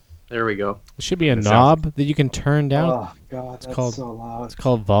There we go. There should be a knob that you can turn down. Oh, God, that's so loud. It's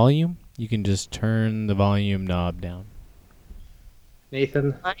called volume. You can just turn the volume knob down.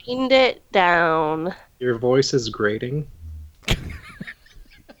 Nathan, Wind it down. your voice is grating.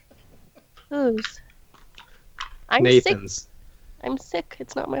 Whose? I'm Nathan's. sick. I'm sick.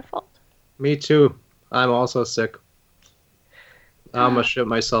 It's not my fault. Me too. I'm also sick. I almost shit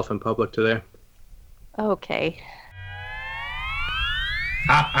myself in public today. Okay.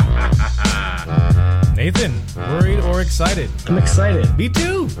 Nathan, worried or excited? I'm excited. Me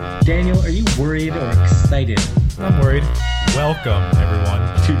too. Daniel, are you worried or excited? I'm worried. Welcome, everyone.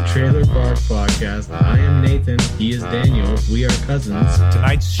 To Trailer Park Podcast. I am Nathan. He is Daniel. We are cousins.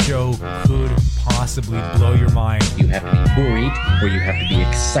 Tonight's show could possibly blow your mind. You have to be worried or you have to be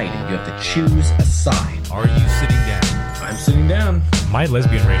excited. You have to choose a side. Are you sitting down? I'm sitting down. My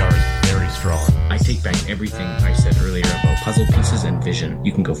lesbian radar is very strong. I take back everything I said earlier about puzzle pieces and vision.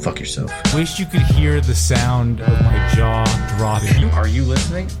 You can go fuck yourself. Wish you could hear the sound of my jaw dropping. Are you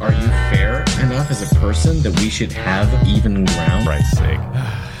listening? Are you fair enough as a person that we should have even ground? For Christ's sake.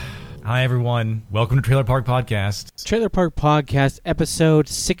 Hi, everyone. Welcome to Trailer Park Podcast. Trailer Park Podcast, episode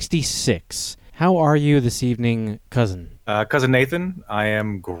 66. How are you this evening, cousin? Cousin Nathan, I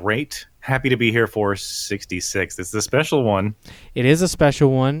am great. Happy to be here for 66. It's a special one. It is a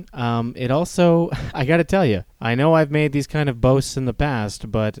special one. It also, I got to tell you, I know I've made these kind of boasts in the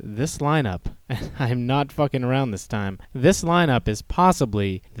past, but this lineup, I'm not fucking around this time. This lineup is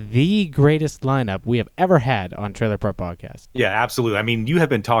possibly the greatest lineup we have ever had on Trailer Park Podcast. Yeah, absolutely. I mean, you have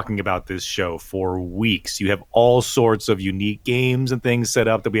been talking about this show for weeks. You have all sorts of unique games and things set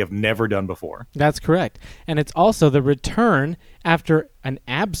up that we have never done before. That's correct. And it's also the return after an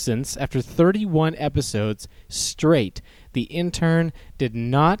absence, after 31 episodes straight. The intern did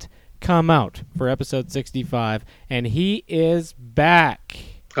not come out for episode 65, and he is back.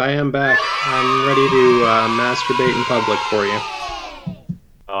 I am back. I'm ready to masturbate in public for you.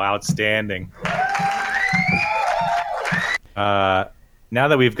 Oh, outstanding. Now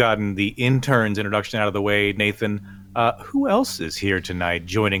that we've gotten the intern's introduction out of the way, Nathan, who else is here tonight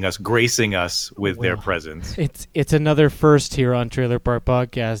joining us, gracing us with their presence? It's another first here on Trailer Park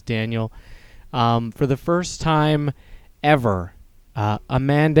Podcast, Daniel. For the first time ever,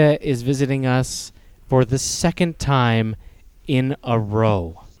 Amanda is visiting us for the second time in a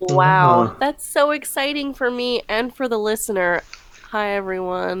row. Wow. That's so exciting for me and for the listener. Hi,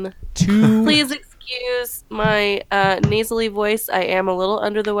 everyone. Please excuse my nasally voice. I am a little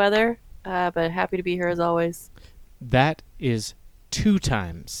under the weather, but happy to be here as always. That is 2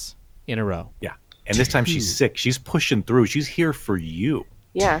 times in a row. Yeah. And this time she's sick. She's pushing through. She's here for you.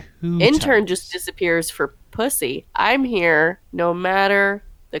 Yeah. 2 Intern times. just disappears for pussy. I'm here no matter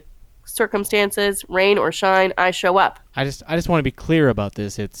the circumstances, rain or shine, I show up. I just want to be clear about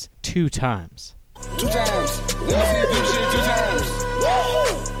this. It's 2 times. 2 times. Let me see you do shit 2 times.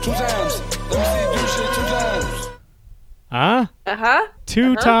 2 times. Let me see you do shit 2 times. Huh? Uh-huh.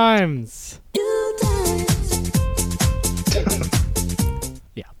 2 times.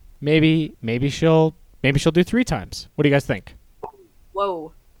 Yeah. Maybe she'll do 3 times. What do you guys think?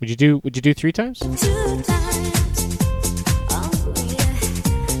 Whoa. Would you do 3 times? 2 times. Oh, yeah.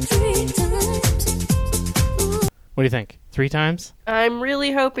 3 times. What do you think? 3 times? I'm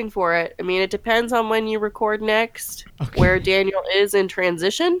really hoping for it. I mean, it depends on when you record next, Okay. where Daniel is in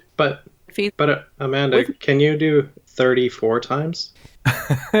transition. But If he, Amanda, can you do 34 times?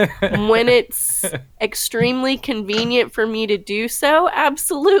 when it's extremely convenient for me to do so,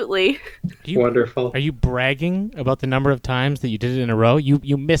 absolutely. Wonderful. Are you bragging about the number of times that you did it in a row?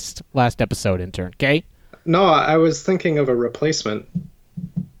 You missed last episode, intern, okay? No, I was thinking of a replacement.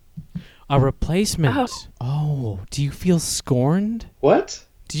 A replacement. Oh, do you feel scorned? What?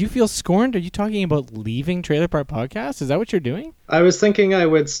 Do you feel scorned? Are you talking about leaving Trailer Park Podcast? Is that what you're doing? I was thinking I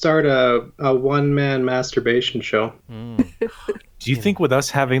would start a one-man masturbation show. Do you think with us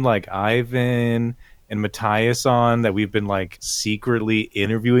having like Ivan and Matthias on that we've been like secretly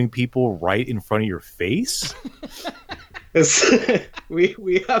interviewing people right in front of your face?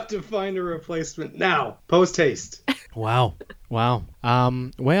 We have to find a replacement now. Post haste. Wow. Well,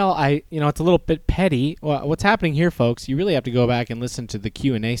 it's a little bit petty. Well, what's happening here, folks, you really have to go back and listen to the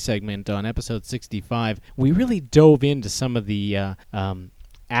Q&A segment on episode 65. We really dove into some of the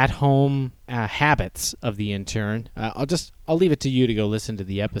at-home habits of the intern. I'll leave it to you to go listen to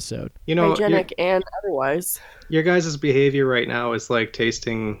the episode. You know, Hygienic and otherwise. your guys' behavior right now is like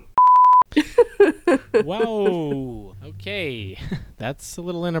tasting. Whoa. Okay. That's a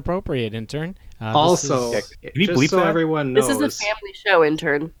little inappropriate, intern. Also, Can you just bleep so that? everyone knows, This is a family show,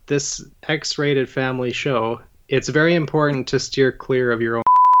 intern. this X-rated family show, it's very important to steer clear of your own.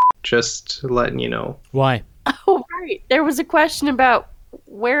 Just letting you know. Why? Oh, right. There was a question about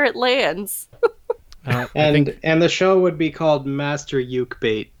where it lands. I And think, and the show would be called Master Uke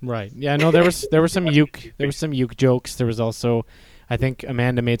Bait. right. Yeah, no, there were some uke jokes. There was also, I think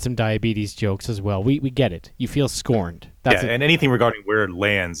Amanda made some diabetes jokes as well. We get it. You feel scorned. That's Yeah, it. and anything regarding where it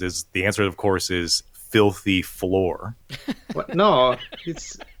lands is the answer, of course, is filthy floor. What? No,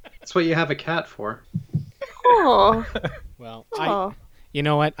 it's what you have a cat for. Oh, Well, oh. you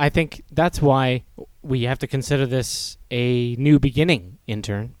know what? I think that's why we have to consider this a new beginning,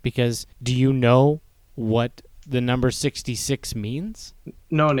 intern, because do you know what the number 66 means?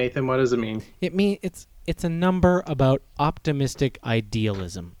 No, Nathan, what does it mean? It's a number about optimistic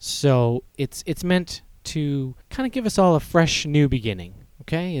idealism. So it's meant to kind of give us all a fresh new beginning.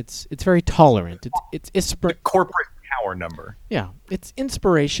 Okay? It's very tolerant. It's Corporate power number. yeah, it's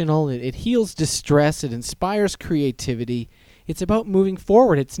inspirational. It heals distress. It inspires creativity. It's about moving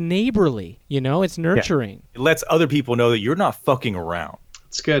forward. It's neighborly. It's nurturing. It lets other people know that you're not fucking around.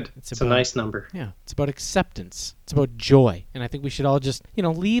 It's good. It's a about- nice number. Yeah, it's about acceptance. It's about joy, and I think we should all just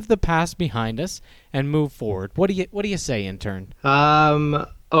leave the past behind us and move forward. What do you say, intern?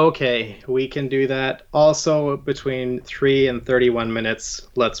 Okay, we can do that. Also, between 3 and 31 minutes,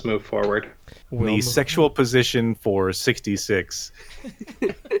 let's move forward. The sexual position for 66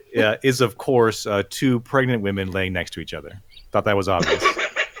 is, of course, two pregnant women laying next to each other. Thought that was obvious.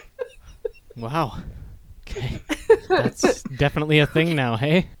 Wow. Okay, that's definitely a thing now.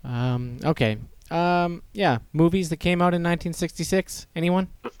 Hey. Okay. Yeah. Movies that came out in 1966. Anyone?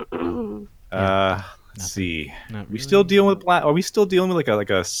 Let's see. Not We really. still dealing with black? Are we still dealing with like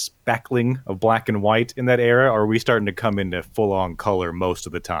a spackling of black and white in that era? Or are we starting to come into full on color most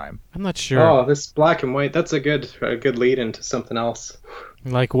of the time? I'm not sure. Oh, this black and white, that's a good lead into something else.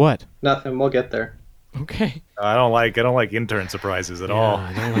 Like what? Nothing, we'll get there. Okay. I don't like intern surprises at all.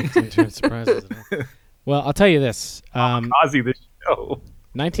 I don't like intern surprises at all. Well, I'll tell you this. Ozzy the show.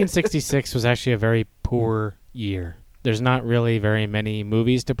 1966 was actually a very poor year. There's not really very many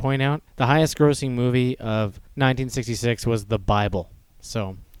movies to point out. The highest grossing movie of 1966 was The Bible.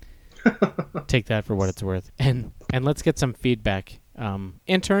 So take that for what it's worth. And let's get some feedback.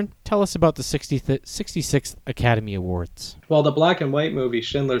 Intern, tell us about the 66th Academy Awards. Well, the black and white movie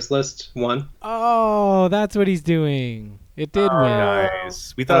Schindler's List won. Oh, that's what he's doing. It did win.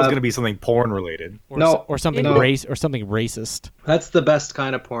 Nice. We thought it was going to be something porn related. Or something no. something racist. That's the best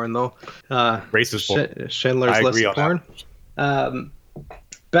kind of porn, though. Racist porn. Schindler's I List agree on porn.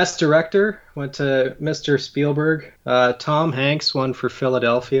 Best director went to Mr. Spielberg. Tom Hanks won for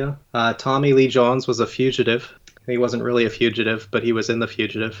Philadelphia. Tommy Lee Jones was a fugitive. He wasn't really a fugitive, but he was in The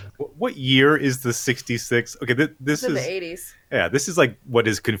Fugitive. What year is the 66? Okay, this It's in is the 80s. Yeah, this is like what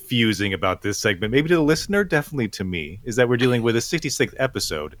is confusing about this segment. Maybe to the listener, definitely to me, is that we're dealing with a 66th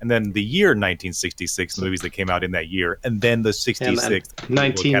episode, and then the year 1966, the movies that came out in that year, and then the 66th And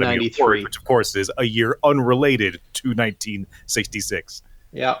then 1993. Award, which of course is a year unrelated to 1966.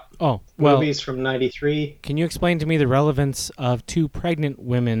 Yeah. Oh, well, Movies from 93. can you explain to me the relevance of two pregnant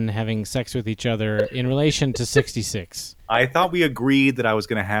women having sex with each other in relation to 66? I thought we agreed that I was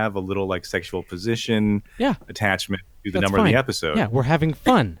going to have a little like sexual position Yeah. attachment to the That's number of fine. the episode. Yeah, we're having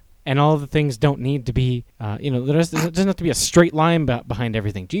fun. And all the things don't need to be, there doesn't have to be a straight line behind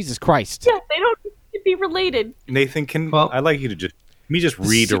everything. Jesus Christ. Yeah, they don't need to be related. Nathan, Well- I'd like you to just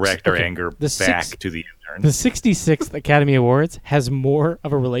redirect our okay, anger the back six- to the intern. The 66th Academy Awards has more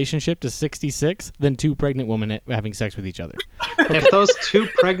of a relationship to 66 than two pregnant women having sex with each other. If those two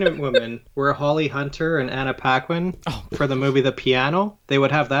pregnant women were Holly Hunter and Anna Paquin for the movie The Piano, they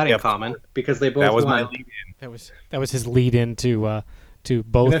would have that in Yep. common because they both That was won. my lead-in. That was his lead in to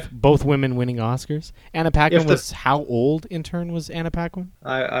both women winning Oscars. Anna Paquin If the- was how old? Intern was Anna Paquin?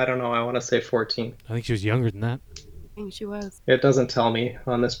 I don't know. I want to say 14. I think she was younger than that. I think she was. It doesn't tell me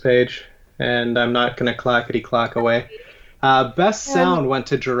on this page, and I'm not going to clackety-clack away. Best sound went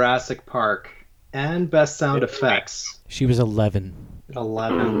to Jurassic Park, and best sound effects, She was 11.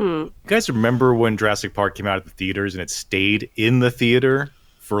 11. You guys remember when Jurassic Park came out at the theaters and it stayed in the theater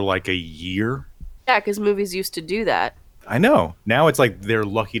for like a year? Yeah, because movies used to do that. I know. Now it's like they're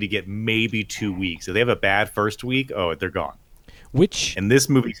lucky to get maybe 2 weeks. If they have a bad first week, they're gone. Which And this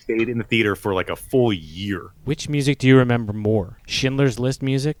movie stayed in the theater for like a full year. music do you remember more? Schindler's List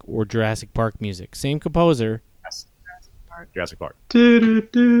music or Jurassic Park music? Same composer. Jurassic Park.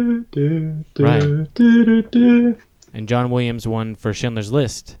 Right. And John Williams won for Schindler's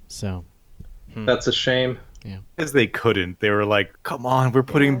List. So That's a shame. Because they couldn't. They were like, come on, we're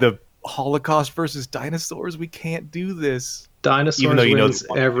putting the Holocaust versus dinosaurs. We can't do this. Dinosaurs Even though you know wins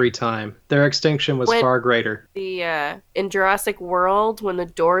the- every time. Their extinction was When- far greater. In Jurassic World, when the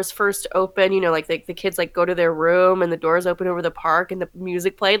doors first open, like the kids like go to their room and the doors open over the park and the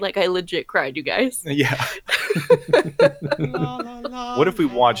music played, like I legit cried, you guys. Yeah. What if we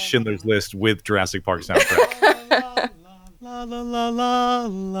watched Schindler's List with Jurassic Park soundtrack? La la la la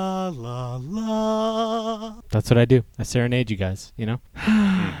la la la. That's what I do. I serenade you guys, Feel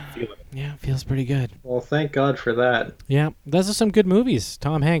it. Yeah, it feels pretty good. Well, thank God for that. Yeah, those are some good movies.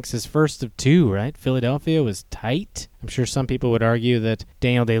 Tom Hanks, his first of two, right? Philadelphia was tight. I'm sure some people would argue that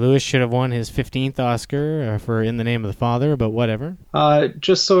Daniel Day-Lewis should have won his 15th Oscar for In the Name of the Father, but whatever.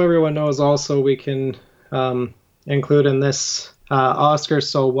 Just so everyone knows, also we can include in this Oscar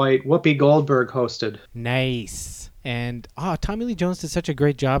So White, Whoopi Goldberg hosted. Nice. And Tommy Lee Jones did such a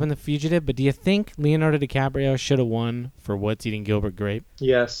great job in The Fugitive, but do you think Leonardo DiCaprio should have won for What's Eating Gilbert Grape?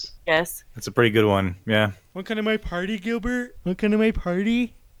 Yes. Yes. That's a pretty good one. Yeah. What kind of my party, Gilbert? What kind of my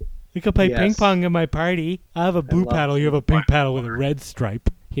party? We could play Yes. ping pong at my party. I have a blue love paddle. You have a pink paddle with a red stripe.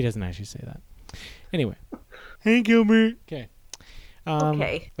 He doesn't actually say that. Anyway. Hey, Gilbert. Okay.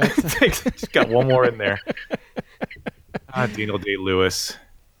 Okay. Just got one more in there. Daniel Day-Lewis.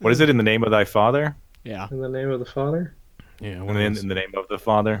 What is it? In the Name of Thy Father? Yeah. In the Name of the Father? Yeah. In the Name of the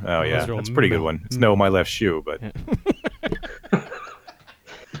Father? Oh, yeah. those are That's a pretty good one. It's No, My Left Shoe, but...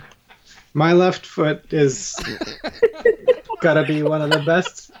 My Left Foot is gotta be one of the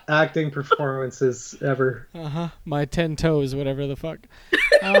best acting performances ever. Uh-huh. My 10 toes, whatever the fuck.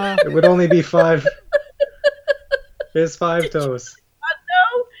 It would only be 5. His 5 toes.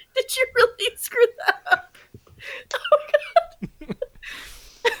 No, did you really screw that up? Oh god.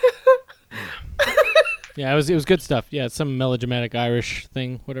 Yeah, it was good stuff. Yeah, it's some melodramatic Irish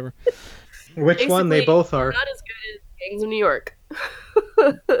thing, whatever. Which one? They Basically, both are. Not as good as Gangs of New York.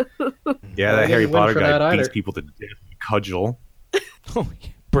 Yeah, I that Harry didn't win Potter for guy that beats either. people to death with cudgel. Oh, yeah.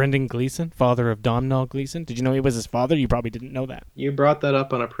 Brendan Gleeson, father of Domhnall Gleeson. Did you know he was his father? You probably didn't know that. You brought that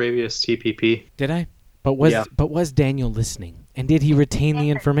up on a previous TPP. Did I? But was Yeah. Daniel listening? And did he retain the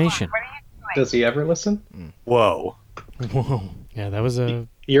information? Does he ever listen? Whoa. Whoa. Yeah, that was a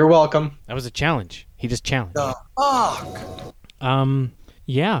You're welcome. challenge. He just challenged.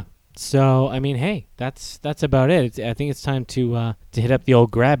 Yeah. So I mean, hey, that's about it. I think it's time to hit up the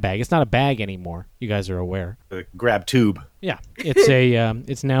old grab bag. It's not a bag anymore. You guys are aware. The grab tube. Yeah, it's a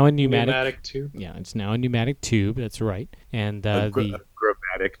it's now a pneumatic. Pneumatic tube. Yeah, it's now a pneumatic tube. That's right. And A the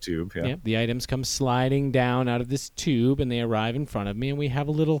grabmatic tube. Yeah. the items come sliding down out of this tube, and they arrive in front of me, and we have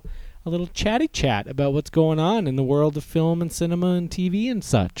a little chatty chat about what's going on in the world of film and cinema and TV and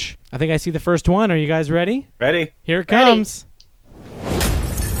such. I think I see the first one. Are you guys ready? Ready? Here it comes.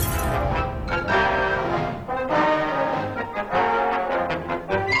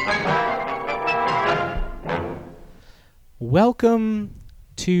 Welcome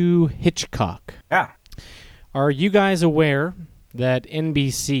to Hitchcock. Yeah. Are you guys aware that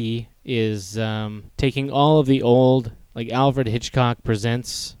NBC is taking all of the old, like Alfred Hitchcock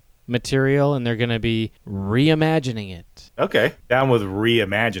Presents material, and they're going to be reimagining it? Okay. Down with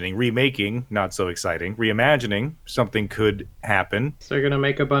reimagining. Remaking, not so exciting. Reimagining, something could happen. So they're gonna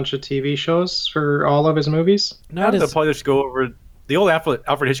make a bunch of TV shows for all of his movies? Not They'll as probably just go over... The old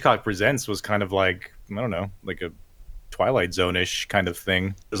Alfred Hitchcock Presents was kind of like, I don't know, like a Twilight Zone-ish kind of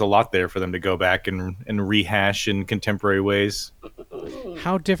thing. There's a lot there for them to go back and rehash in contemporary ways.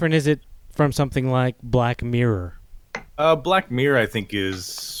 how different is it from something like Black Mirror? Black Mirror, I think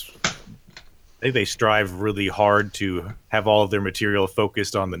they strive really hard to have all of their material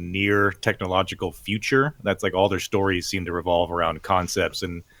focused on the near technological future. That's like all their stories seem to revolve around concepts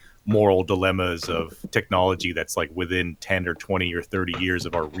and moral dilemmas of technology that's like within 10 or 20 or 30 years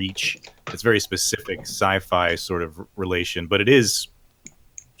of our reach. It's very specific sci-fi sort of relation, but it is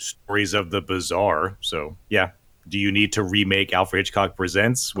stories of the bizarre. So yeah. Do you need to remake Alfred Hitchcock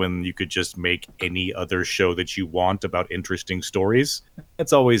Presents when you could just make any other show that you want about interesting stories?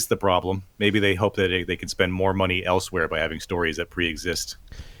 That's always the problem. Maybe they hope that they can spend more money elsewhere by having stories that pre-exist.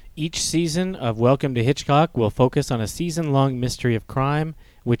 Each season of Welcome to Hitchcock will focus on a season-long mystery of crime,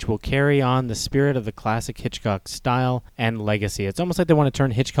 which will carry on the spirit of the classic Hitchcock style and legacy. It's almost like they want to turn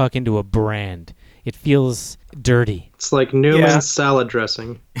Hitchcock into a brand. It feels dirty. It's like Newman's Yeah. salad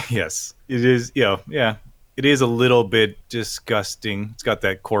dressing. Yes, it is. Yeah. It is a little bit disgusting. It's got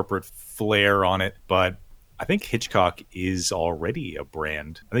that corporate flair on it, but I think Hitchcock is already a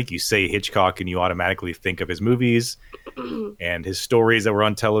brand. I think you say Hitchcock and you automatically think of his movies and his stories that were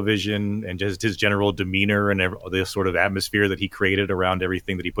on television and just his general demeanor and the sort of atmosphere that he created around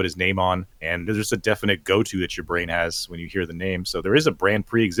everything that he put his name on. And there's just a definite go-to that your brain has when you hear the name. So there is a brand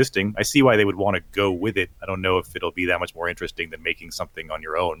pre-existing. I see why they would want to go with it. I don't know if it'll be that much more interesting than making something on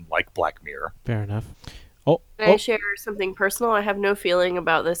your own, like Black Mirror. Fair enough. Can I share something personal? I have no feeling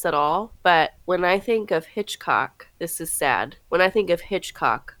about this at all, but when I think of Hitchcock, this is sad. When I think of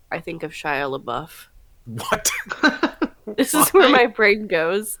Hitchcock, I think of Shia LaBeouf. What? This is where my brain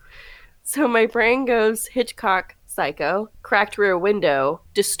goes. So my brain goes Hitchcock, Psycho, Cracked Rear Window,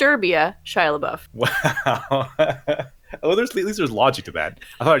 Disturbia, Shia LaBeouf. Wow. Oh, at least there's logic to that.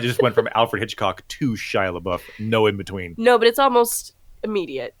 I thought I just went from Alfred Hitchcock to Shia LaBeouf. No in between. No, but it's almost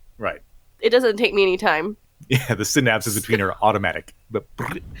immediate. Right. It doesn't take me any time. Yeah, the synapses between are automatic. But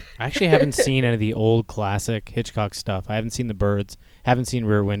I actually haven't seen any of the old classic Hitchcock stuff. I haven't seen The Birds. Haven't seen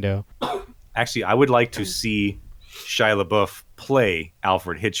Rear Window. actually, I would like to see Shia LaBeouf play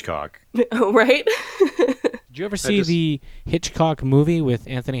Alfred Hitchcock. Oh, right? Did you ever see the Hitchcock movie with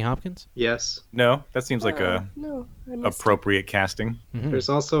Anthony Hopkins? Yes. No, that seems like I missed appropriate casting. Mm-hmm. There's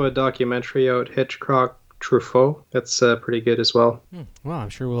also a documentary out, Hitchcock Truffaut. That's pretty good as well. Well, I'm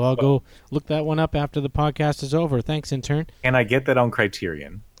sure we'll all go look that one up after the podcast is over. Thanks, intern. Can I get that on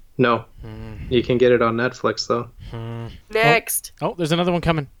Criterion? No. You can get it on Netflix, though. Next. Oh, there's another one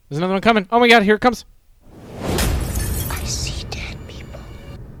coming. There's another one coming. Oh my god, here it comes. I see dead people.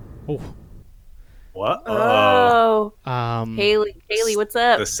 Oh. What? Oh. Um, Haley, what's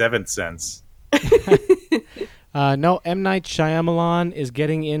up? The Seventh Sense. No, M. Night Shyamalan is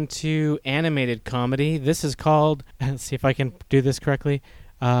getting into animated comedy. This is called, let's see if I can do this correctly,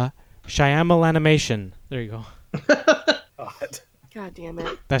 Shyamalanimation. There you go. God damn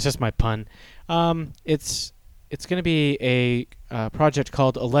it. That's just my pun. It's going to be a project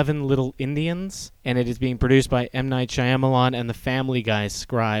called 11 Little Indians, and it is being produced by M. Night Shyamalan and the Family Guy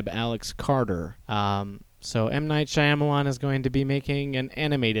scribe Alex Carter. So M. Night Shyamalan is going to be making an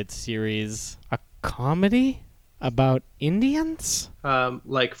animated series, a comedy about Indians?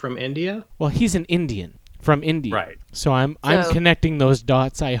 Like from India? Well, he's an Indian from India. Right. So I'm connecting those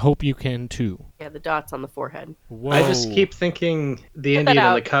dots. I hope you can too. Yeah, the dots on the forehead. Whoa. I just keep thinking the Cut that Indian in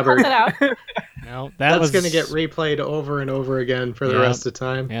out. the cupboard. Cut that out. No, That's going to get replayed over and over again for the Yeah. rest of the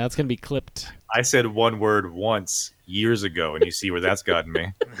time. Yeah, that's going to be clipped. I said one word once years ago, and you see where that's gotten me.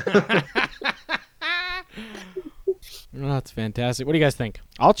 Oh, that's fantastic. What do you guys think?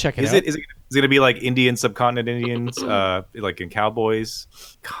 I'll check it Is out. it going to be like Indian subcontinent Indians, like in Cowboys?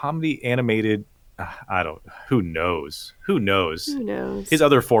 Comedy animated? I don't. Who knows? Who knows? Who knows? His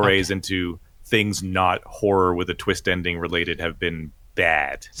other forays into things not horror with a twist ending related have been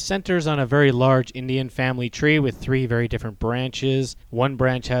bad. Centers on a very large Indian family tree with 3 very different branches. One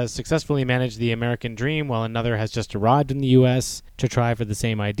branch has successfully managed the American dream, while another has just arrived in the U.S. to try for the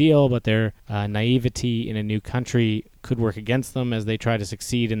same ideal, but their naivety in a new country could work against them as they try to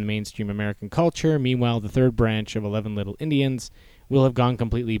succeed in the mainstream American culture. Meanwhile, the third branch of 11 Little Indians will have gone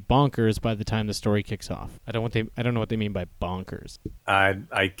completely bonkers by the time the story kicks off. I don't know what they mean by bonkers.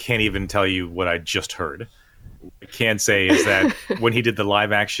 I can't even tell you what I just heard. What I can say is that when he did the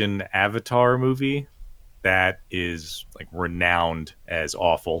live action Avatar movie, that is like renowned as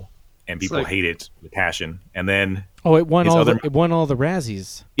awful, and people like- hate it with passion. And then Oh, it won His all other- it won all the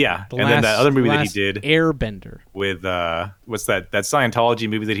Razzies. yeah, The and then that other movie that he last did Airbender. with what's that Scientology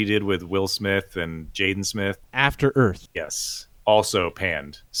movie that he did with Will Smith and Jaden Smith? After Earth. Yes, also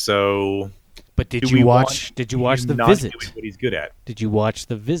panned. So But did do we you want watch The not Visit? doing what he's good at? Did you watch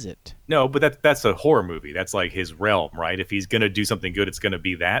The Visit? No, but that's a horror movie. That's like his realm, right? If he's gonna do something good, it's gonna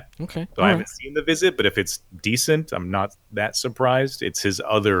be that. Okay. So I haven't seen The Visit, but if it's decent, I'm not that surprised. It's his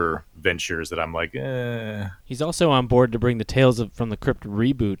other ventures that I'm like, He's also on board to bring the Tales from the Crypt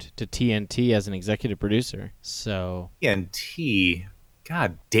reboot to TNT as an executive producer. So TNT.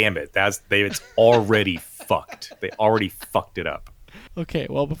 God damn it! It's already fucked. They already fucked it up. okay,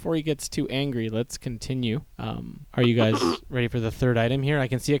 well, before he gets too angry, let's continue. Are you guys ready for the third item here? I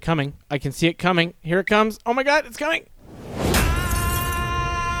can see it coming. Here it comes. Oh my god, it's coming.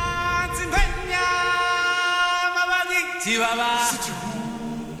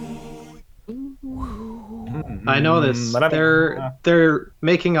 I know this. They're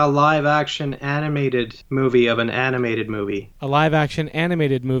making a live action animated movie of an animated movie. A live-action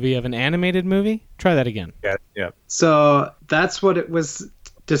animated movie of an animated movie? Try that again. Yeah. So that's what it was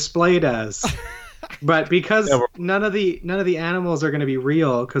displayed as. But because Yeah, none of the animals are going to be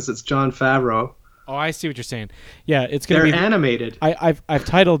real because it's Jon Favreau. Oh, I see what you're saying. Yeah, it's gonna They're be. animated. I've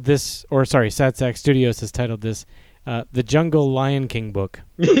titled this, or sorry, Sad Sack Studios has titled this, the Jungle Lion King book.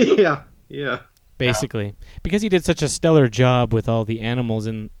 Yeah. Basically, because he did such a stellar job with all the animals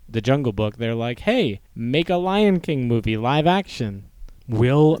in the Jungle Book, they're like, hey, make a Lion King movie, live action.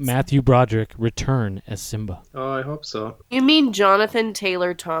 Will Matthew Broderick return as Simba? Oh, I hope so. You mean Jonathan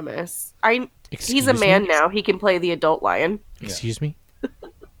Taylor Thomas? He's Excuse a man me? now. He can play the adult lion. Excuse me?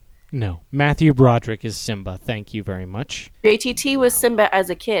 No. Matthew Broderick is Simba. Thank you very much. JTT was Simba as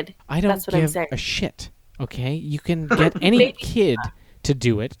a kid. I don't That's what I'm give saying. a shit. Okay? You can get any kid to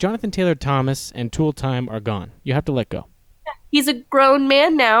do it. Jonathan Taylor Thomas and Tool Time are gone. You have to let go. He's a grown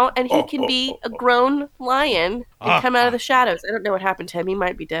man now, and he can be a grown lion and come out of the shadows. I don't know what happened to him. He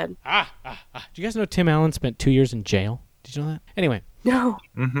might be dead. Do you guys know Tim Allen spent 2 years in jail? Did you know that? Anyway. No.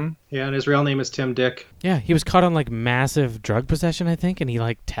 Yeah, and his real name is Tim Dick. Yeah, he was caught on like massive drug possession, I think, and he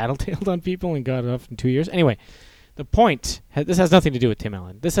like tattletaled on people and got off in 2 years. Anyway, the point, this has nothing to do with Tim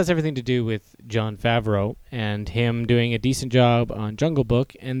Allen. This has everything to do with Jon Favreau and him doing a decent job on Jungle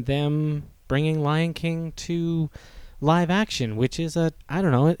Book and them bringing Lion King to live action, which is I don't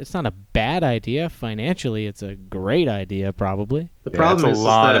know, it's not a bad idea. Financially, it's a great idea, probably. The problem that's is a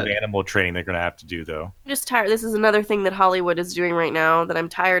lot that of animal training they're going to have to do, though. I'm just tired. This is another thing that Hollywood is doing right now that I'm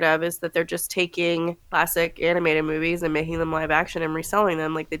tired of, is that they're just taking classic animated movies and making them live action and reselling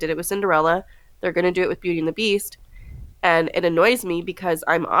them like they did it with Cinderella. They're going to do it with Beauty and the Beast. And it annoys me because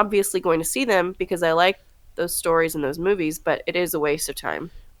I'm obviously going to see them because I like those stories and those movies, but it is a waste of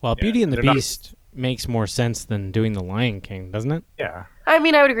time. Well, Yeah, Beauty and the they're not- Beast makes more sense than doing The Lion King, doesn't it? Yeah. I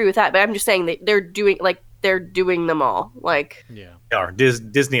mean, I would agree with that, but I'm just saying that they're doing them all. Like, Yeah. Yeah,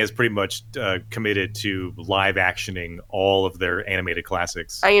 Disney has pretty much committed to live actioning all of their animated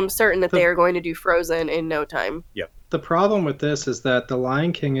classics. I am certain that they are going to do Frozen in no time. the problem with this is that The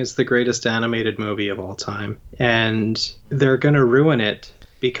Lion King is the greatest animated movie of all time, and they're going to ruin it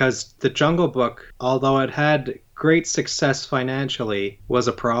because The Jungle Book, although it had great success financially, was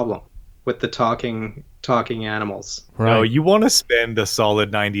a problem with the talking animals. No, you want to spend a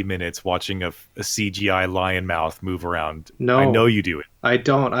solid 90 minutes watching a CGI lion mouth move around. No. I know you do it. I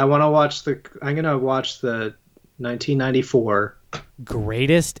don't. I'm going to watch the 1994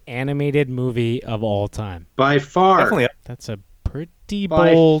 Greatest animated movie of all time. by far. Definitely. That's a pretty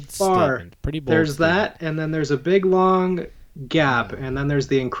By bold far. statement. Pretty bold. There's statement. that, and then there's a big long gap, and then there's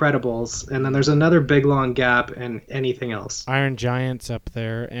The Incredibles, and then there's another big long gap, and anything else. Iron Giant's up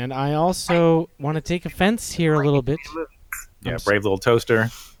there, and I also want to take offense here a little bit. Yeah, Brave Little Toaster.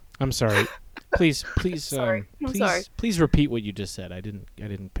 I'm sorry. Please, Sorry. I'm sorry. please repeat what you just said. I didn't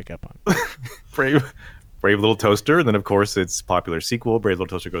pick up on. Brave Little Toaster, and then of course its popular sequel, Brave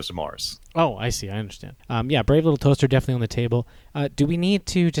Little Toaster Goes to Mars. Oh, I see. I understand. Yeah, Brave Little Toaster definitely on the table. Do we need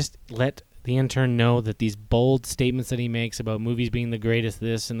to just let the intern know that these bold statements that he makes about movies being the greatest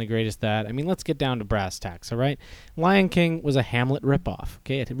this and the greatest that? I mean, let's get down to brass tacks, all right? Lion King was a Hamlet ripoff,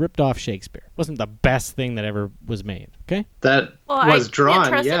 okay? It ripped off Shakespeare. It wasn't the best thing that ever was made, okay? That Well, was I drawn, can't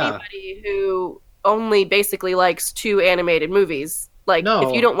trust yeah. anybody who only basically likes two animated movies. Like, No.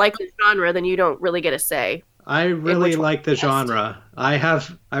 if you don't like the genre, then you don't really get a say. I really which one like the is best? genre.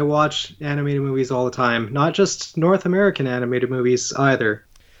 I watch animated movies all the time, not just North American animated movies either.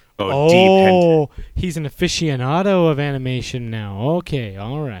 Oh, deep he's an aficionado of animation now. Okay,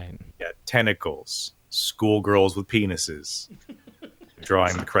 all right. yeah, tentacles, schoolgirls with penises.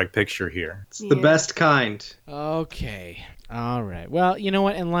 Drawing the correct picture here. It's the Yeah. best kind. Okay. All right. Well, you know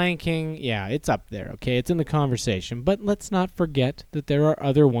what? In Lion King, yeah, it's up there. Okay, it's in the conversation. But let's not forget that there are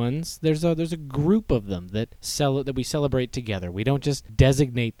other ones. There's a group of them that we celebrate together. We don't just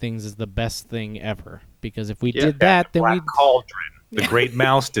designate things as the best thing ever. Because if we Yeah. did that, then Black Cauldron, the Great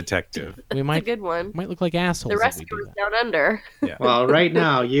Mouse Detective. we It's a might good one. look like assholes. The if we do Rescuers that. Down Under. Yeah. Well, right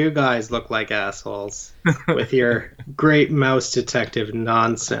now, you guys look like assholes with your great mouse detective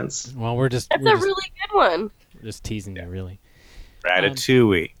nonsense. Well, we're just That's a really good one. teasing you, really.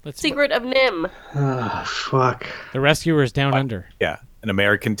 Ratatouille. Let's Secret of Nim. Oh, fuck. The Rescuers Down Under. Yeah. An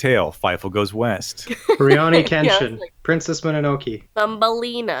American Tale. Feifel Goes West. Rurouni Yeah, Kenshin, it's like- Princess Mononoke.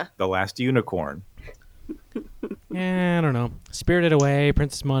 Thumbelina. The Last Unicorn. Yeah, I don't know. Spirited Away,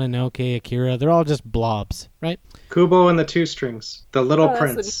 Princess Mononoke, Akira, they're all just blobs, right? Kubo and the Two Strings, The Little Oh, that's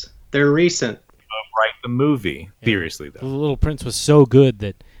Prince. They're recent. Right, the movie. Seriously, The though. Little Prince was so good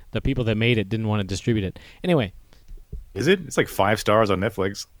that the people that made it didn't want to distribute it. Anyway, Is it? It's like 5 stars on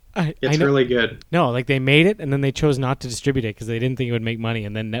Netflix. I It's know, really good. no, like they made it and then they chose not to distribute it because they didn't think it would make money,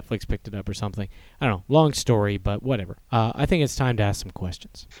 and then Netflix picked it up or something. I don't know. Long story, but whatever. I think it's time to ask some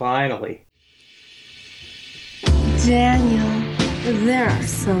questions. Finally. Daniel, There are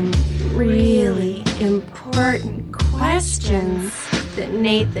some really important questions that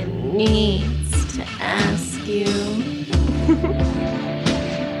Nathan needs to ask you.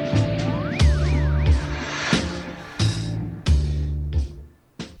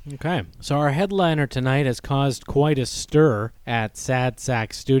 Okay, so our headliner tonight has caused quite a stir at Sad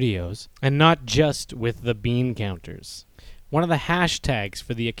Sack Studios, and not just with the bean counters. One of the hashtags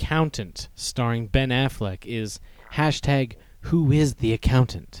for The Accountant, starring Ben Affleck, is hashtag Who is the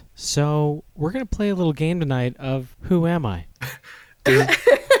Accountant? So we're going to play a little game tonight of Who Am I?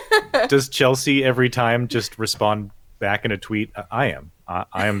 Does Chelsea every time just respond back in a tweet? I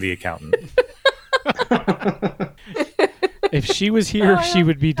am the accountant. If she was here, she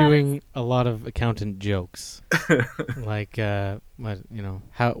would be doing a lot of accountant jokes, like how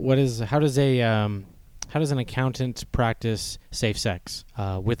does an accountant practice safe sex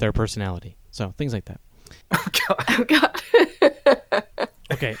with their personality? So things like that. Oh God.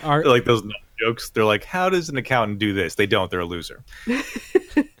 Okay, Like those jokes. They're like, how does an accountant do this? They don't. They're a loser.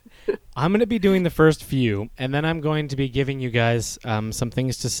 I'm going to be doing the first few, and then I'm going to be giving you guys some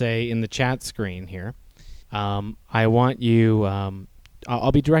things to say in the chat screen here. I want you.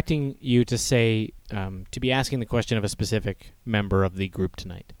 I'll be directing you to say to be asking the question of a specific member of the group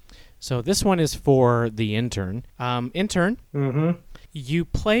tonight. So this one is for the intern. Intern, you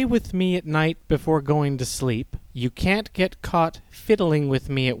play with me at night before going to sleep. You can't get caught fiddling with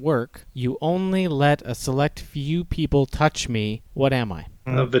me at work. You only let a select few people touch me. What am I?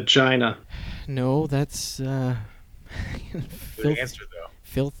 A vagina. No, that's Good answer though.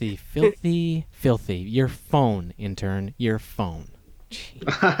 filthy. Your phone, intern. Your phone. Jeez.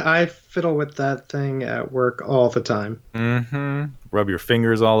 I fiddle with that thing at work all the time. Mm-hmm. Rub your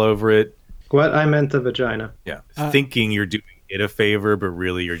fingers all over it. What? I meant the vagina. Yeah. Thinking you're doing it a favor, but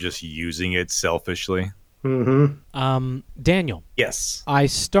really you're just using it selfishly. Mm-hmm. Daniel. Yes. I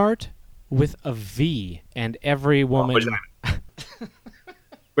start with a V, and every woman. Vagina.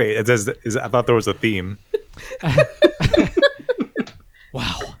 Wait, I thought there was a theme.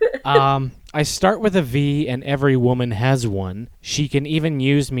 Wow. I start with a V, and every woman has one. She can even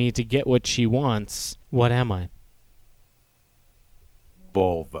use me to get what she wants. What am I?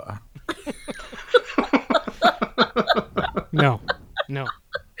 Vulva. No.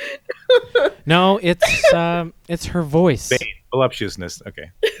 No, it's her voice. Vain. Voluptuousness.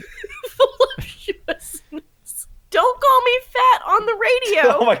 Okay. Voluptuousness. Don't call me fat on the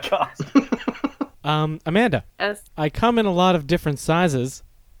radio. Oh my god. Amanda. Yes. I come in a lot of different sizes.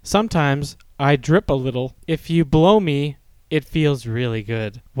 Sometimes I drip a little. If you blow me, it feels really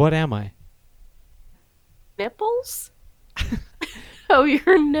good. What am I? Nipples? Oh,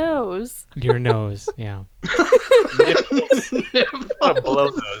 your nose. Your nose, yeah. Want to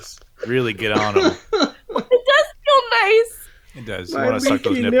blow those. Really get on them. It does feel nice. It does. You My want to suck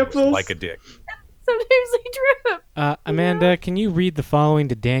those leaky nipples nipples. like a dick. Sometimes they drip. Amanda, can you read the following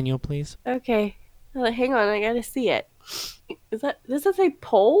to Daniel, please? Okay. Hang on, I gotta see it. Does that say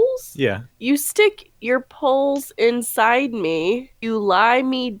poles? Yeah. You stick your poles inside me. You lie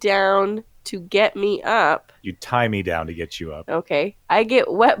me down to get me up. You tie me down to get you up. Okay. I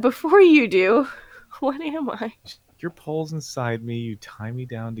get wet before you do. What am I? Your pole's inside me. You tie me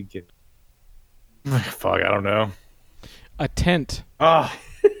down to get. Fuck, I don't know. A tent. Oh,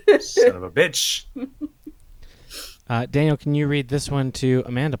 son of a bitch. Daniel, can you read this one to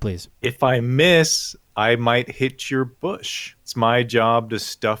Amanda, please? If I miss, I might hit your bush. It's my job to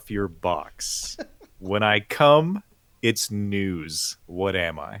stuff your box. When I come, it's news. What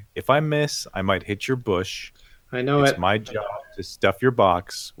am I? If I miss, I might hit your bush. I know It's it. my job to stuff your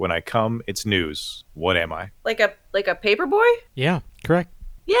box. When I come, it's news. What am I? Like a paper boy? Yeah, correct.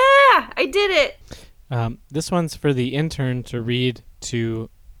 Yeah, I did it. This one's for the intern to read to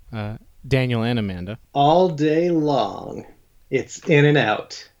Daniel and Amanda. All day long, it's in and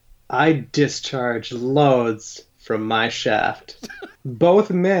out. I discharge loads from my shaft.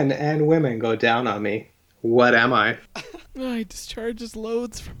 Both men and women go down on me. What am I? He discharges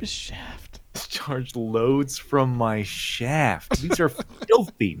loads from his shaft. Discharge loads from my shaft. These are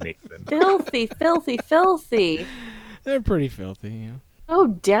filthy, Nathan. Filthy, filthy, filthy. They're pretty filthy, yeah. Oh,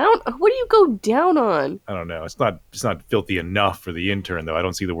 down? What do you go down on? I don't know. It's not filthy enough for the intern, though. I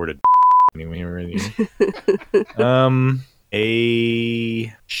don't see the word anywhere.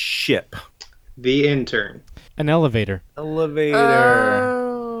 A ship. The intern. An elevator. Elevator.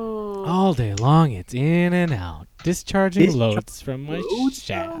 Oh. All day long, it's in and out, discharging loads from my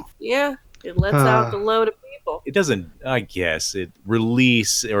shaft. Yeah, it lets out the load of people. people. It doesn't, I guess, it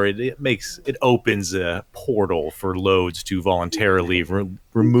opens a portal for loads to voluntarily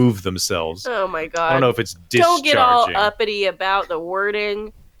remove themselves. Oh my god. I don't know if it's discharging. Don't get all uppity about the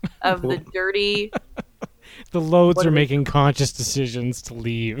wording of the dirty. The loads are making conscious decisions to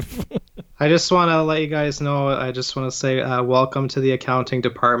leave. I just want to let you guys know, I just want to say welcome to the accounting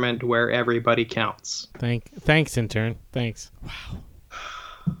department where everybody counts. Thanks, intern. Thanks. Wow.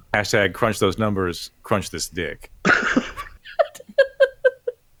 Hashtag crunch those numbers, crunch this dick.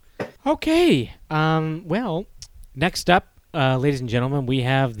 Okay. Well, next up, ladies and gentlemen, we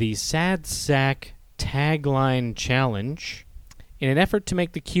have the Sad Sack Tagline Challenge. In an effort to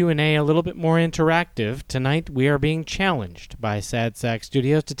make the Q&A a little bit more interactive, tonight we are being challenged by Sad Sack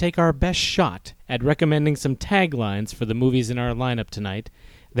Studios to take our best shot at recommending some taglines for the movies in our lineup tonight.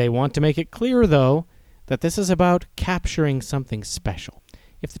 They want to make it clear, though, that this is about capturing something special.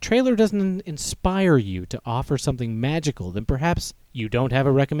 If the trailer doesn't inspire you to offer something magical, then perhaps you don't have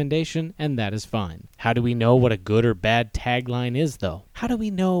a recommendation, and that is fine. How do we know what a good or bad tagline is, though? How do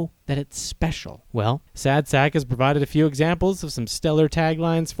we know that it's special? Well, Sad Sack has provided a few examples of some stellar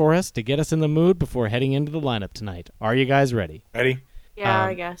taglines for us to get us in the mood before heading into the lineup tonight. Are you guys ready? Ready? Yeah,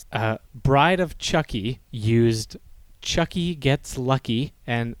 I guess. Bride of Chucky used Chucky Gets Lucky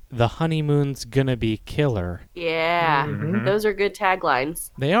and The Honeymoon's Gonna Be Killer. Yeah, those are good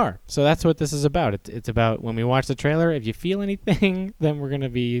taglines. They are. So that's what this is about. It's about when we watch the trailer, if you feel anything, then we're going to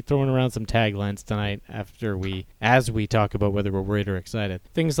be throwing around some taglines tonight as we talk about whether we're worried or excited.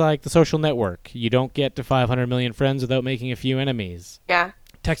 Things like The Social Network. You don't get to 500 million friends without making a few enemies. Yeah.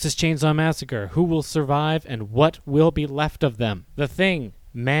 Texas Chainsaw Massacre. Who will survive and what will be left of them? The Thing.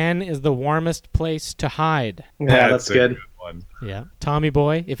 Man is the warmest place to hide. Yeah, that's good. One. Yeah. Tommy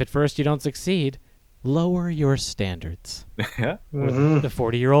Boy, if at first you don't succeed, lower your standards. Yeah. The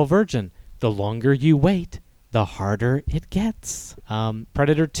 40-Year-Old Virgin. The longer you wait, the harder it gets.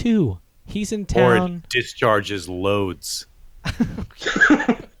 Predator 2. He's in Or town. it discharges loads.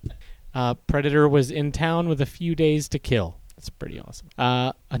 Predator was in town with a few days to kill. That's pretty awesome.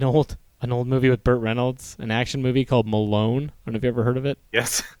 An old movie with Burt Reynolds, an action movie called Malone. I don't know if you ever heard of it.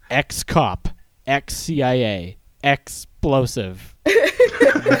 Yes. Ex-cop, ex-CIA, explosive.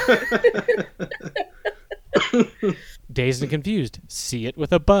 Dazed and Confused. See it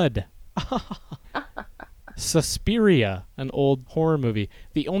with a bud. Suspiria, an old horror movie.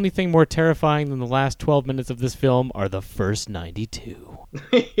 The only thing more terrifying than the last 12 minutes of this film are the first 92.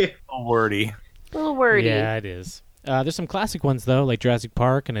 Wordy. A little wordy. Yeah, it is. There's some classic ones, though, like Jurassic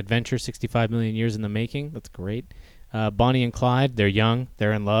Park and Adventure, 65 million years in the making. That's great. Bonnie and Clyde, they're young,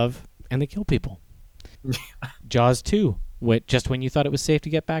 they're in love, and they kill people. Jaws 2, just when you thought it was safe to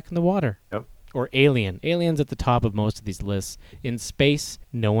get back in the water. Yep. Or Alien. Alien's at the top of most of these lists. In space,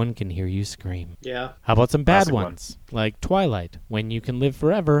 no one can hear you scream. Yeah. How about some bad Classic ones? Like Twilight. When you can live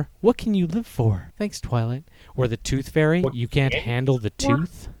forever, what can you live for? Thanks, Twilight. Or The Tooth Fairy. You can't handle the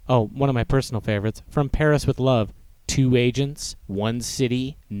tooth. Oh, one of my personal favorites. From Paris with Love. 2 agents, 1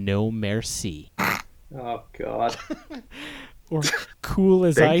 city, no merci. Oh, God. Or Cool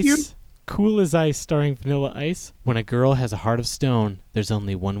as Thank Ice. you. Cool as Ice starring Vanilla Ice. When a girl has a heart of stone, there's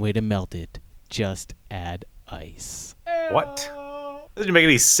only one way to melt it. Just add ice. What? That doesn't make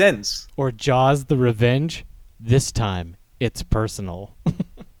any sense. Or Jaws the Revenge. This time, it's personal.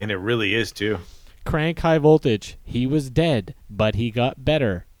 And it really is, too. Crank High Voltage. He was dead, but he got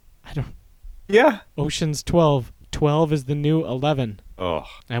better. Yeah. Ocean's 12. 12 is the new 11. Oh.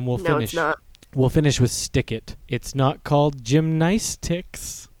 And we'll No, finish. it's not. We'll finish with Stick It. It's not called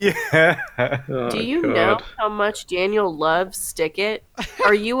Gymnastics. Yeah. Oh, Do you God. know how much Daniel loves Stick It?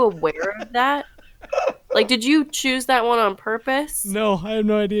 Are you aware of that? Like, did you choose that one on purpose? No, I have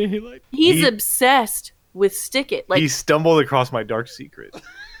no idea. He's He- obsessed with Stick It. Like, He stumbled across my dark secret.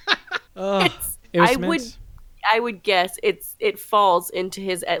 it's, It was I meant- would guess it falls into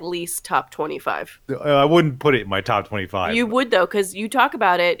his at least top 25. I wouldn't put it in my top 25. You would though, because you talk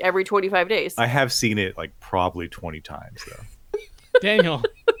about it every 25 days. I have seen it like probably 20 times, though. Daniel,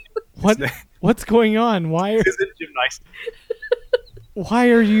 what's going on? Why Is it gymnastics?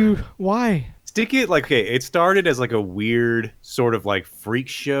 Why? Stick It, like, okay, it started as like a weird sort of like freak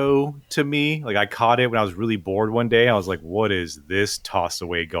show to me. Like, I caught it when I was really bored one day. I was like, what is this toss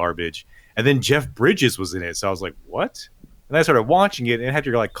away garbage? And then Jeff Bridges was in it. So I was like, what? And I started watching it, and it had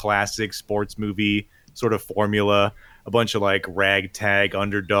your like classic sports movie sort of formula. A bunch of like ragtag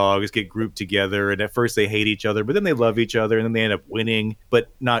underdogs get grouped together, and at first they hate each other, but then they love each other, and then they end up winning,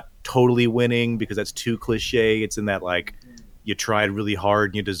 but not totally winning because that's too cliche. It's in that like you tried really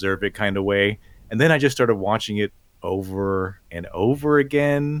hard and you deserve it kind of way. And then I just started watching it over and over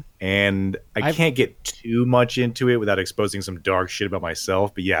again, and I can't get too much into it without exposing some dark shit about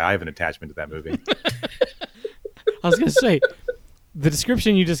myself. But yeah, I have an attachment to that movie. I was gonna say, the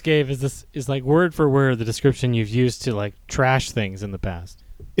description you just gave is like word for word the description you've used to like trash things in the past.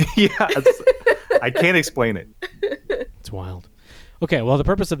 Yeah, I can't explain it. It's wild. Okay, well, the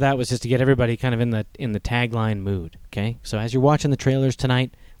purpose of that was just to get everybody kind of in the tagline mood. Okay, so as you're watching the trailers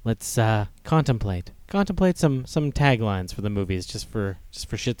tonight, let's contemplate some taglines for the movies, just for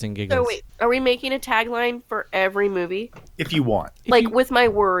shits and giggles. So wait, are we making a tagline for every movie? If you want. With my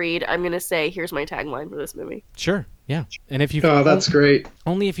worried, I'm gonna say, here's my tagline for this movie. Sure, yeah. And if you that's great.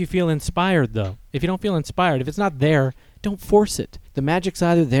 Only if you feel inspired, though. If you don't feel inspired, if it's not there, don't force it. The magic's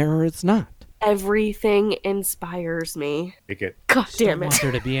either there or it's not. Everything inspires me. God damn it. We don't want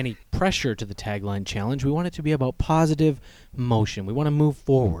there to be any pressure to the tagline challenge. We want it to be about positive motion. We want to move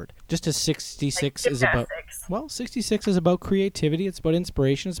forward. Just as 66 is about... Well, 66 is about creativity. It's about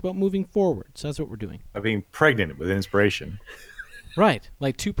inspiration. It's about moving forward. So that's what we're doing. Of being pregnant with inspiration. Right.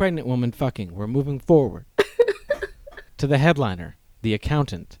 Like two pregnant women fucking. We're moving forward. To the headliner, The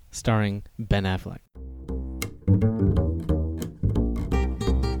Accountant, starring Ben Affleck.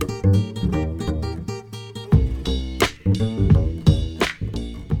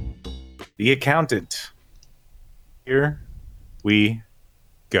 The Accountant. Here we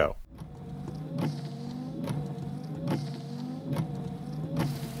go.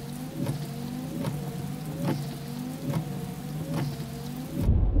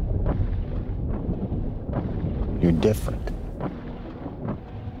 You're different.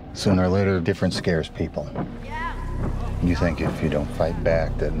 Sooner or later, different scares people. You think if you don't fight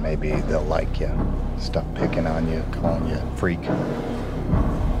back, then maybe they'll like you. Stop picking on you, calling you a freak.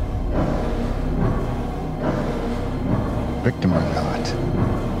 Victim or not,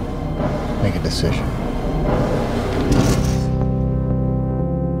 make a decision.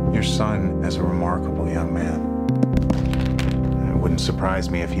 Your son is a remarkable young man. It wouldn't surprise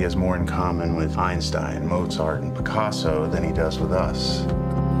me if he has more in common with Einstein, Mozart, and Picasso than he does with us.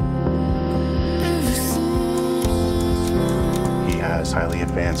 He has highly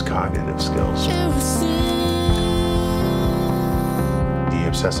advanced cognitive skills. The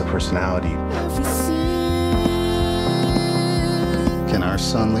obsessive personality. Can our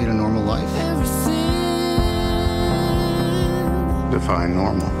son lead a normal life? Define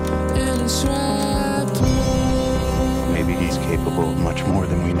normal. Maybe he's capable of much more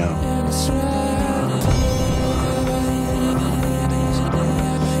than we know.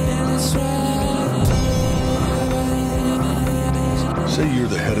 Say you're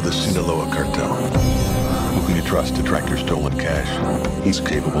the head of the Sinaloa cartel. Who can you trust to track your stolen cash? He's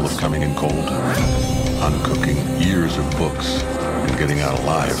capable of coming in cold, uncooking years of books, and getting out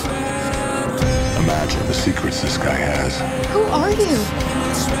alive. Imagine the secrets this guy has. Who are you?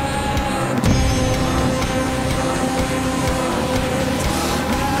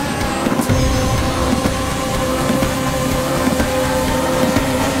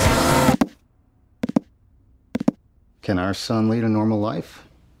 Can our son lead a normal life?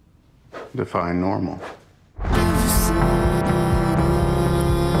 Define normal.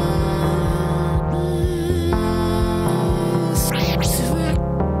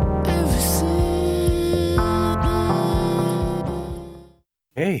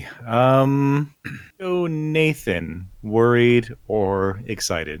 Hey, so Nathan, worried or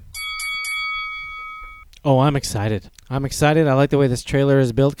excited? Oh, I'm excited. I like the way this trailer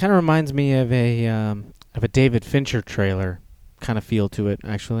is built. Kind of reminds me of a David Fincher trailer kind of feel to it,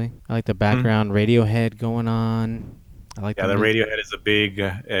 actually. I like the background Radiohead going on. I like the Radiohead is a big,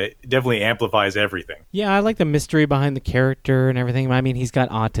 definitely amplifies everything. Yeah, I like the mystery behind the character and everything. I mean, he's got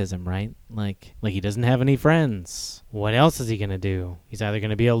autism, right? Like he doesn't have any friends. What else is he going to do? He's either going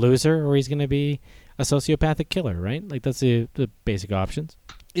to be a loser or he's going to be a sociopathic killer, right? Like, that's the basic options.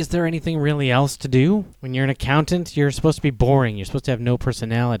 Is there anything really else to do? When you're an accountant, you're supposed to be boring. You're supposed to have no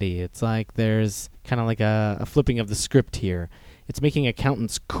personality. It's like there's kind of like a flipping of the script here. It's making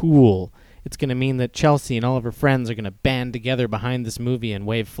accountants cool. It's going to mean that Chelsea and all of her friends are going to band together behind this movie and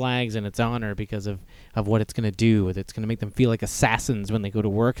wave flags in its honor because of what it's going to do. It's going to make them feel like assassins when they go to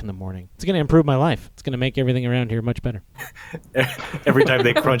work in the morning. It's going to improve my life. It's going to make everything around here much better. Every time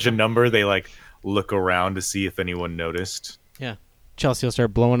they crunch a number, they look around to see if anyone noticed. Yeah. Chelsea will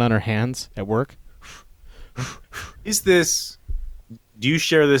start blowing on her hands at work. Do you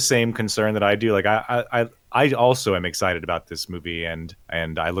share the same concern that I do? I also am excited about this movie and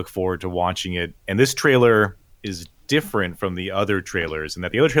I look forward to watching it. And this trailer is different from the other trailers, and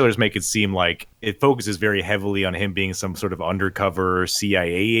that the other trailers make it seem like it focuses very heavily on him being some sort of undercover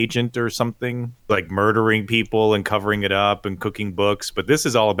CIA agent or something, like murdering people and covering it up and cooking books. But this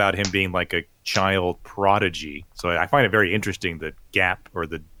is all about him being like a child prodigy. So I find it very interesting, the gap or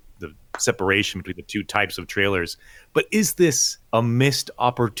the separation between the two types of trailers. But is this a missed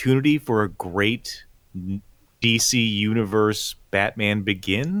opportunity for a great DC Universe Batman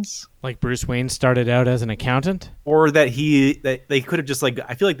Begins? Like Bruce Wayne started out as an accountant? Or that they could have just like,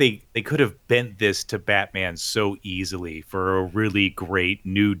 I feel like they could have bent this to Batman so easily for a really great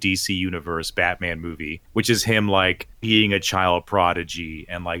new DC Universe Batman movie, which is him like being a child prodigy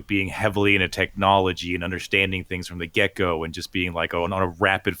and like being heavily into technology and understanding things from the get-go and just being like on a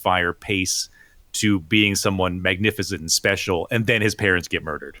rapid fire pace to being someone magnificent and special, and then his parents get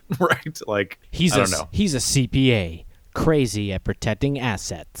murdered, right? Like, I don't know. He's a CPA, crazy at protecting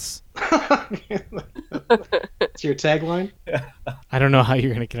assets. It's your tagline? I don't know how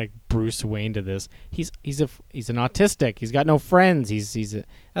you're going to connect Bruce Wayne to this. He's an autistic. He's got no friends.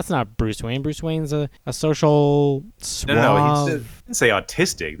 That's not Bruce Wayne. Bruce Wayne's a social suave. No, he didn't say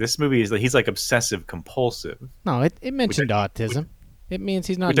autistic. This movie is like he's like obsessive compulsive. No, it mentioned autism. It means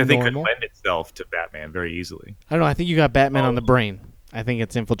he's not normal. Which I think could lend itself to Batman very easily. I don't know. I think you got Batman on the brain. I think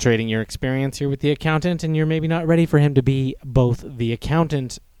it's infiltrating your experience here with the accountant, and you're maybe not ready for him to be both the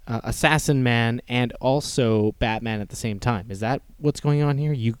accountant, assassin man, and also Batman at the same time. Is that what's going on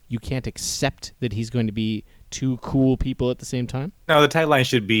here? You can't accept that he's going to be two cool people at the same time? No, the tagline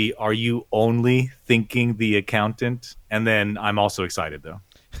should be, are you only thinking the accountant? And then I'm also excited, though.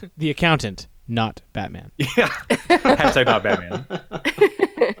 The accountant. Not Batman. Yeah. Hashtag not Batman.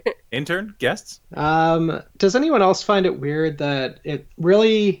 Intern? Guests? Does anyone else find it weird that it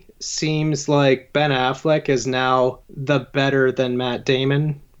really seems like Ben Affleck is now the better than Matt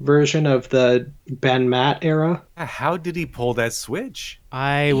Damon version of the Ben Matt era? How did he pull that switch?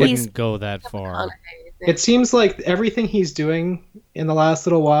 I wouldn't go that far. It seems like everything he's doing in the last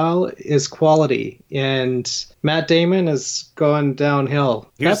little while is quality, and Matt Damon is going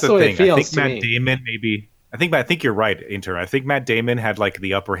downhill. Here's That's the way thing. it feels I think to Matt me. Damon maybe. I think you're right, intern. I think Matt Damon had like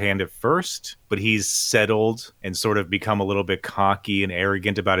the upper hand at first, but he's settled and sort of become a little bit cocky and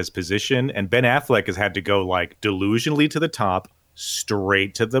arrogant about his position. And Ben Affleck has had to go like delusionally to the top,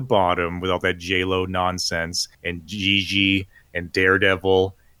 straight to the bottom with all that J-Lo nonsense and Gigi and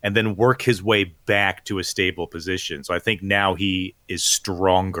Daredevil, and then work his way back to a stable position. So I think now he is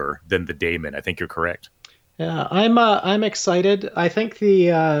stronger than the Damon. I think you're correct. Yeah, I'm excited. I think the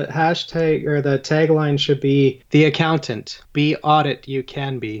hashtag or the tagline should be "The Accountant, be audit you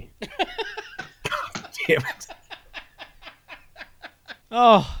can be." Damn it.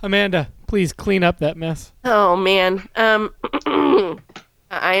 Oh, Amanda, please clean up that mess. Oh man, I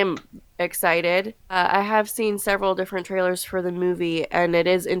am excited. I have seen several different trailers for the movie, and it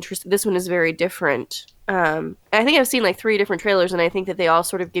is interesting. This one is very different. I think I've seen like 3 different trailers, and I think that they all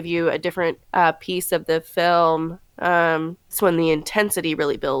sort of give you a different piece of the film. It's when the intensity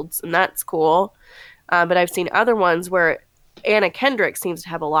really builds, and that's cool. But I've seen other ones where Anna Kendrick seems to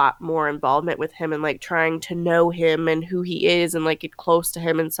have a lot more involvement with him and like trying to know him and who he is and like get close to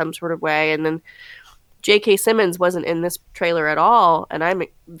him in some sort of way. And then J.K. Simmons wasn't in this trailer at all, and I'm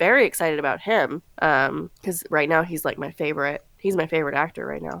very excited about him because right now he's like my favorite. He's my favorite actor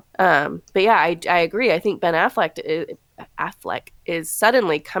right now. But yeah, I agree. I think Ben Affleck is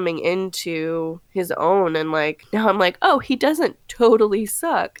suddenly coming into his own, and like now I'm like, oh, he doesn't totally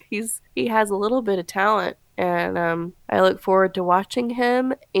suck. He has a little bit of talent, and I look forward to watching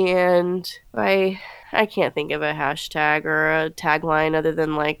him. And I can't think of a hashtag or a tagline other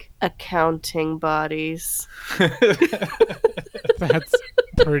than like accounting bodies. That's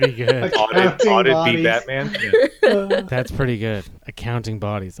pretty good. Audit be Batman. Yeah. That's pretty good. Accounting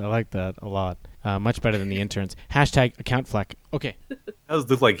bodies. I like that a lot. Much better than the interns. Hashtag account fleck. Okay. That does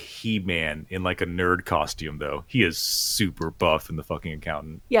look like He-Man in like a nerd costume, though. He is super buff in the fucking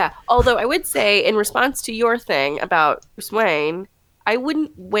accountant. Yeah. Although I would say, in response to your thing about Bruce Wayne, I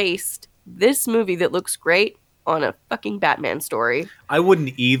wouldn't waste this movie that looks great on a fucking Batman story. I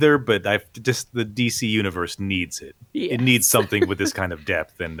wouldn't either, but the DC universe needs it. Yes. It needs something with this kind of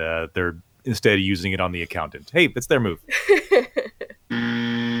depth, and they're instead using it on the accountant. Hey, that's their move.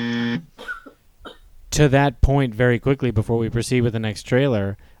 To that point, very quickly before we proceed with the next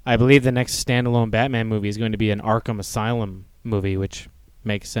trailer, I believe the next standalone Batman movie is going to be an Arkham Asylum movie, which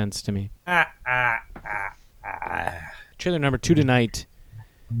makes sense to me. Trailer number 2 tonight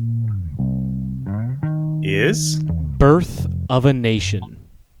is Birth of a Nation.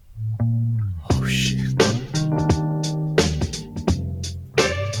 Oh shit.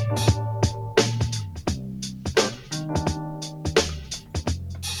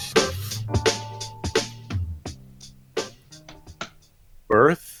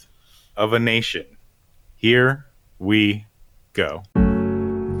 of a Nation. Here we go.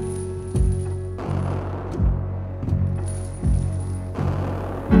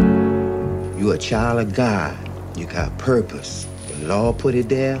 You a child of God. You got purpose. The law put it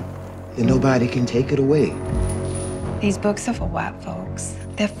there, and nobody can take it away. These books are for white folks.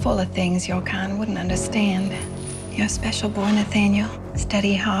 They're full of things your kind wouldn't understand. You're a special boy, Nathaniel.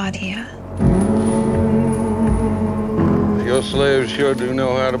 Study hard here. Your slaves sure do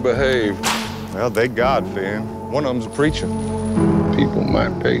know how to behave. Well, they God-fearing. One of them's a preacher. People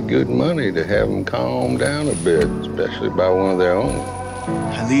might pay good money to have them calm down a bit, especially by one of their own.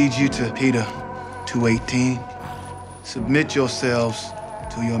 I lead you to Peter 2:18. Submit yourselves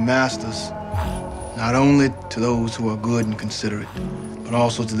to your masters, not only to those who are good and considerate, but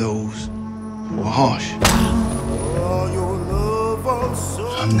also to those who are harsh.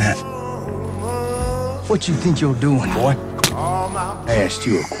 I'm that. What you think you're doing, boy? I asked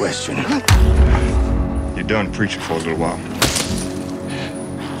you a question. You're done preaching for a little while.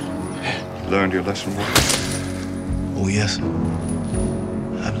 Learned your lesson, boy? Oh, yes.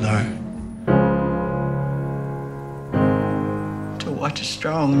 I've learned. To watch a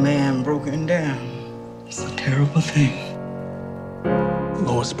strong man broken down is a terrible thing. The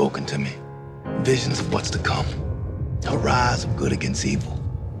Lord's spoken to me. Visions of what's to come. A rise of good against evil.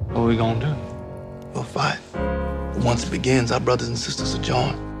 What are we gonna do? We'll fight. But once it begins, our brothers and sisters will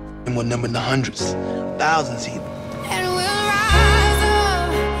join. And we'll number in the hundreds, thousands even.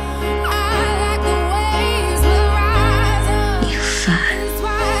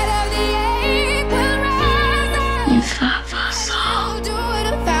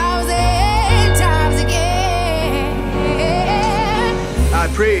 I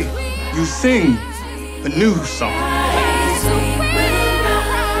pray you sing a new song.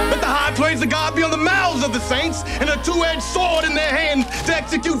 Let the high praise of God be on the mouths of the saints and a two-edged sword in their hands to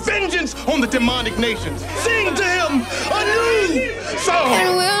execute vengeance on the demonic nations. Sing to him a new song.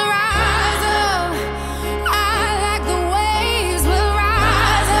 And we'll rise up. I like the waves. We'll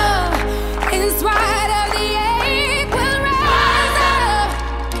rise up. In spite of the ache, we'll rise up.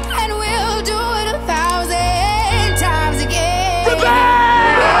 And we'll do it 1,000 times again.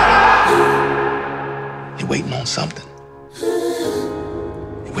 You're waiting on something.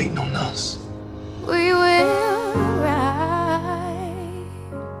 You're waiting on us. We will rise.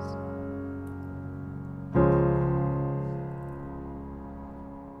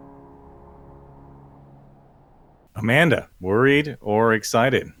 Amanda, worried or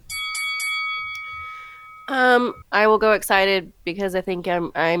excited? I will go excited because I think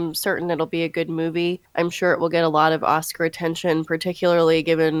I'm certain it'll be a good movie. I'm sure it will get a lot of Oscar attention, particularly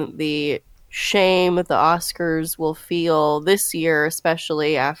given the shame the Oscars will feel this year,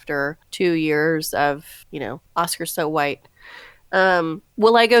 especially after 2 years of, Oscars so white.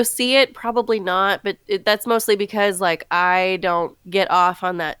 Will I go see it? Probably not, but that's mostly because I don't get off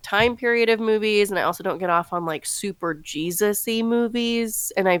on that time period of movies, and I also don't get off on super Jesus-y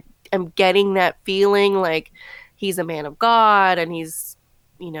movies, and I'm getting that feeling like he's a man of God and he's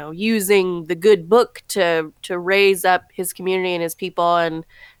using the good book to raise up his community and his people, and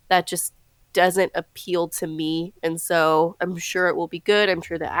that just doesn't appeal to me. And so I'm sure it will be good. I'm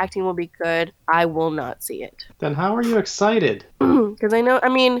sure the acting will be good. I will not see it. Then how are you excited?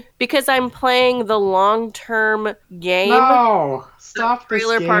 Because I'm playing the long-term game. No, stop this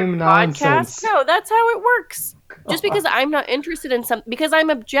Trailer game Park nonsense. Podcast. No, that's how it works. Just because I'm not interested in something, because I'm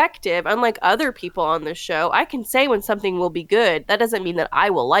objective, unlike other people on this show, I can say when something will be good. That doesn't mean that I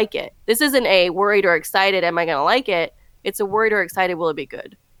will like it. This isn't a worried or excited, am I going to like it? It's a worried or excited, will it be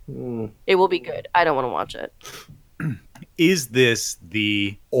good? It will be good. I don't want to watch it. Is this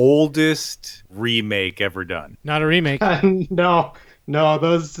the oldest remake ever done? Not a remake. No,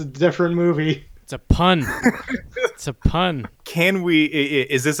 that's a different movie. It's a pun. It's a pun.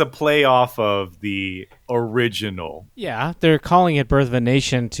 Is this a play off of the original? Yeah, they're calling it Birth of a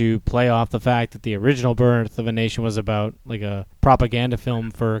Nation to play off the fact that the original Birth of a Nation was about a propaganda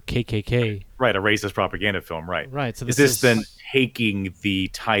film for KKK. Right, a racist propaganda film, right. Right. So is this then taking the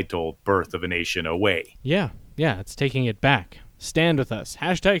title Birth of a Nation away? Yeah, it's taking it back. Stand with us.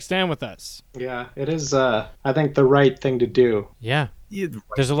 # stand with us. Yeah, it is, I think, the right thing to do. Yeah.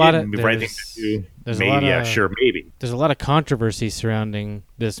 There's a lot of maybe. There's a lot of controversy surrounding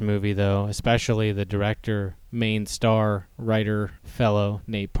this movie, though, especially the director, main star, writer, fellow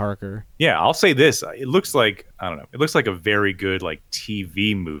Nate Parker. Yeah, I'll say this: it looks like It looks like a very good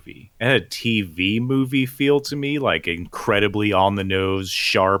TV movie. It had a TV movie feel to me, incredibly on the nose,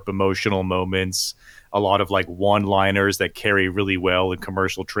 sharp, emotional moments. a lot of like one-liners that carry really well in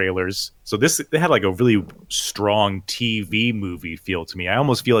commercial trailers. So they had like a really strong TV movie feel to me. I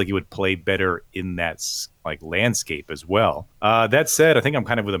almost feel like it would play better in that like landscape as well. That said, I think I'm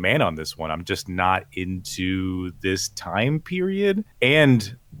kind of with a man on this one. I'm just not into this time period,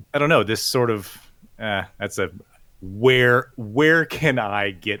 and I don't know, this sort of that's a where can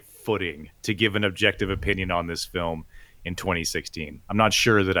I get footing to give an objective opinion on this film in 2016? I'm not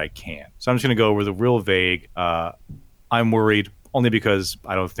sure that I can. So I'm just going to go with a real vague. I'm worried only because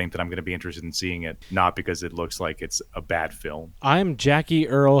I don't think that I'm going to be interested in seeing it, not because it looks like it's a bad film. I'm Jackie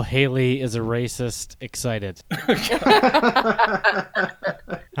Earle Haley is a racist excited.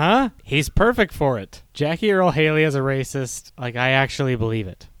 Huh? He's perfect for it. Jackie Earle Haley is a racist. Like, I actually believe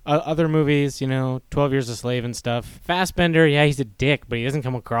it. Other movies, 12 Years a Slave and stuff. Fassbender, yeah, he's a dick, but he doesn't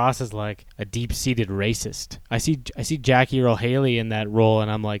come across as like a deep-seated racist. I see Jackie Earle Haley in that role, and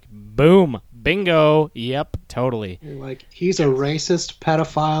I'm like, boom, bingo, yep, totally. You're like, he's a racist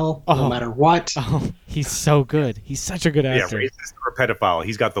pedophile, no matter what. Oh, he's so good. He's such a good actor. Yeah, racist or pedophile.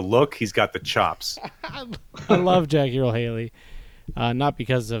 He's got the look. He's got the chops. I love Jackie Earle Haley, not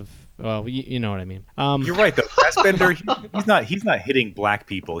because of. Well, you know what I mean. You're right, though. Fassbender, he's not hitting black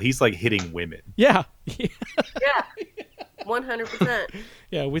people. He's like hitting women. Yeah. Yeah. 100%.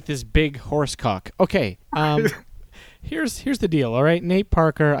 Yeah, with this big horse cock. Okay. Here's the deal. All right, Nate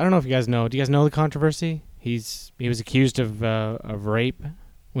Parker. I don't know if you guys know. Do you guys know the controversy? He was accused of rape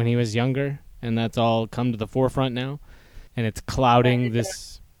when he was younger, and that's all come to the forefront now, and it's clouding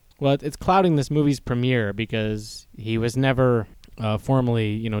this. Well, it's clouding this movie's premiere because he was never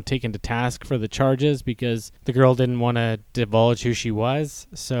formally, taken to task for the charges because the girl didn't want to divulge who she was,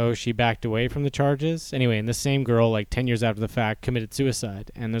 so she backed away from the charges. Anyway, and the same girl, like 10 years after the fact, committed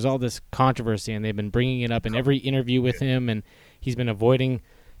suicide. And there's all this controversy, and they've been bringing it up in every interview with him, and he's been avoiding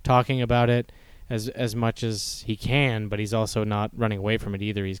talking about it as much as he can, but he's also not running away from it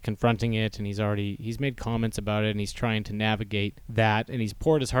either. He's confronting it, and he's made comments about it, and he's trying to navigate that, and he's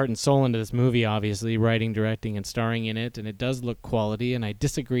poured his heart and soul into this movie, obviously, writing, directing, and starring in it, and it does look quality, and I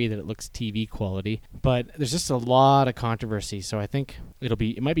disagree that it looks TV quality, but there's just a lot of controversy, so I think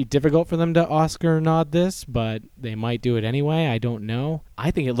it might be difficult for them to Oscar nod this, but they might do it anyway. I don't know. I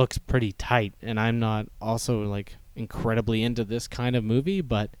think it looks pretty tight, and I'm not also like incredibly into this kind of movie,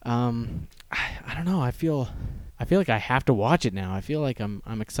 but I don't know. I feel like I have to watch it now. I feel like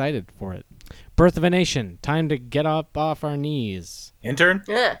I'm excited for it. Birth of a Nation. Time to get up off our knees. Intern?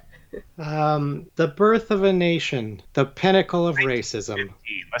 Yeah. The Birth of a Nation. The pinnacle of racism.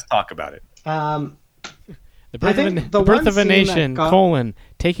 Let's talk about it. The Birth of a Nation,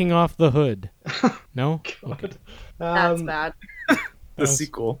 taking off the hood. No? Okay. That's bad. The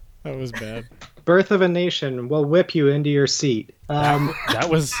sequel. That was bad. Birth of a Nation will whip you into your seat. That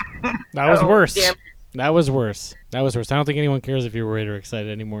was worse. Damn. That was worse. I don't think anyone cares if you're worried or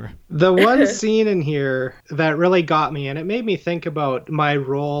excited anymore. The one scene in here that really got me, and it made me think about my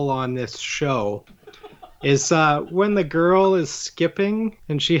role on this show, is when the girl is skipping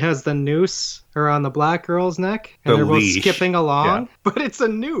and she has the noose around the black girl's neck, and they're both skipping along, but it's a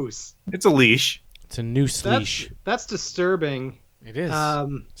noose. It's a leash. It's a noose leash. That's disturbing. It is.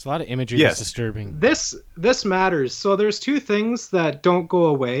 It's a lot of imagery that's disturbing. This matters. So there's two things that don't go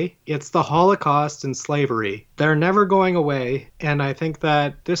away. It's the Holocaust and slavery. They're never going away, and I think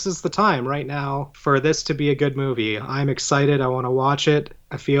that this is the time right now for this to be a good movie. I'm excited. I want to watch it.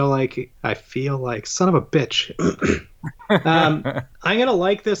 I feel like son of a bitch. I'm gonna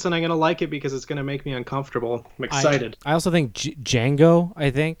like this, and I'm gonna like it because it's gonna make me uncomfortable. I'm excited. I also think Django. I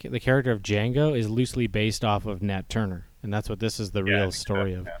think the character of Django is loosely based off of Nat Turner. And that's what this is the real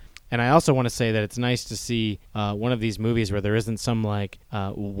story of. And I also want to say that it's nice to see one of these movies where there isn't some like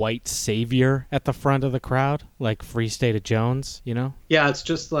white savior at the front of the crowd, like Free State of Jones, Yeah, it's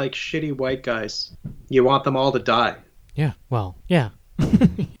just like shitty white guys. You want them all to die. Yeah, well, yeah.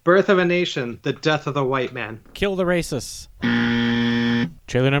 Birth of a Nation, the death of the white man. Kill the racists.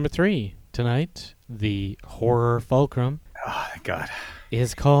 Trailer number 3 tonight, the horror fulcrum. Oh, thank God.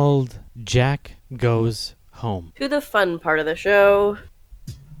 Is called Jack Goes Home. To the fun part of the show.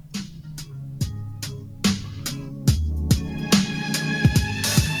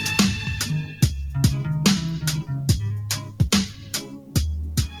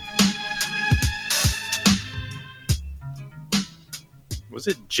 Was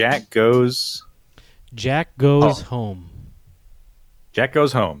it Jack Goes? Jack Goes Home. Jack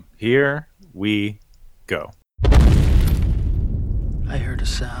Goes Home. Here we go. I heard a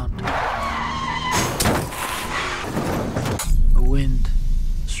sound. A wind.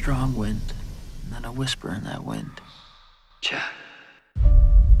 A strong wind. And then a whisper in that wind. Jack.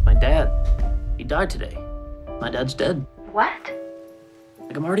 My dad. He died today. My dad's dead. What?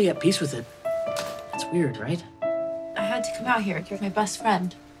 Like, I'm already at peace with it. It's weird, right? I had to come out here. You're my best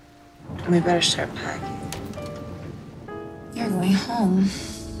friend. We better start packing. You're going home.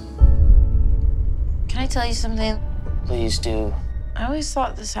 Can I tell you something? Please do. I always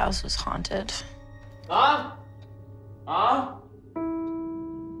thought this house was haunted. Huh? Huh?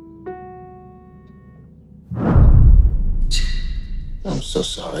 I'm so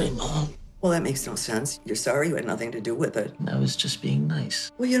sorry, Mom. Well, that makes no sense. You're sorry you had nothing to do with it. I was just being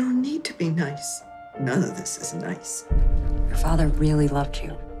nice. Well, you don't need to be nice. None of this is nice. Your father really loved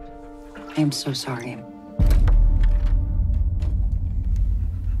you. I am so sorry.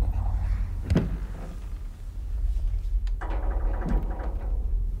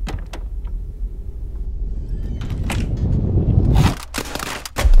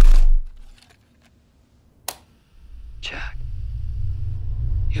 Jack.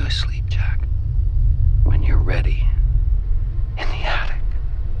 You asleep, Jack. When you're ready. In the attic.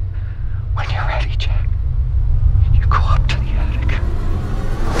 When you're ready, Jack. You go up to the attic.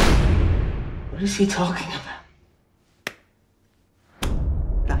 What is he talking about?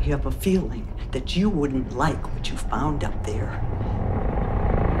 I have a feeling that you wouldn't like what you found up there.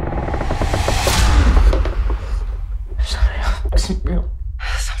 This isn't real.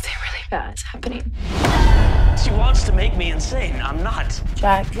 Something really bad's happening. She wants to make me insane. I'm not.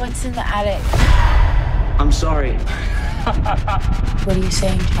 Jack, what's in the attic? I'm sorry. What are you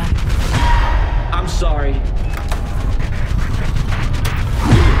saying, Jack? I'm sorry.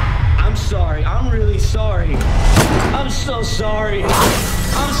 I'm sorry. I'm really sorry. I'm so sorry.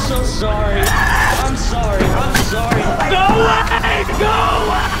 I'm so sorry. I'm sorry. I'm sorry. Go away! Go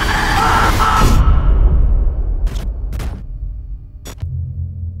away!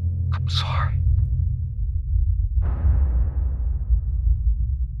 I'm sorry.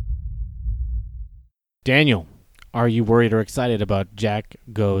 Daniel, are you worried or excited about Jack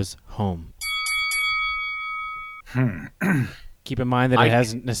Goes Home? Keep in mind that it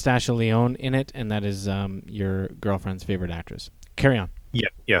has Natasha Lyonne in it, and that is your girlfriend's favorite actress. Carry on. Yeah,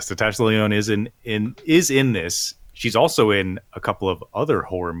 yes, Natasha Lyonne is in this. She's also in a couple of other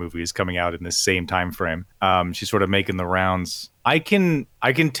horror movies coming out in this same time frame. She's sort of making the rounds. I can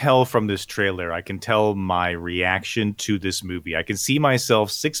tell from this trailer, I can tell my reaction to this movie. I can see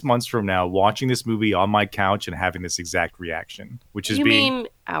myself 6 months from now watching this movie on my couch and having this exact reaction, which is You mean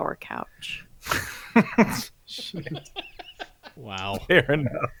our couch? Wow. Fair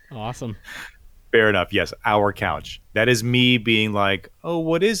enough. Awesome. Fair enough. Yes, our couch. That is me being like, oh,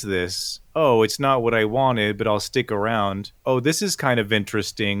 what is this? Oh, it's not what I wanted, but I'll stick around. Oh, this is kind of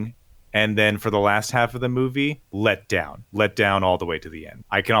interesting. And then for the last half of the movie, let down all the way to the end.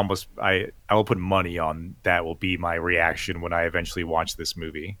 I will put money on that will be my reaction when I eventually watch this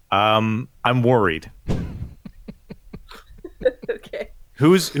movie. I'm worried. Okay.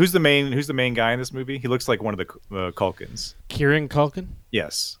 Who's the main guy in this movie? He looks like one of the Culkins. Kieran Culkin?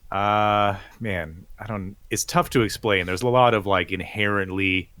 Yes. Man, it's tough to explain. There's a lot of like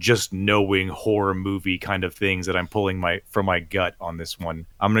inherently just knowing horror movie kind of things that I'm pulling from my gut on this one.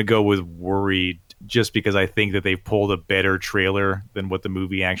 I'm going to go with worried just because I think that they've pulled a better trailer than what the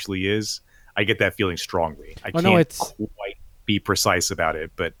movie actually is. I get that feeling strongly. I can't quite be precise about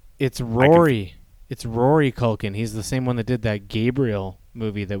it, but it's Rory. It's Rory Culkin. He's the same one that did that Gabriel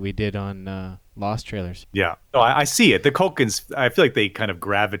movie that we did on Lost trailers. Yeah. No, I see it. The Culkins, I feel like they kind of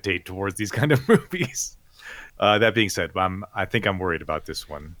gravitate towards these kind of movies. That being said, I think I'm worried about this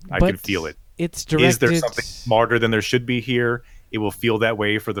one. I can feel it. It's directed... Is there something smarter than there should be here? It will feel that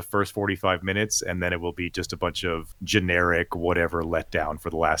way for the first 45 minutes, and then it will be just a bunch of generic whatever letdown for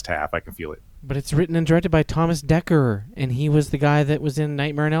the last half. I can feel it. But it's written and directed by Thomas Dekker, and he was the guy that was in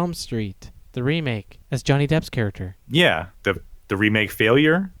Nightmare on Elm Street, the remake, as Johnny Depp's character. Yeah, the remake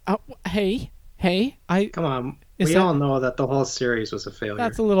failure. Hey, come on. We all know that the whole series was a failure.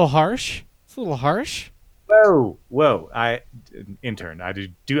 That's a little harsh. It's a little harsh. Whoa! Intern,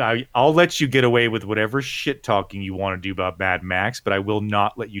 I'll let you get away with whatever shit talking you want to do about Mad Max, but I will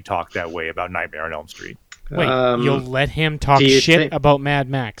not let you talk that way about Nightmare on Elm Street. Wait, you'll let him talk shit about Mad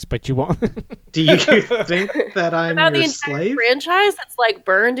Max, but you won't? Do you think that I'm about your the entire slave? franchise that's like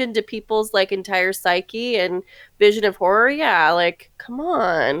burned into people's like entire psyche and vision of horror? Yeah, like come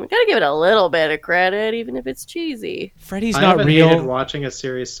on, we gotta give it a little bit of credit, even if it's cheesy. Freddy's I not haven't real. hated watching a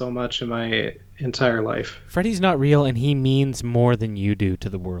series so much in my entire life. Freddy's not real, and he means more than you do to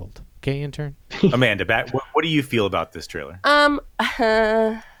the world. Okay, intern. Amanda, what do you feel about this trailer?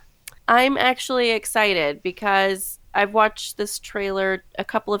 I'm actually excited because I've watched this trailer a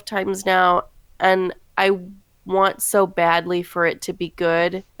couple of times now, and I want so badly for it to be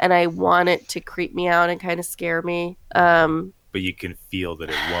good, and I want it to creep me out and kind of scare me. But you can feel that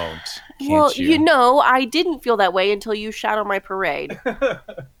it won't. Well, you? I didn't feel that way until you shat on my parade.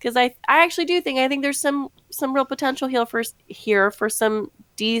 Because I actually do think, there's some real potential here for some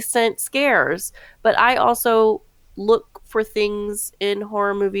decent scares. But I also look for things in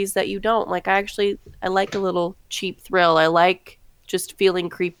horror movies that you don't. Like, I like a little cheap thrill. I like just feeling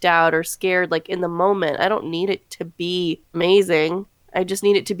creeped out or scared, like, in the moment. I don't need it to be amazing. I just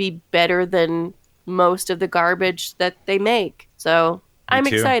need it to be better than most of the garbage that they make. So I'm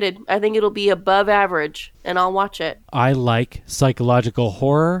excited. I think it'll be above average, and I'll watch it. I like psychological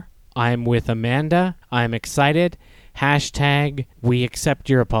horror. I'm with Amanda. I'm excited. # we accept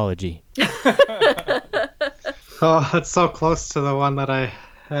your apology. Oh, that's so close to the one that I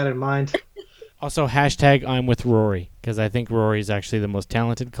had in mind. Also, # I'm with Rory, because I think Rory is actually the most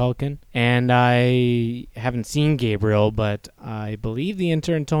talented Culkin. And I haven't seen Gabriel, but I believe the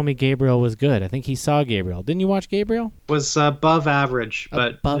intern told me Gabriel was good. I think he saw Gabriel. Didn't you watch Gabriel? Was above average,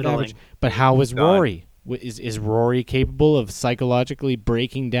 but above middling. average. But how was Rory? Is Rory capable of psychologically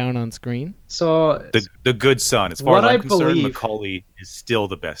breaking down on screen? So the good son, as far as I'm concerned, Macaulay is still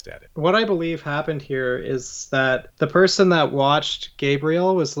the best at it. What I believe happened here is that the person that watched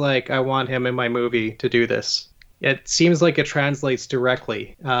Gabriel was like, I want him in my movie to do this. It seems like it translates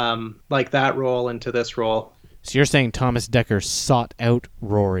directly, like that role into this role. So you're saying Thomas Dekker sought out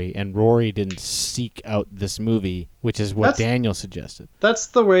Rory, and Rory didn't seek out this movie, which is what Daniel suggested. That's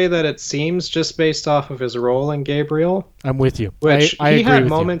the way that it seems, just based off of his role in Gabriel. I'm with you. Which I he agree had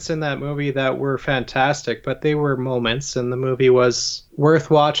with moments in that movie that were fantastic, but they were moments, and the movie was worth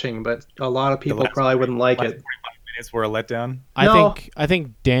watching. But a lot of people probably wouldn't like it. Minutes were a letdown. I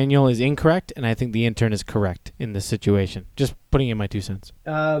think Daniel is incorrect, and I think the intern is correct in this situation. Just putting in my 2 cents.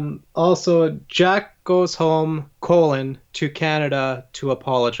 Also, Jack goes home, to Canada to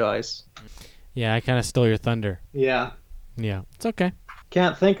apologize. Yeah, I kind of stole your thunder. Yeah. Yeah, it's okay.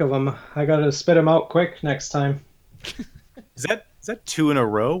 Can't think of him. I gotta spit him out quick next time. Is that 2 in a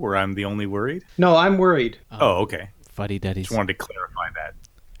row where I'm the only worried? No, I'm worried. Oh, okay. Fuddy-duddies. Just wanted to clarify that.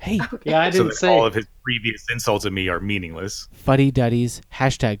 Hey. Yeah, I didn't say. All of his previous insults of me are meaningless. Fuddy-duddies. #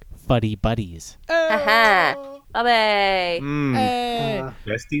 Fuddy Buddies. Haha. Hey.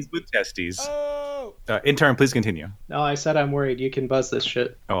 Besties with testes. Intern, please continue. No, I said I'm worried. You can buzz this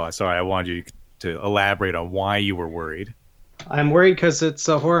shit. Oh, sorry. I wanted you to elaborate on why you were worried. I'm worried because it's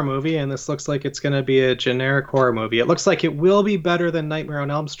a horror movie, and this looks like it's going to be a generic horror movie. It looks like it will be better than Nightmare on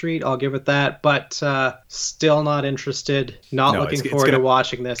Elm Street. I'll give it that, but still not interested. Looking forward to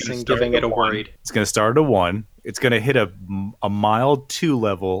watching this and giving it a worried. It's going to start at a 1. It's going to hit a mild 2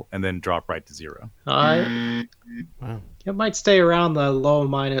 level and then drop right to 0. Wow. It might stay around the low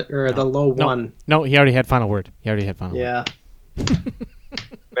minus or the low 1. No, he already had final word. Yeah.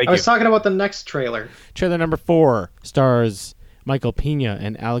 I was talking about the next trailer. Trailer number 4 stars Michael Pena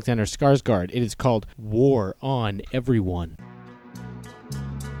and Alexander Skarsgård. It is called War on Everyone.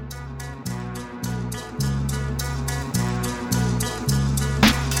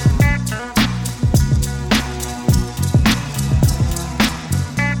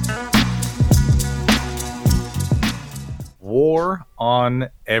 War on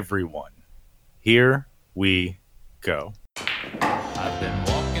Everyone. Here we go.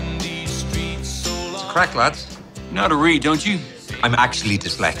 It's a crack, lads. You know how to read, don't you? I'm actually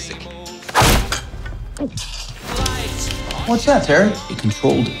dyslexic. What's that, Terry? A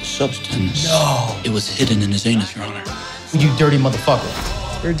controlled substance. No. It was hidden in his anus, Your Honor. You dirty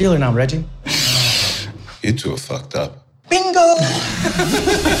motherfucker. You're a dealer now, Reggie. You two are fucked up. Bingo!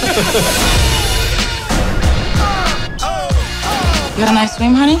 You had a nice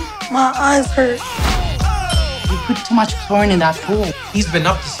swim, honey? My eyes hurt. You put too much chlorine in that pool. He's been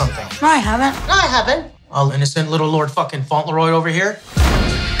up to something. No, I haven't. No, I haven't. All innocent little Lord fucking Fauntleroy over here.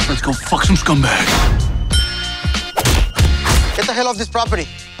 Let's go fuck some scumbags. Get the hell off this property.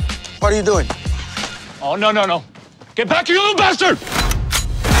 What are you doing? Oh, no. Get back, you little bastard!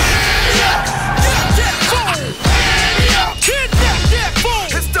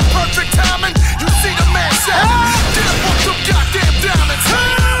 It's the perfect timing. You see the man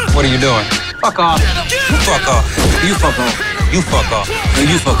What are you doing? Fuck off. You fuck off. You fuck off. You fuck off. No,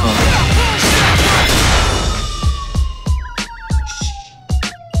 you fuck off.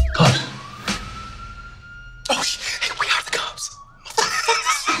 Cut. Oh, hey, we are the cops.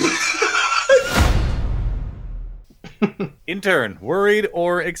 Intern, worried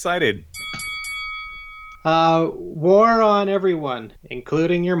or excited? War on everyone,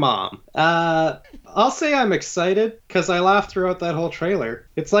 including your mom. I'll say I'm excited because I laughed throughout that whole trailer.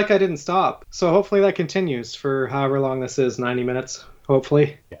 It's like I didn't stop. So hopefully that continues for however long this is, 90 minutes,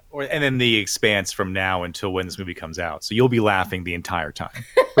 hopefully. Yeah. And then the expanse from now until when this movie comes out. So you'll be laughing the entire time.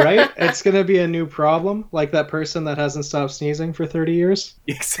 Right? It's going to be a new problem, like that person that hasn't stopped sneezing for 30 years.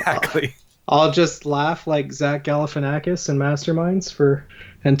 Exactly. I'll just laugh like Zach Galifianakis in Masterminds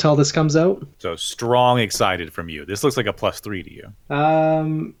until this comes out. So strong excited from you. This looks like a +3 to you.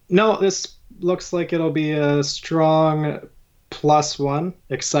 No, this looks like it'll be a strong +1.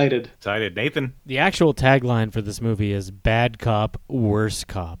 Excited. Nathan. The actual tagline for this movie is bad cop, worse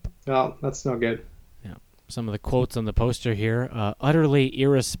cop. Well, that's no good. Yeah. Some of the quotes on the poster here. Utterly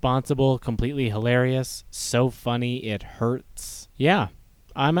irresponsible, completely hilarious, so funny it hurts. Yeah.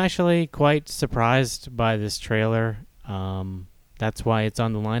 I'm actually quite surprised by this trailer. That's why it's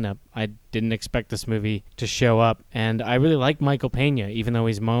on the lineup. I didn't expect this movie to show up. And I really like Michael Pena, even though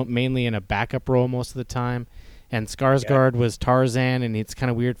he's mainly in a backup role most of the time. And Skarsgård was Tarzan, and it's kind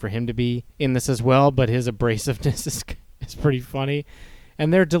of weird for him to be in this as well, but his abrasiveness is pretty funny.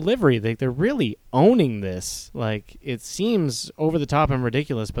 And their delivery, they're really owning this. Like, it seems over the top and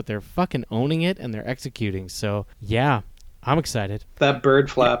ridiculous, but they're fucking owning it, and they're executing. So, yeah, I'm excited. That bird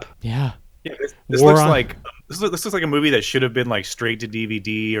flap. Yeah. Yeah, this looks like this looks like a movie that should have been like straight to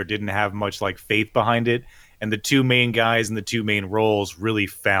DVD or didn't have much like faith behind it. And the two main guys in the two main roles really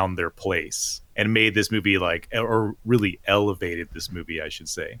found their place and made this movie or really elevated this movie, I should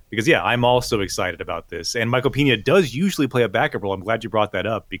say. Because yeah, I'm also excited about this. And Michael Pena does usually play a backup role. I'm glad you brought that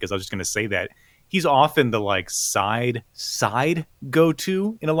up because I was just going to say that. He's often the side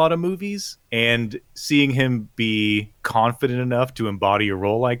go-to in a lot of movies, and seeing him be confident enough to embody a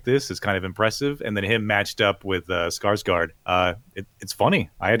role like this is kind of impressive. And then him matched up with Skarsgård, it's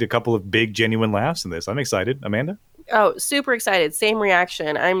funny. I had a couple of big, genuine laughs in this. I'm excited. Amanda? Oh, super excited. Same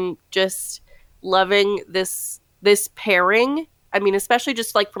reaction. I'm just loving this pairing. I mean, especially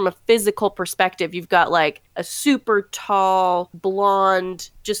just from a physical perspective, you've got a super tall, blonde,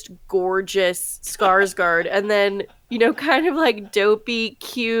 just gorgeous Skarsgård, and then, kind of dopey,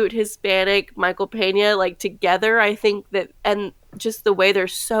 cute, Hispanic Michael Pena, together. I think that, and just the way they're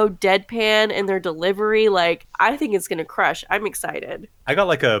so deadpan in their delivery, I think it's going to crush. I'm excited. I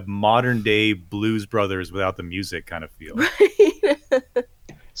got a modern day Blues Brothers without the music kind of feel.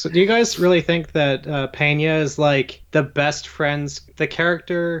 So do you guys really think that Pena is the best friend's, the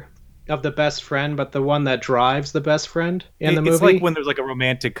character of the best friend, but the one that drives the best friend in the movie? It's like when there's a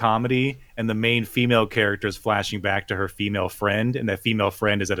romantic comedy and the main female character is flashing back to her female friend, and that female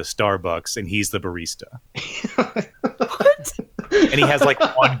friend is at a Starbucks and he's the barista. What? And he has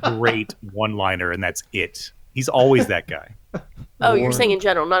one great one-liner and that's it. He's always that guy. Oh, you're saying in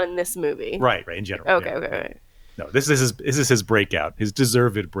general, not in this movie. Right, in general. Okay. No, this is his breakout, his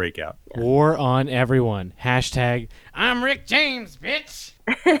deserved breakout. Yeah. War on everyone. # I'm Rick James, bitch.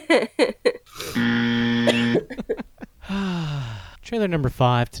 Trailer number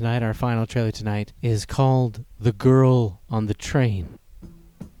 5 tonight, our final trailer tonight, is called The Girl on the Train.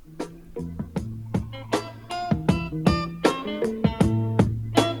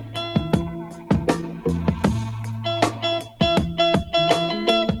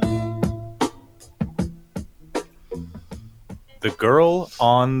 The Girl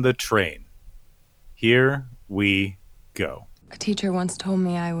on the Train. Here we go. A teacher once told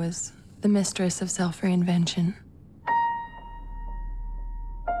me I was the mistress of self-reinvention.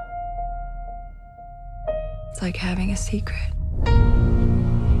 It's like having a secret.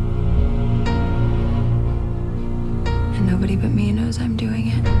 And nobody but me knows I'm doing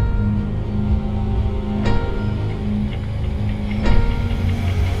it.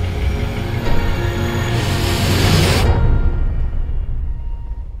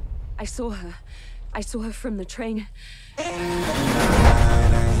 I saw her. I saw her from the train.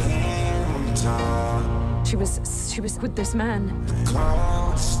 She was with this man.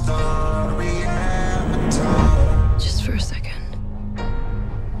 Just for a second.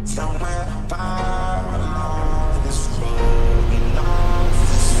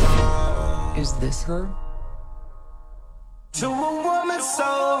 Is this her? To a woman so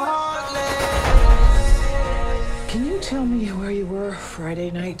heartless. Can you tell me where you were Friday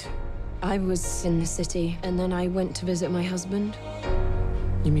night? I was in the city, and then I went to visit my husband.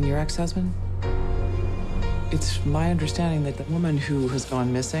 You mean your ex-husband? It's my understanding that the woman who has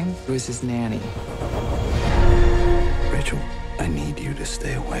gone missing was his nanny. Rachel, I need you to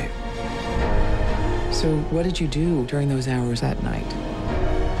stay away. So what did you do during those hours that night?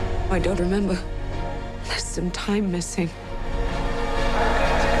 I don't remember. There's some time missing.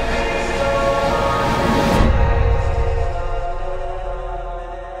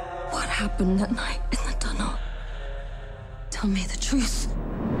 happened that night in the tunnel? Tell me the truth.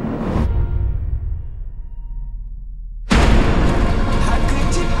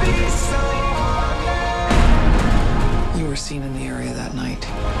 You were seen in the area that night.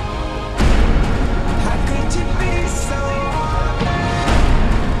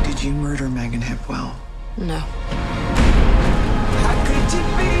 Did you murder Megan Hipwell? No.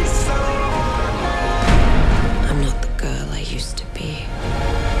 I'm not the girl I used to be.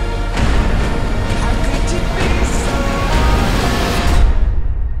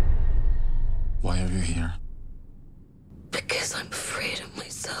 Why are you here? Because I'm afraid of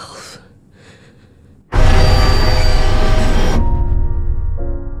myself.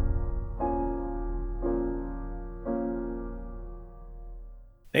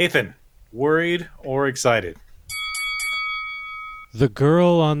 Nathan, worried or excited? The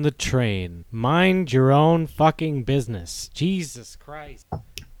Girl on the Train. Mind your own fucking business. Jesus Christ.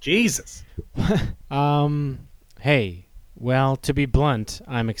 Jesus. Hey, well, to be blunt,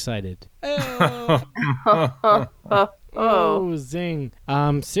 I'm excited. Oh, zing.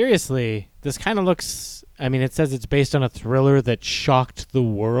 Seriously, this kind of looks... I mean, it says it's based on a thriller that shocked the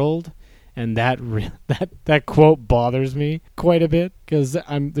world, and that quote bothers me quite a bit, because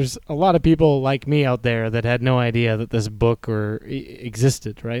there's a lot of people like me out there that had no idea that this book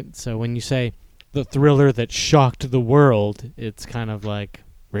existed, right? So when you say the thriller that shocked the world, it's kind of like,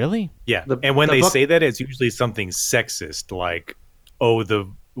 really? Yeah, and when they say that, it's usually something sexist, like, oh, the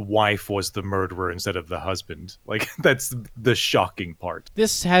wife was the murderer instead of the husband. Like, that's the shocking part.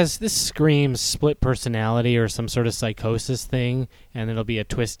 This screams split personality or some sort of psychosis thing, and it'll be a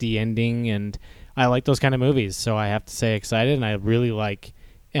twisty ending, and I like those kind of movies, so I have to say excited, and I really like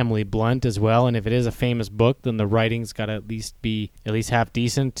Emily Blunt as well, and if it is a famous book, then the writing's got to at least be at least half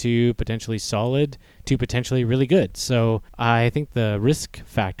decent to potentially solid to potentially really good. So I think the risk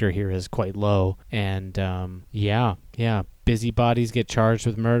factor here is quite low, and yeah, busybodies get charged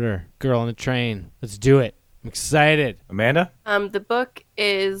with murder. Girl on the Train. Let's do it. I'm excited. Amanda? The book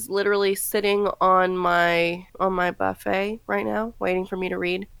is literally sitting on my buffet right now, waiting for me to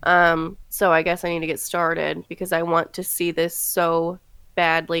read. So I guess I need to get started because I want to see this so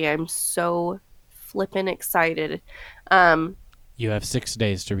badly. I'm so flippin' excited. You have 6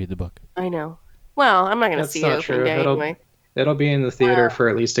 days to read the book. I know. Well, I'm not going to see it opening day anyway. It'll be in the theater for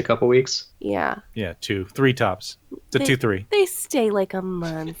at least a couple weeks. Yeah. Yeah, 2-3 tops. It's a 2-3. They stay like a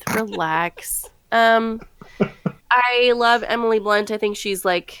month. Relax. I love Emily Blunt. I think she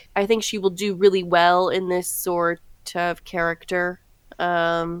will do really well in this sort of character.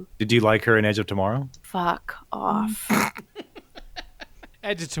 Did you like her in Edge of Tomorrow? Fuck off.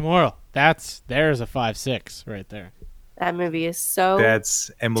 Edge of Tomorrow. There's a 5-6 right there. That movie is so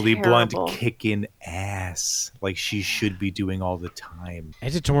That's Emily terrible. Blunt kicking ass like she should be doing all the time.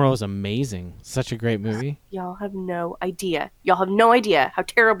 Edge of Tomorrow is amazing. Such a great movie. Y'all have no idea. How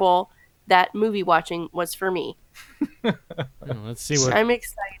terrible that movie watching was for me. Let's see what I'm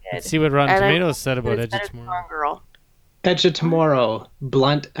excited. Let's see what Rotten Tomatoes said about Edge of Tomorrow. Girl. Edge of Tomorrow,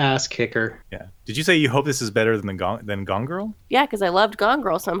 blunt ass kicker. Yeah. Did you say you hope this is better than Gone Girl? Yeah, because I loved Gone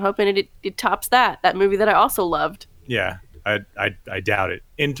Girl, so I'm hoping it tops that movie that I also loved. Yeah, I doubt it.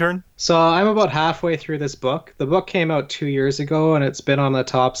 Intern? So I'm about halfway through this book. The book came out 2 years ago, and it's been on the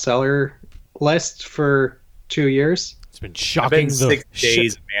top seller list for 2 years. It's been shocking. 6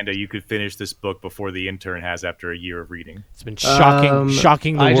 days, Amanda, you could finish this book before the intern has after a year of reading. It's been shocking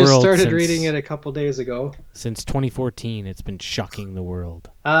the world. I just started reading it a couple days ago. Since 2014, it's been shocking the world.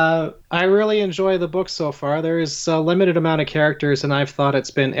 I really enjoy the book so far. There is a limited amount of characters, and I've thought it's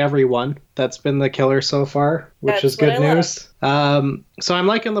been everyone that's been the killer so far, which is good news. So I'm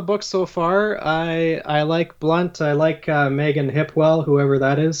liking the book so far. I like Blunt. I like Megan Hipwell, whoever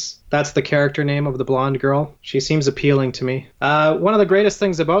that is. That's the character name of the blonde girl. She seems appealing to me. One of the greatest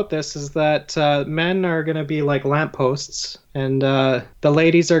things about this is that men are going to be like lampposts, and the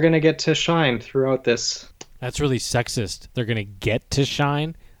ladies are going to get to shine throughout this. That's really sexist. They're going to get to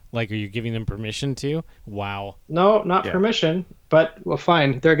shine? Like, are you giving them permission to? Wow. No, not permission, but, well,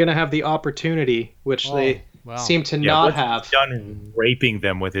 fine. They're going to have the opportunity, which they seem to not have. Done raping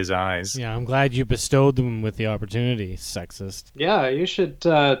them with his eyes. Yeah, I'm glad you bestowed them with the opportunity, sexist. Yeah, you should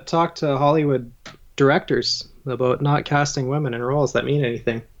talk to Hollywood directors about not casting women in roles that mean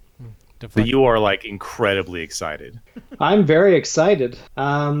anything. But you are, like, incredibly excited. I'm very excited.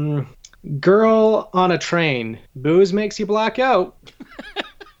 Girl on a Train. Booze makes you black out.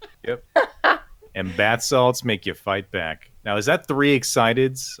 Yep. And bath salts make you fight back. Now, is that 3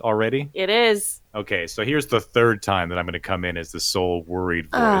 exciteds already? It is. Okay, so here's the third time that I'm going to come in as the sole worried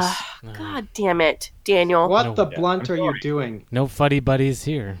voice. God damn it, Daniel. What the blunt are you doing? No fuddy buddies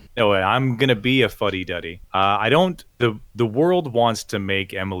here. No, I'm going to be a fuddy-duddy. The world wants to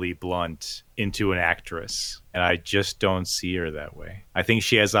make Emily Blunt into an actress, and I just don't see her that way. I think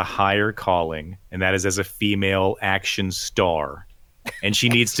she has a higher calling, and that is as a female action star. And she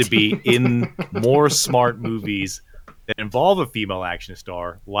needs to be in more smart movies that involve a female action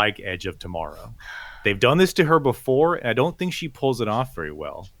star like Edge of Tomorrow. They've done this to her before, and I don't think she pulls it off very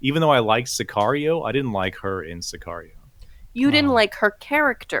well. Even though I liked Sicario, I didn't like her in Sicario. You didn't like her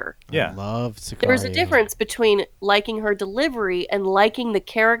character. Yeah. I love Sicario. There's a difference between liking her delivery and liking the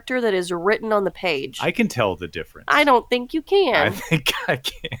character that is written on the page. I can tell the difference. I don't think you can. I think I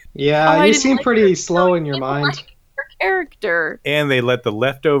can. Yeah, you seem pretty slow in your mind. Character. And they let the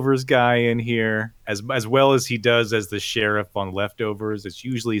Leftovers guy in here as well as he does as the sheriff on Leftovers. It's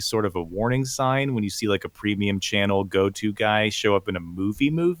usually sort of a warning sign when you see like a premium channel go-to guy show up in a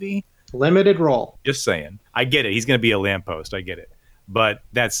movie. Limited role. Just saying. I get it. He's going to be a lamppost. I get it. But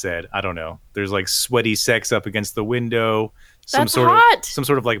that said, I don't know. There's like sweaty sex up against the window. Some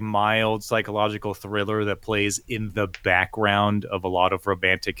sort of like mild psychological thriller that plays in the background of a lot of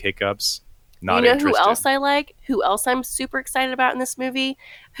romantic hiccups. Not you know who else I like? Who else I'm super excited about in this movie?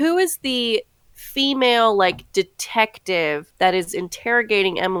 Who is the female like detective that is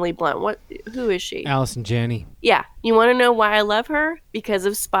interrogating Emily Blunt? Who is she? Allison Janney. Yeah. You want to know why I love her? Because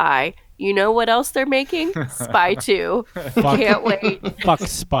of Spy. You know what else they're making? Spy 2. Can't wait. Fuck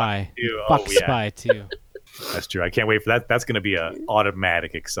Spy. Fuck Spy 2. That's true. I can't wait for that. That's going to be a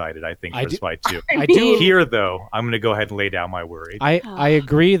automatic excited, I think, for Spy 2. I do. Here, though, I'm going to go ahead and lay down my worry. I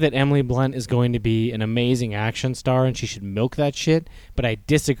agree that Emily Blunt is going to be an amazing action star and she should milk that shit, but I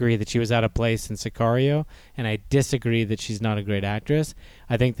disagree that she was out of place in Sicario, and I disagree that she's not a great actress.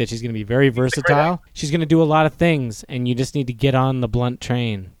 I think that she's going to be very versatile. She's going to do a lot of things, and you just need to get on the Blunt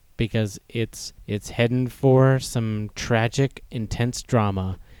train because it's heading for some tragic, intense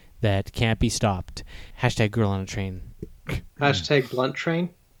drama that can't be stopped. Hashtag girl on a train. Hashtag blunt train.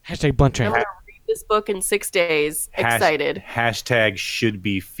 Hashtag blunt train. I'm going to read this book in 6 days. Excited. Hashtag should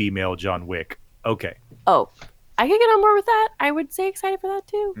be female John Wick. Okay. Oh, I could get on board with that. I would say excited for that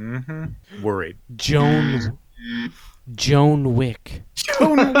too. Mm-hmm. Worried. Joan Wick.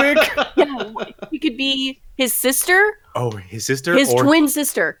 Joan Wick? Yeah, he could be his sister. Oh, his sister? His twin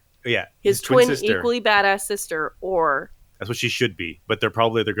sister. Yeah. His twin sister. Equally badass sister, or... That's what she should be, but they're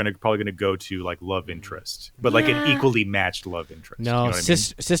probably gonna go to like love interest, but like an equally matched love interest. No, you know what I mean?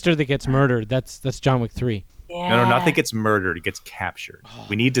 Sister that gets murdered. That's John Wick 3. Yeah. No, not that gets murdered. It gets captured.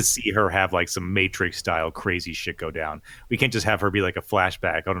 We need to see her have like some Matrix style crazy shit go down. We can't just have her be like a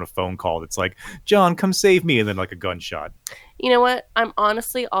flashback on a phone call that's like, John, come save me, and then like a gunshot. You know what? I'm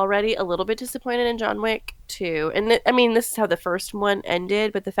honestly already a little bit disappointed in John Wick 2. And I mean, this is how the first one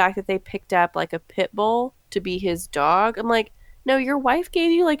ended, but the fact that they picked up like a pit bull to be his dog, I'm like, no, your wife gave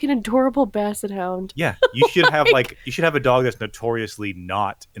you like an adorable basset hound. Yeah, you should have you should have a dog that's notoriously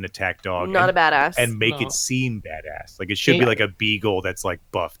not an attack dog, not a badass, and make it seem badass. Like it should be like a beagle that's like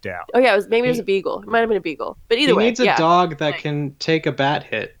buffed out. Oh yeah, maybe it was a beagle. It might have been a beagle, but either way, he needs a dog that can take a bat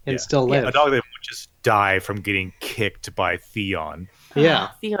hit and still live. A dog that would just die from getting kicked by Theon. Yeah,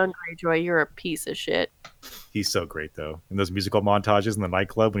 Theon Greyjoy, you're a piece of shit. He's so great though. In those musical montages in the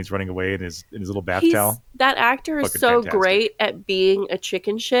nightclub when he's running away in his little bath towel. That actor is so great at being a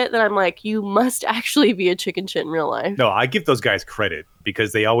chicken shit that I'm like, you must actually be a chicken shit in real life. No, I give those guys credit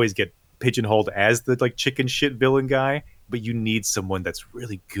because they always get pigeonholed as the like chicken shit villain guy. But you need someone that's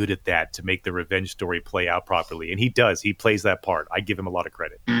really good at that to make the revenge story play out properly. And he does. He plays that part. I give him a lot of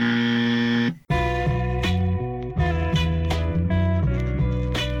credit.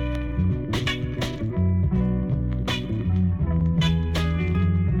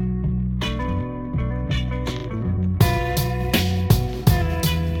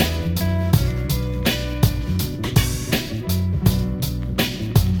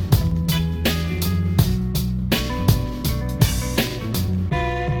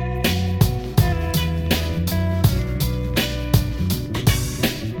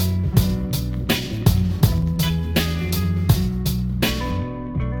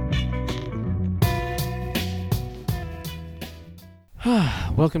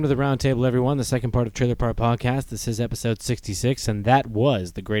 Welcome to the Roundtable, everyone, the second part of Trailer Park Podcast. This is episode 66, and that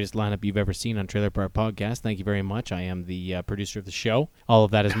was the greatest lineup you've ever seen on Trailer Park Podcast. Thank you very much. I am the producer of the show. All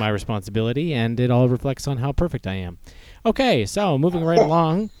of that is my responsibility, and it all reflects on how perfect I am. Okay, so moving right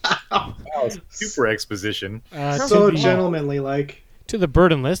along. Super exposition. So gentlemanly-like. to the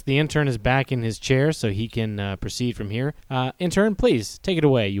burden list. The intern is back in his chair, so he can proceed from here. Intern, please take it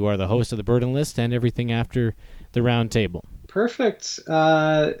away. You are the host of the burden list and everything after the round table. Perfect.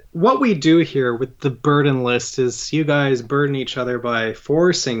 What we do here with the burden list is you guys burden each other by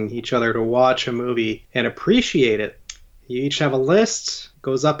forcing each other to watch a movie and appreciate it. You each have a list,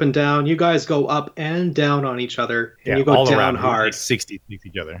 goes up and down. You guys go up and down on each other, and you go all down around, hard. like 60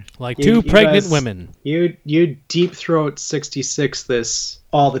 each other. Like two pregnant guys, women. You deep throat 66 this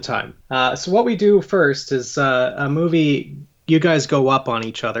all the time. So what we do first is a movie. You guys go up on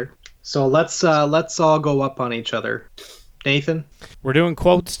each other. So let's all go up on each other. Nathan, we're doing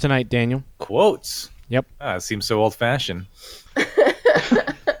quotes tonight, Daniel. Quotes. Yep. It seems so old-fashioned.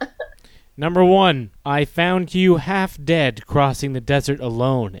 Number 1, I found you half dead crossing the desert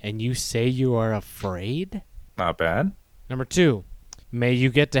alone, and you say you are afraid? Not bad. Number 2, may you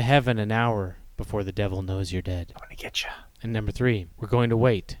get to heaven an hour before the devil knows you're dead. I'm gonna get you. And number 3, we're going to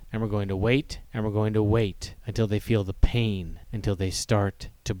wait, and we're going to wait, and we're going to wait until they feel the pain, until they start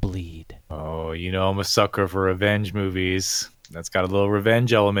to bleed. Oh, you know I'm a sucker for revenge movies. That's got a little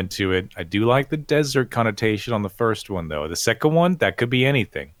revenge element to it. I do like the desert connotation on the first one, though. The second one, that could be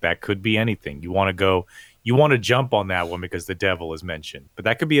anything. That could be anything. You want to jump on that one because the devil is mentioned. But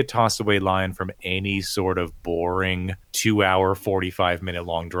that could be a toss-away line from any sort of boring 2-hour, 45-minute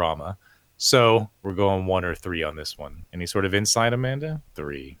long drama. So we're going 1 or 3 on this one. Any sort of insight, Amanda?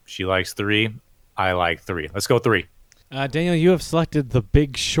 3. She likes 3. I like 3. Let's go 3. Daniel, you have selected The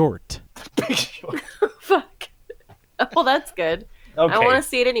Big Short. Big Short. Fuck. Oh, that's good. Okay. I want to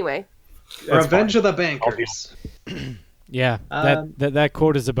see it anyway. Revenge of the Bankers. Yeah, that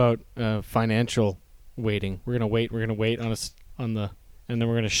quote is about financial waiting. We're gonna wait and then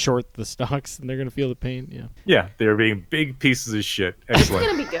we're gonna short the stocks, and they're gonna feel the pain. Yeah. Yeah, they're being big pieces of shit. Excellent.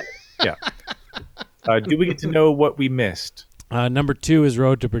 It's gonna be good. Yeah. Do we get to know what we missed? Number 2 is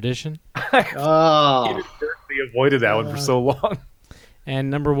Road to Perdition. Oh. We avoided that one for so long.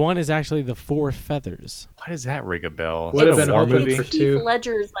 And number 1 is actually The Four Feathers. Why does that ring a bell? Would have Is it been a war open movie? for Heath 2.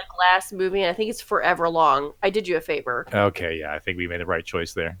 Ledger's last movie, and I think it's Forever Long. I did you a favor. Okay, yeah, I think we made the right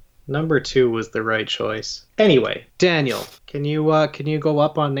choice there. Number 2 was the right choice. Anyway, Daniel, can you go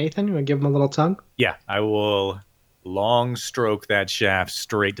up on Nathan? You want to give him a little tongue? Yeah, I will long stroke that shaft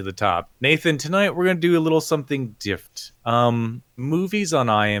straight to the top. Nathan, tonight we're going to do a little something different. Movies on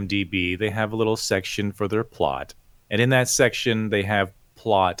IMDb, they have a little section for their plot. And in that section, they have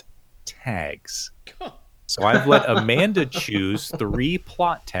plot tags. So I've let Amanda choose 3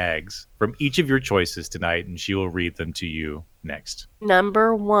 plot tags from each of your choices tonight, and she will read them to you next.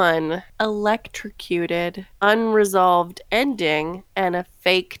 Number 1, electrocuted, unresolved ending, and a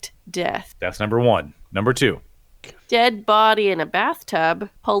faked death. That's number 1. Number 2. Dead body in a bathtub,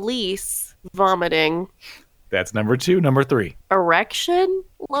 police, vomiting. That's number 2. Number 3. Erection,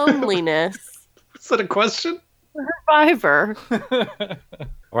 loneliness. Is that a question? Survivor.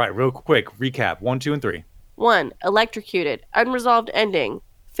 All right, real quick recap. 1, 2, and 3. 1, electrocuted, unresolved ending,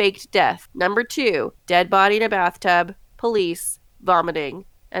 faked death. Number 2, dead body in a bathtub, police, vomiting.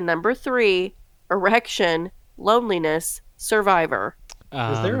 And number 3, erection, loneliness, survivor.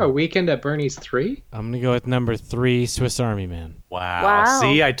 Is there a Weekend at Bernie's 3? I'm going to go with number 3, Swiss Army Man. Wow.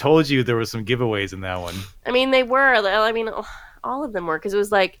 See, I told you there were some giveaways in that one. I mean, they were. I mean, all of them were, because it was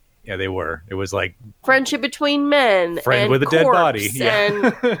like Yeah, they were. It was like friendship between men, friend and with a dead body,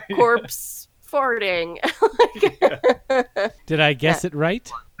 and corpse farting. Did I guess it right?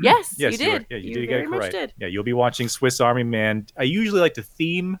 Yes, yes, you did. You did get very it much correct. did. Yeah, you'll be watching Swiss Army Man. I usually like to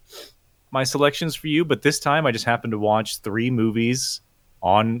theme my selections for you, but this time I just happened to watch 3 movies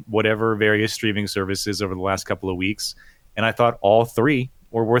on whatever various streaming services over the last couple of weeks, and I thought all 3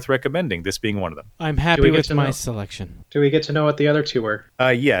 were worth recommending, this being one of them. I'm happy with my selection. Do we get to know what the other 2 were?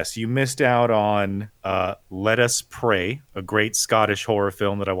 Yes, you missed out on Let Us Pray, a great Scottish horror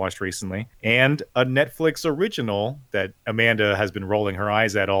film that I watched recently, and a Netflix original that Amanda has been rolling her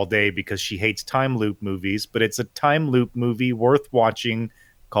eyes at all day because she hates time loop movies, but it's a time loop movie worth watching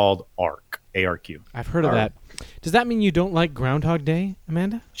called Arq, A-R-Q. I've heard of that. Does that mean you don't like Groundhog Day,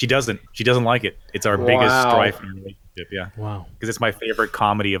 Amanda? She doesn't. She doesn't like it. It's our biggest strife in the relationship, yeah. Wow. Because it's my favorite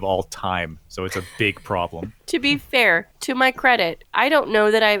comedy of all time, so it's a big problem. To be fair, to my credit, I don't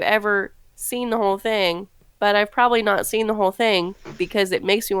know that I've ever seen the whole thing, but I've probably not seen the whole thing because it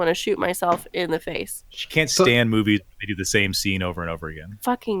makes me want to shoot myself in the face. She can't stand movies where they do the same scene over and over again.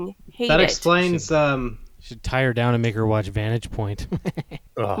 Fucking hate That it. explains should tie her down and make her watch Vantage Point.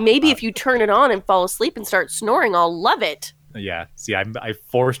 Maybe if you turn it on and fall asleep and start snoring, I'll love it. Yeah. See, I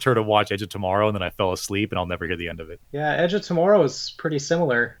forced her to watch Edge of Tomorrow, and then I fell asleep, and I'll never hear the end of it. Yeah, Edge of Tomorrow is pretty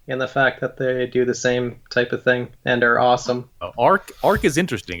similar in the fact that they do the same type of thing and are awesome. Arc is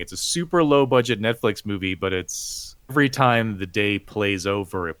interesting. It's a super low budget Netflix movie, but it's every time the day plays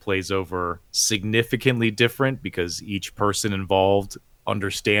over, it plays over significantly different because each person involved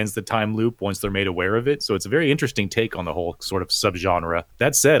understands the time loop once they're made aware of it. So it's a very interesting take on the whole sort of subgenre.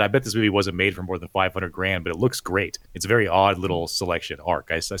 That said, I bet this movie wasn't made for more than $500,000, but it looks great. It's a very odd little selection.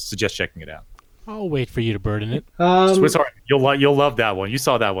 Arc. I suggest checking it out. I'll wait for you to burden it. Swiss Army. You'll love that one. You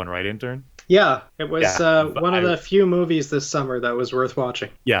saw that one, right, intern? Yeah, it was one of the few movies this summer that was worth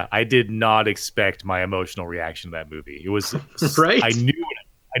watching. Yeah, I did not expect my emotional reaction to that movie. It was right.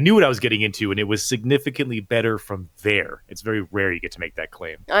 I knew what I was getting into, and it was significantly better from there. It's very rare you get to make that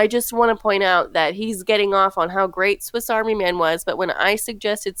claim. I just want to point out that he's getting off on how great Swiss Army Man was, but when I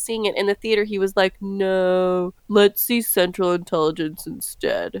suggested seeing it in the theater, he was like, no, let's see Central Intelligence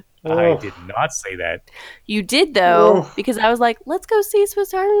instead. I did not say that. You did, though, because I was like, let's go see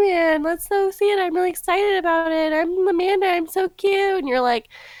Swiss Army Man. Let's go see it. I'm really excited about it. I'm Amanda. I'm so cute. And you're like,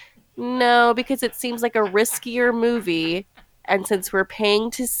 no, because it seems like a riskier movie. And since we're paying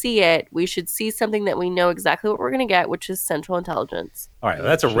to see it, we should see something that we know exactly what we're going to get, which is Central Intelligence. All right,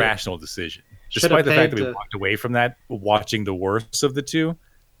 that's a rational decision. Despite the fact that we walked away from that, watching the worst of the two,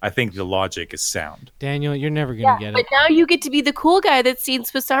 I think the logic is sound. Daniel, you're never going to get it. But now you get to be the cool guy that's seen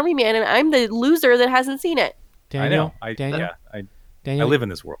Swiss Army Man, and I'm the loser that hasn't seen it. Daniel, I know. Daniel, I live in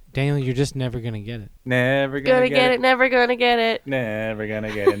this world. Daniel, you're just never going to get it. Never going to get it. Never going to get it. Never going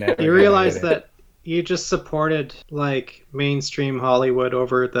to get it. Never You realize that you just supported like mainstream Hollywood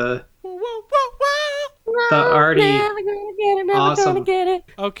over the already awesome.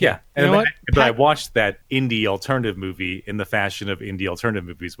 Okay. Yeah. And but I watched that indie alternative movie in the fashion of indie alternative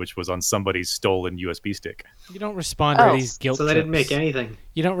movies, which was on somebody's stolen USB stick. You don't respond to these guilt trips. So they didn't make anything.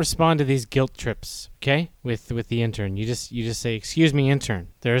 You don't respond to these guilt trips, okay? With the intern. You just say, "Excuse me, intern.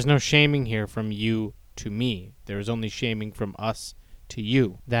 There is no shaming here from you to me. There is only shaming from us to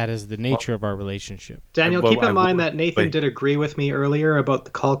you. That is the nature of our relationship." Daniel, keep in mind that Nathan did agree with me earlier about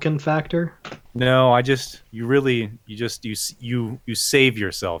the Culkin factor. No, you save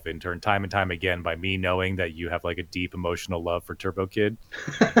yourself, intern, time and time again by me knowing that you have like a deep emotional love for Turbo Kid.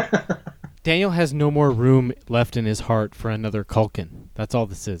 Daniel has no more room left in his heart for another Culkin. That's all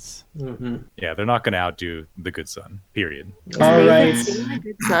this is. Mm-hmm. Yeah, they're not going to outdo The Good Son, period. All right. Seen The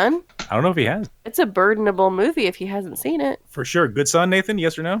Good Son? I don't know if he has. It's a burdenable movie if he hasn't seen it. For sure. Good Son, Nathan,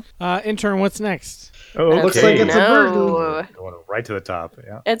 yes or no? Intern, what's next? Oh, okay. Looks like it's a burden. Going right to the top.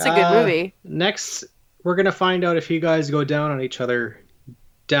 Yeah. It's a good movie. Next, we're going to find out if you guys go down on each other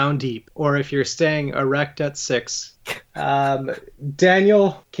down deep or if you're staying erect at 6.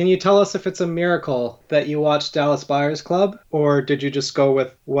 Daniel, can you tell us if it's a miracle that you watched Dallas Buyers Club, or did you just go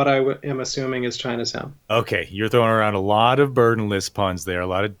with what I am assuming is Chinatown? Okay, you're throwing around a lot of burdenless puns there, a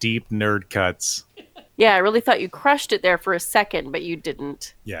lot of deep nerd cuts. Yeah, I really thought you crushed it there for a second, but you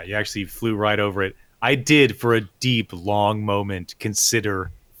didn't. Yeah, you actually flew right over it. I did, for a deep, long moment,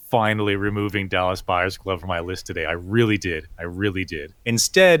 consider finally removing Dallas Buyers Club from my list today. I really did.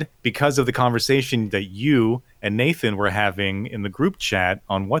 Instead, because of the conversation that you and Nathan were having in the group chat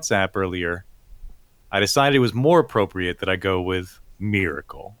on WhatsApp earlier, I decided it was more appropriate that I go with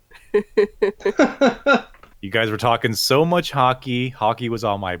Miracle. You guys were talking so much hockey. Hockey was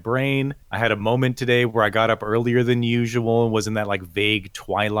on my brain. I had a moment today where I got up earlier than usual and was in that like vague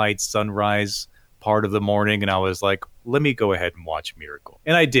twilight sunrise part of the morning, and I was like, let me go ahead and watch Miracle.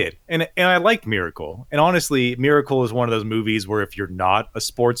 And I did. And I liked Miracle. And honestly, Miracle is one of those movies where if you're not a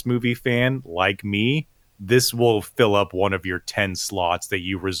sports movie fan like me, this will fill up one of your 10 slots that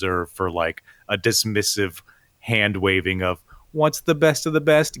you reserve for like a dismissive hand waving of what's the best of the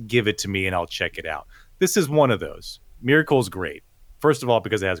best? Give it to me and I'll check it out. This is one of those. Miracle's great. First of all,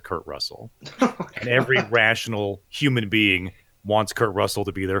 because it has Kurt Russell. And every rational human being wants Kurt Russell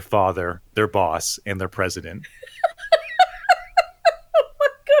to be their father, their boss, and their president. Oh my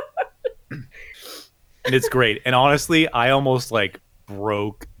God. And it's great. And honestly, I almost like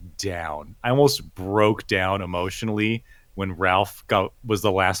broke down. I almost broke down emotionally when Ralph was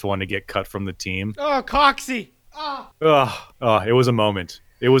the last one to get cut from the team. Oh, Coxie. It was a moment.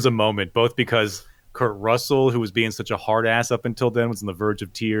 It was a moment, both because Kurt Russell, who was being such a hard ass up until then, was on the verge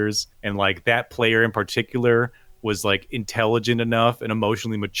of tears. And like that player in particular was like intelligent enough and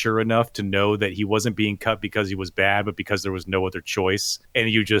emotionally mature enough to know that he wasn't being cut because he was bad, but because there was no other choice. And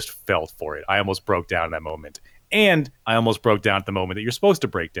you just felt for it. I almost broke down in that moment. And I almost broke down at the moment that you're supposed to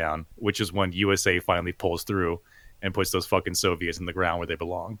break down, which is when USA finally pulls through and puts those fucking Soviets in the ground where they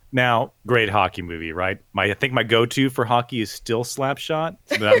belong. Now, great hockey movie, right? I think my go-to for hockey is still Slapshot,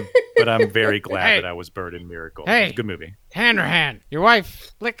 but I'm very glad that I was burned in Miracle. Hey. It's a good movie. Hand or hand. Your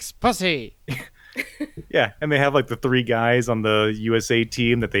wife licks pussy. Yeah, and they have like the 3 guys on the USA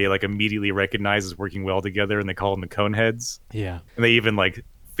team that they like immediately recognize as working well together, and they call them the Coneheads. Yeah. And they even like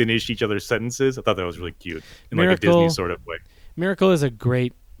finish each other's sentences. I thought that was really cute in like a Miracle- Disney sort of way. Miracle is a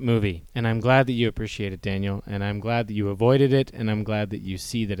great movie, and I'm glad that you appreciate it, Daniel, and I'm glad that you avoided it, and I'm glad that you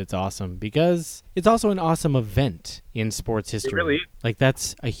see that it's awesome, because it's also an awesome event in sports history. really is. Like,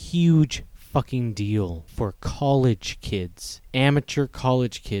 that's a huge fucking deal for college kids, amateur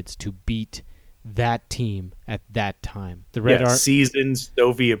college kids, to beat that team at that time. The Red Army, seasoned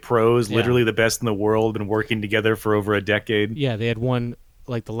Soviet pros, Yeah. literally the best in the world, been working together for over a decade. yeah, they had won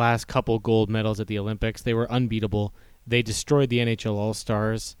like the last couple gold medals at the Olympics. They were unbeatable. They destroyed the NHL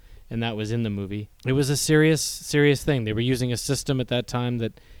All-Stars, and that was in the movie. It was a serious thing. They were using a system at that time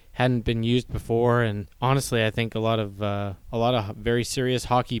that hadn't been used before, and honestly, I think a lot of very serious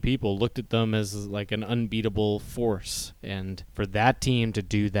hockey people looked at them as like an unbeatable force. And for that team to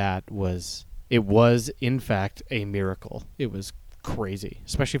do that was in fact a miracle. It was crazy,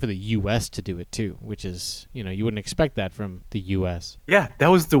 especially for the U.S. to do it too, which is, you wouldn't expect that from the U.S. Yeah, that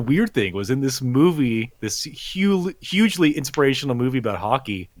was the weird thing, was in this movie, this hugely inspirational movie about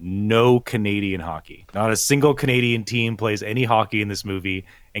hockey, no Canadian hockey. Not a single Canadian team plays any hockey in this movie,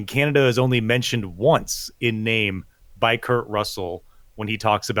 and Canada is only mentioned once in name by Kurt Russell when he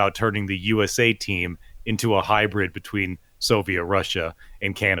talks about turning the USA team into a hybrid between Soviet Russia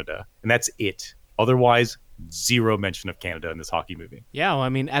and Canada. And that's it. Otherwise, zero mention of Canada in this hockey movie. Yeah, well, I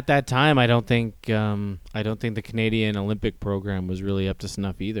mean, at that time, I don't think the Canadian Olympic program was really up to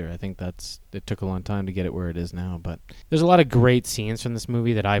snuff either. I think it took a long time to get it where it is now. But there's a lot of great scenes from this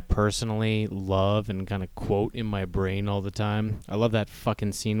movie that I personally love and kind of quote in my brain all the time. I love that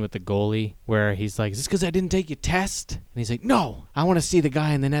fucking scene with the goalie where he's like, "Is this because I didn't take your test?" And he's like, "No, I want to see the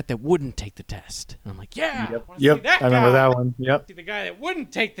guy in the net that wouldn't take the test." And I'm like, "Yeah, I want to see that I remember guy. that one. Yep. See the guy that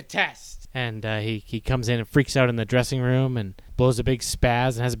wouldn't take the test." And he comes in and freaks out in the dressing room and blows a big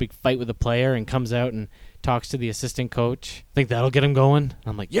spaz and has a big fight with a player and comes out and talks to the assistant coach. Think that'll get him going? And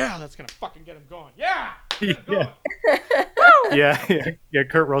I'm like, yeah, that's going to fucking get him going. Yeah! Yeah,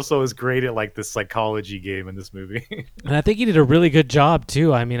 Kurt Russell is great at like the psychology game in this movie. And I think he did a really good job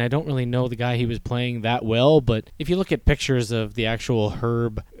too. I mean, I don't really know the guy he was playing that well, but if you look at pictures of the actual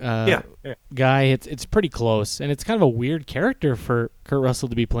Herb guy, it's pretty close. And it's kind of a weird character for Kurt Russell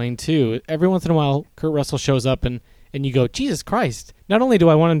to be playing too. Every once in a while, Kurt Russell shows up and you go, Jesus Christ, not only do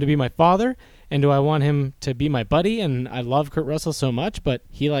I want him to be my father, and do I want him to be my buddy, and I love Kurt Russell so much, but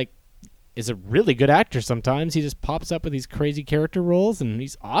he is a really good actor sometimes. He just pops up with these crazy character roles, and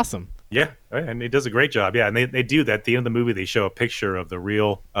he's awesome. Yeah, and he does a great job. Yeah, and they do that. At the end of the movie, they show a picture of the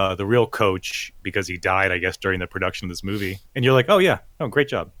real coach, because he died, I guess, during the production of this movie. And you're like, oh yeah, great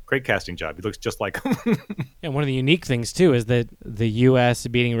job, great casting job. He looks just like him. And one of the unique things too is that the U.S.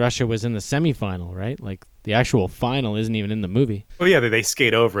 beating Russia was in the semifinal, right? Like the actual final isn't even in the movie. Oh yeah, they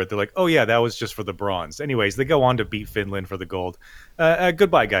skate over it. They're like, oh yeah, that was just for the bronze. Anyways, they go on to beat Finland for the gold.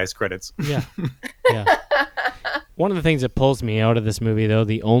 Goodbye, guys. Credits. Yeah. One of the things that pulls me out of this movie, though,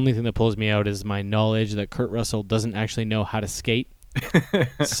 the only thing that pulls me out is my knowledge that Kurt Russell doesn't actually know how to skate.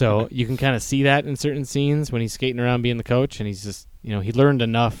 So you can kind of see that in certain scenes when he's skating around being the coach, and he's just, he learned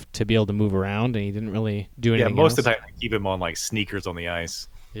enough to be able to move around, and he didn't really do anything most else. of the time they keep him on like sneakers on the ice.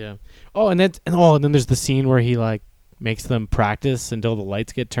 Yeah. Oh, and then there's the scene where he makes them practice until the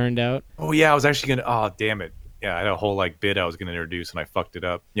lights get turned out. Oh yeah, I was actually gonna. Oh damn it. Yeah, I had a whole bit I was gonna introduce and I fucked it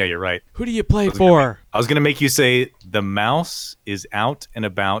up. Yeah, you're right. Who do you play for? I was gonna make you say the mouse is out and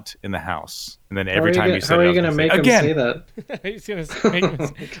about in the house, and then every time you said, how are you gonna make him say that? He's gonna make him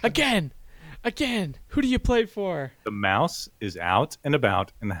say, again. Who do you play for? The mouse is out and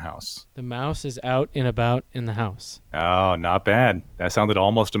about in the house. The mouse is out and about in the house. Oh, not bad. That sounded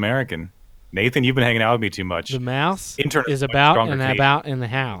almost American. Nathan, you've been hanging out with me too much. The mouse is about and about in the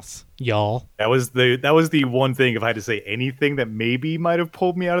house, y'all. That was the one thing, if I had to say anything that maybe might have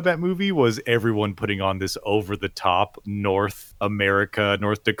pulled me out of that movie, was everyone putting on this over-the-top North America,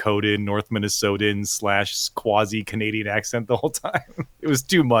 North Dakotan, North Minnesotan / quasi-Canadian accent the whole time. It was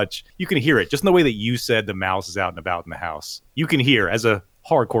too much. You can hear it, just in the way that you said the mouse is out and about in the house. You can hear, as a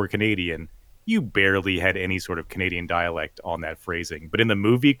hardcore Canadian, you barely had any sort of Canadian dialect on that phrasing. But in the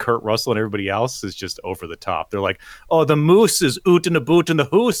movie, Kurt Russell and everybody else is just over the top. They're like, oh, the moose is oot in the boot in the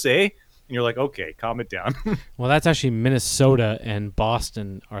hoose, eh? And you're like, okay, calm it down. Well, that's actually Minnesota and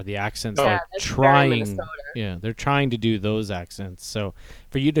Boston are the accents they're trying. Yeah, they're trying to do those accents. So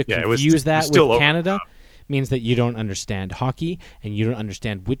for you to confuse that with Canada, means that you don't understand hockey and you don't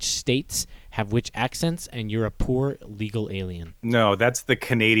understand which states have which accents, and you're a poor legal alien. No, that's the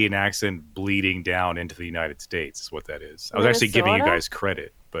Canadian accent bleeding down into the United States is what that is. I was actually giving you Minnesota? guys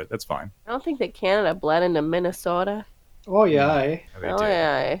credit, but that's fine. I don't think that Canada bled into Minnesota. Oh yeah. They Oh did.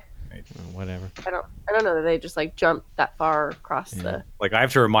 yeah. Whatever. I don't know that they just like jumped that far across the. Like, I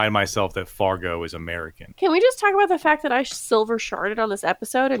have to remind myself that Fargo is American. Can we just talk about the fact that I silver sharded on this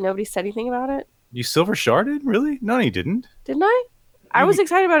episode and nobody said anything about it? You silver sharded? Really? No, you didn't. Didn't I? I was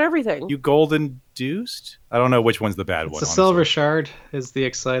excited about everything. You golden deuced? I don't know which one's the bad It's one. the silver shard is the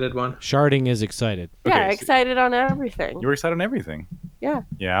excited one. Sharding is excited. Yeah, Okay, so excited on everything. you were excited on everything. Yeah.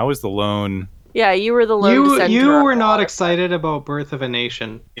 Yeah, I was the lone. Yeah, you were the lone You dissenter. were not excited about Birth of a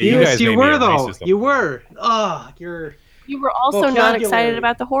Nation. Yeah, you yes, guys you made me were a though. racist. You were. You're. You were also not Vocabulary. excited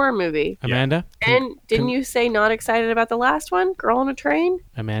about the horror movie. Amanda? And didn't you say not excited about the last one, Girl on a Train?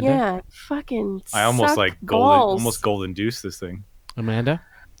 Amanda? Yeah, fucking. I almost suck like balls. golden deuce this thing. Amanda?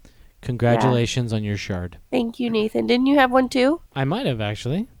 Congratulations on your shard. Thank you, Nathan. Didn't you have one too? I might have,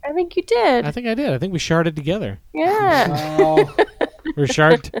 actually. I think you did. I think I did. I think we sharded together. Yeah. We're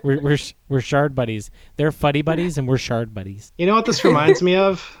shard. We're shard buddies. They're fuddy buddies, and we're shard buddies. You know what this reminds me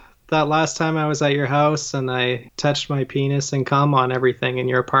of? That last time I was at your house and I touched my penis and cum on everything in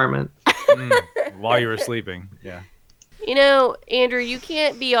your apartment. While you were sleeping. Yeah. You know, Andrew, you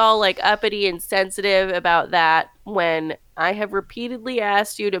can't be all like uppity and sensitive about that when I have repeatedly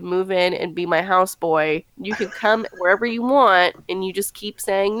asked you to move in and be my houseboy. You can come wherever you want, and you just keep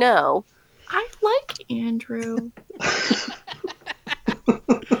saying no. I like Andrew.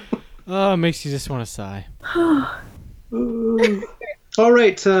 Oh, it makes you just want to sigh. All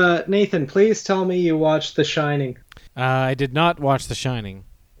right, Nathan, please tell me you watched The Shining. I did not watch The Shining.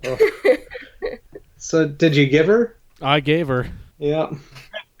 So, did you give her? I gave her. Yeah.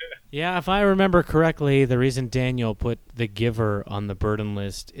 Yeah, if I remember correctly, the reason Daniel put The Giver on the burden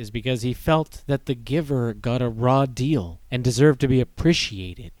list is because he felt that The Giver got a raw deal and deserved to be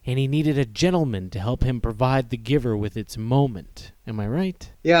appreciated, and he needed a gentleman to help him provide The Giver with its moment. Am I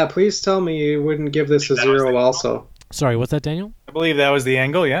right? Yeah, please tell me you wouldn't give this a 0 also. Sorry, what's that, Daniel? I believe that was the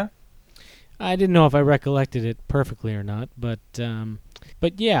angle, yeah? I didn't know if I recollected it perfectly or not, but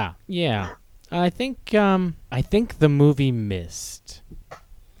yeah. I think the movie missed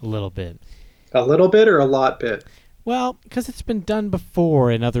a little bit. A little bit or a lot bit? Well, because it's been done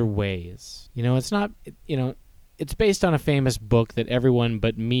before in other ways. You know, it's not, it's based on a famous book that everyone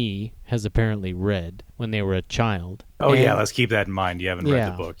but me has apparently read when they were a child. Oh, And- yeah, let's keep that in mind. You haven't read Yeah.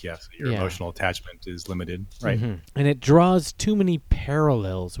 the book, yes. Your Yeah. emotional attachment is limited, right? Mhm. And it draws too many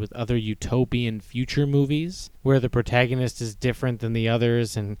parallels with other utopian future movies where the protagonist is different than the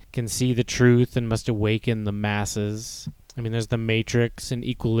others and can see the truth and must awaken the masses. I mean, there's The Matrix and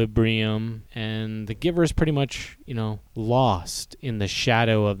Equilibrium, and The Giver is pretty much, lost in the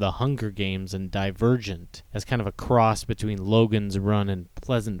shadow of The Hunger Games and Divergent as kind of a cross between Logan's Run and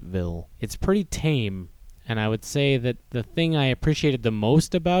Pleasantville. It's pretty tame, and I would say that the thing I appreciated the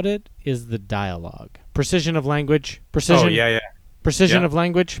most about it is the dialogue. Precision of language. Precision. Oh, yeah. Precision Yeah. of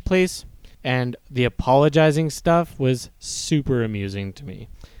language, please. And the apologizing stuff was super amusing to me.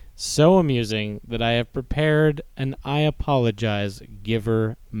 So amusing that I have prepared an I Apologize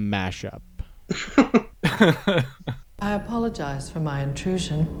Giver mashup. I apologize for my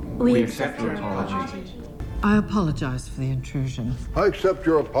intrusion. We accept your apology. I apologize for the intrusion. I accept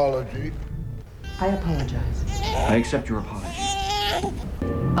your apology. I apologize. I accept your apology.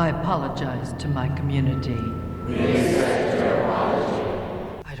 I apologize to my community.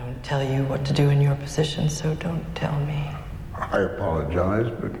 I don't tell you what to do in your position, so don't tell me. I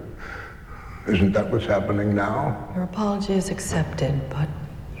apologize, but isn't that what's happening now? Your apology is accepted, but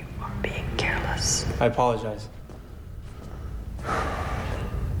you are being careless. I apologize.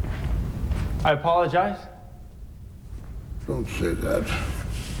 I apologize. Don't say that.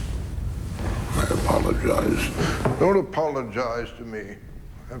 I apologize. Don't apologize to me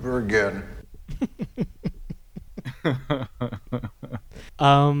ever again.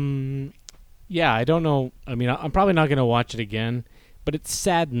 Yeah, I don't know. I mean, I'm probably not going to watch it again, but it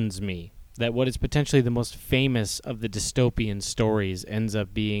saddens me that what is potentially the most famous of the dystopian stories ends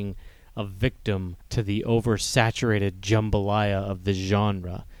up being a victim to the oversaturated jambalaya of the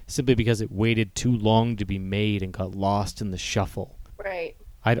genre, simply because it waited too long to be made and got lost in the shuffle. Right.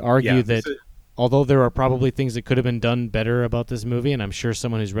 I'd argue Yeah, that although there are probably things that could have been done better about this movie, and I'm sure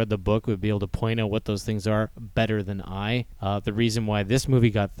someone who's read the book would be able to point out what those things are better than I, the reason why this movie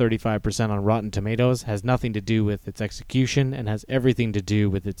got 35% on Rotten Tomatoes has nothing to do with its execution and has everything to do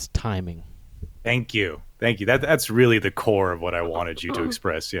with its timing. Thank you. That's really the core of what I wanted you to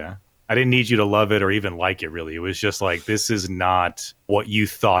express, yeah. I didn't need you to love it or even like it, really. It was just like, this is not what you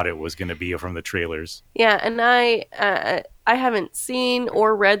thought it was going to be from the trailers. Yeah, and I haven't seen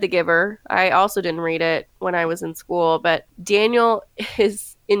or read The Giver. I also didn't read it when I was in school, but Daniel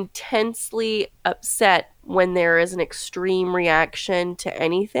is intensely upset when there is an extreme reaction to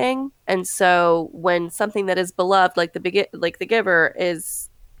anything. And so when something that is beloved, like The Giver, is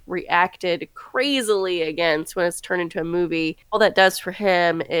reacted crazily against when it's turned into a movie, all that does for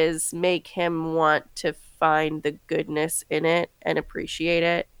him is make him want to find the goodness in it and appreciate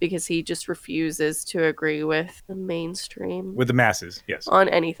it, because he just refuses to agree with the mainstream, with the masses, yes, on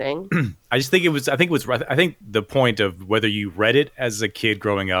anything. I think the point of whether you read it as a kid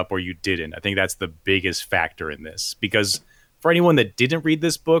growing up or you didn't, I think that's the biggest factor in this, because for anyone that didn't read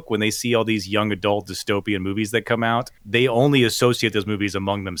this book, when they see all these young adult dystopian movies that come out, they only associate those movies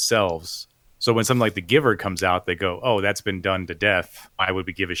among themselves. So when something like The Giver comes out, they go, oh, that's been done to death. Why would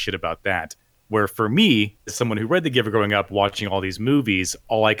we give a shit about that? Where for me, as someone who read The Giver growing up, watching all these movies,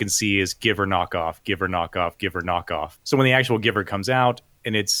 all I can see is Giver knockoff, Giver knockoff, Giver knockoff. So when the actual Giver comes out,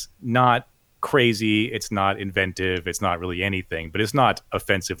 and it's not crazy, it's not inventive, it's not really anything, but it's not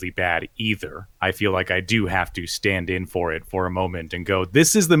offensively bad either. I feel like I do have to stand in for it for a moment and go,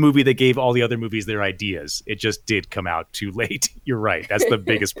 this is the movie that gave all the other movies their ideas. It just did come out too late. You're right. That's the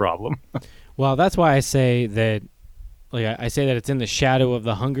biggest problem. Well, that's why I say that, I say that it's in the shadow of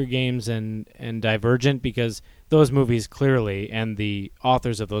the Hunger Games and Divergent, because those movies clearly, and the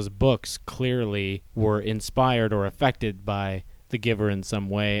authors of those books clearly, were inspired or affected by The Giver in some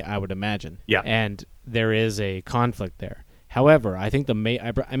way, I would imagine. Yeah. And there is a conflict there. However, I think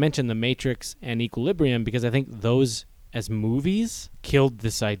I mentioned The Matrix and Equilibrium because I think those, as movies, killed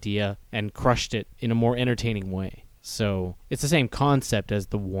this idea and crushed it in a more entertaining way. So it's the same concept as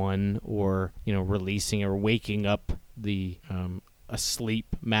The One, or, releasing or waking up the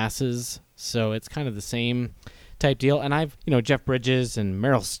asleep masses. So it's kind of the same type deal. And I've, Jeff Bridges and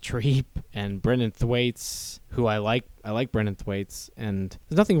Meryl Streep and Brendan Thwaites, who I like Brendan Thwaites, and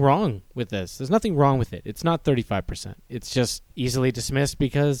there's nothing wrong with this. There's nothing wrong with it. It's not 35%. It's just easily dismissed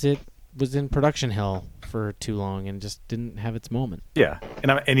because it was in production hell for too long and just didn't have its moment. Yeah,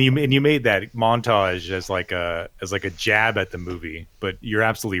 and you made that montage as like a jab at the movie, but you're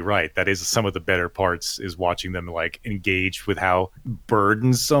absolutely right. That is some of the better parts, is watching them like engage with how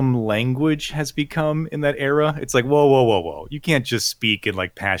burdensome language has become in that era. It's like, whoa, you can't just speak in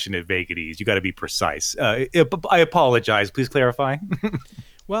like passionate vagaries. You got to be precise. I apologize. Please clarify.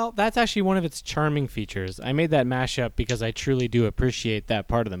 Well, that's actually one of its charming features. I made that mashup because I truly do appreciate that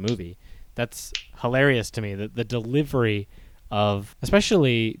part of the movie. That's hilarious to me. The delivery of,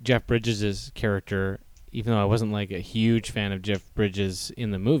 especially Jeff Bridges' character, even though I wasn't like a huge fan of Jeff Bridges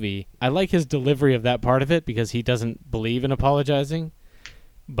in the movie, I like his delivery of that part of it because he doesn't believe in apologizing.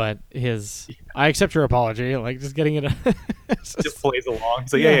 But I accept your apology, like just getting it. Just plays along.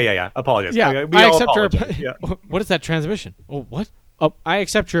 So yeah. Apologize. Yeah, we all apologize. Yeah. What is that transmission? Oh, what? Oh, I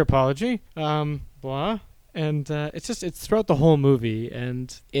accept your apology. Blah. And it's throughout the whole movie,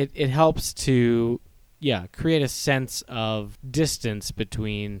 and it helps to, create a sense of distance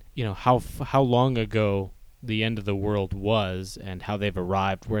between, how long ago the end of the world was and how they've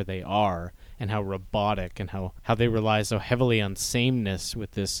arrived where they are, and how robotic and how they rely so heavily on sameness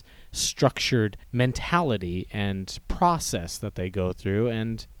with this structured mentality and process that they go through.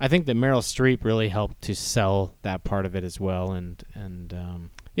 And I think that Meryl Streep really helped to sell that part of it as well.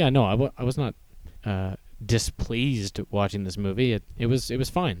 I was not displeased watching this movie. It was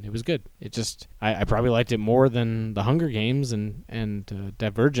fine. It was good. It just I probably liked it more than The Hunger Games and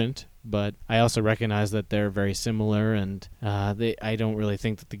Divergent, but I also recognize that they're very similar, and I don't really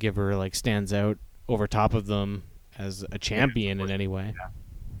think that The Giver like stands out over top of them as a champion in any way.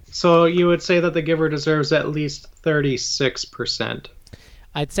 So you would say that The Giver deserves at least 36%.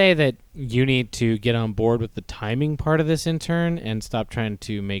 I'd say that you need to get on board with the timing part of this, intern, and stop trying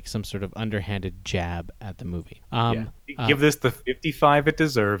to make some sort of underhanded jab at the movie. Give this the 55 it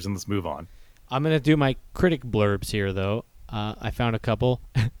deserves, and let's move on. I'm going to do my critic blurbs here, though. I found a couple,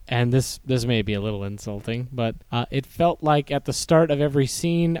 and this may be a little insulting, but it felt like at the start of every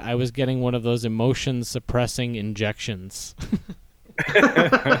scene, I was getting one of those emotion-suppressing injections.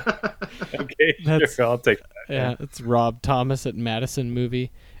 Okay, sure, I'll take that. Yeah, it's Rob Thomas at Madison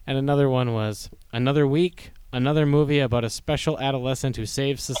Movie. And another one was, another week, another movie about a special adolescent who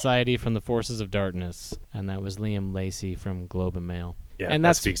saves society from the forces of darkness. And that was Liam Lacey from Globe and Mail. Yeah, and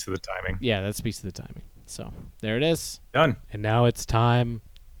that speaks to the timing. Yeah, that speaks to the timing. So, there it is. Done. And now it's time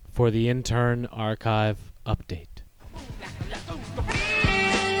for the Intern Archive update.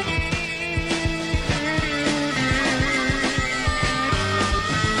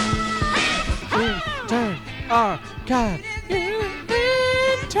 Archive intern.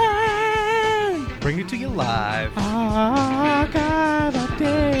 Bring it to you live. Archive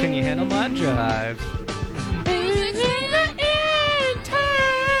update. Can you handle my drive?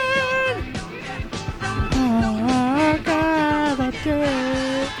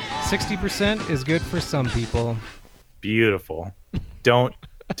 60% is good for some people. Beautiful. Don't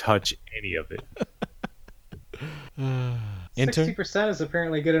touch any of it. 60% is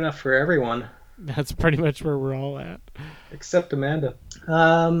apparently good enough for everyone. That's pretty much where we're all at. Except Amanda.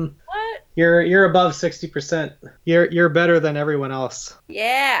 What? You're above 60%. You're better than everyone else.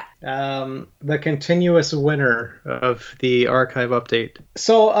 Yeah. The continuous winner of the archive update.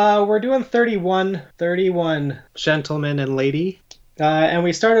 So we're doing 31 gentlemen and lady. And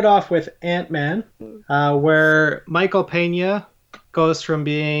we started off with Ant-Man, where Michael Pena goes from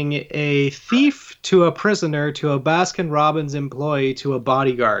being a thief to a prisoner to a Baskin-Robbins employee to a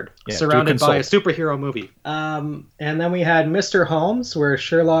bodyguard, surrounded by a superhero movie. And then we had Mr. Holmes, where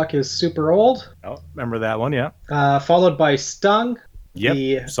Sherlock is super old. Oh, remember that one, yeah. Followed by Stung.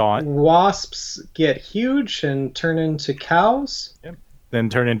 Yep, saw it. Wasps get huge and turn into cows. Yep. Then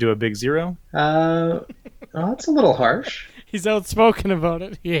turn into a big zero. That's a little harsh. He's outspoken about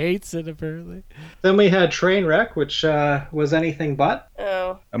it. He hates it, apparently. Then we had Trainwreck, which was anything but.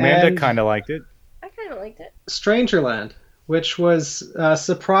 Oh. Amanda kind of liked it. I kind of liked it. Strangerland, which was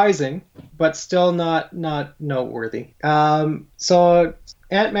surprising, but still not noteworthy. So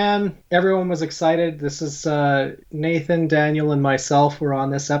Ant-Man, everyone was excited. This is Nathan, Daniel, and myself were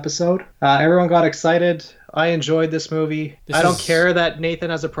on this episode. Everyone got excited. I enjoyed this movie. I don't care that Nathan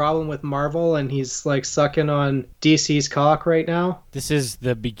has a problem with Marvel and he's like sucking on DC's cock right now. This is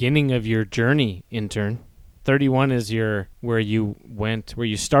the beginning of your journey, intern. 31 is where you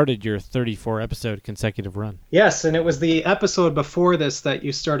started your 34 episode consecutive run. Yes, and it was the episode before this that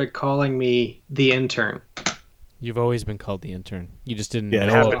you started calling me the intern. You've always been called the intern. You just didn't know. It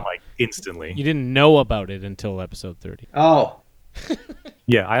happened like instantly. You didn't know about it until episode 30. Oh.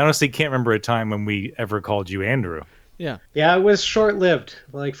 Yeah, I honestly can't remember a time when we ever called you Andrew. Yeah. Yeah, it was short-lived,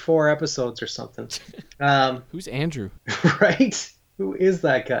 like 4 episodes or something. Who's Andrew? Right? Who is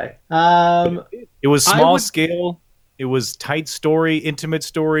that guy? It was small scale. It was tight story, intimate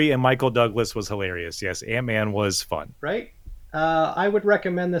story, and Michael Douglas was hilarious. Yes, Ant-Man was fun. Right? I would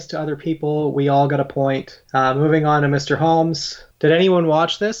recommend this to other people. We all got a point. Moving on to Mr. Holmes. Did anyone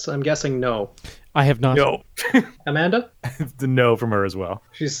watch this? I'm guessing no. I have not. No. Amanda? The no from her as well.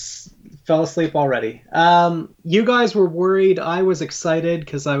 She's fell asleep already. You guys were worried. I was excited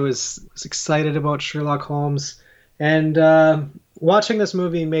because I was excited about Sherlock Holmes. And watching this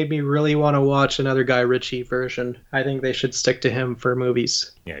movie made me really want to watch another Guy Ritchie version. I think they should stick to him for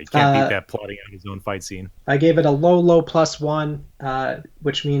movies. Yeah, you can't beat that plotting out his own fight scene. I gave it a low +1,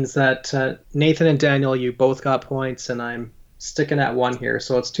 which means that Nathan and Daniel, you both got points, and I'm sticking at 1 here.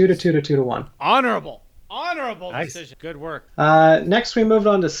 So it's 2 to 2 to 2 to 1. Honorable decision. Good work. Next, we moved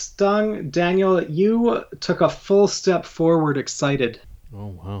on to Stung. Daniel, you took a full step forward, excited. Oh,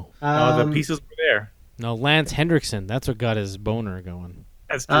 wow. The pieces were there. No, Lance Hendrickson. That's what got his boner going.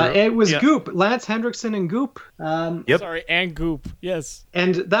 That's true. It was Goop. Lance Hendrickson and Goop. Yep. Sorry, and Goop. Yes.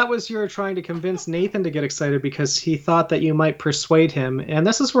 And that was your trying to convince Nathan to get excited because he thought that you might persuade him. And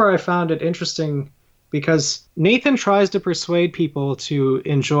this is where I found it interesting because Nathan tries to persuade people to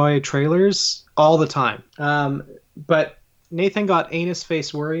enjoy trailers all the time. But Nathan got anus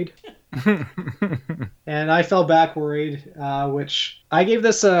face worried. And I fell back worried, which I gave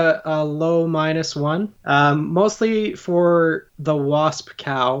this a low -1, mostly for the wasp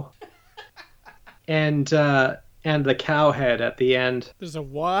cow and the cow head at the end. There's a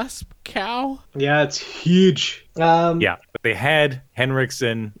wasp cow? Yeah, it's huge. Yeah, but they had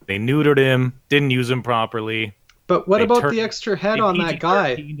Henriksen. They neutered him, didn't use him properly. But what about the extra head on that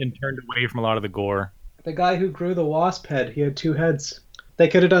guy? And turned away from a lot of the gore. The guy who grew the wasp head, he had 2 heads. They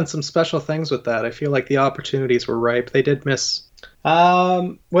could have done some special things with that. I feel like the opportunities were ripe. They did miss.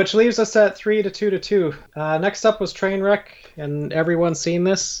 Which leaves us at 3 to 2 to 2. Next up was Trainwreck, and everyone's seen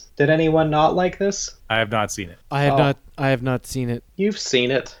this. Did anyone not like this? I have not seen it. I have not seen it. You've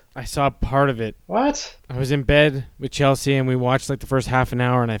seen it. I saw part of it. What? I was in bed with Chelsea, and we watched like the first half an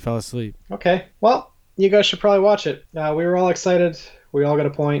hour, and I fell asleep. Okay. Well, you guys should probably watch it. We were all excited. We all got a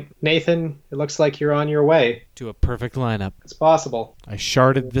point. Nathan, it looks like you're on your way. To a perfect lineup. It's possible. I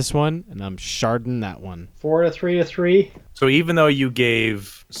sharded this one, and I'm sharding that one. 4 to 3 to 3. So even though you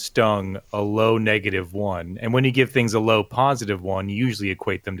gave Stung a low -1, and when you give things a low +1, you usually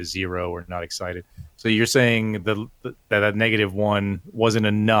equate them to 0 or not excited. So you're saying that -1 wasn't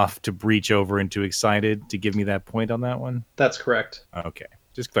enough to breach over into excited to give me that point on that one? That's correct. Okay.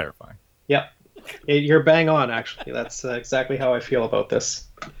 Just clarifying. Yep. You're bang on, actually. That's exactly how I feel about this.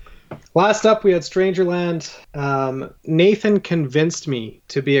 Last up, we had Strangerland. Nathan convinced me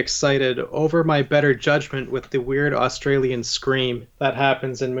to be excited over my better judgment with the weird Australian scream that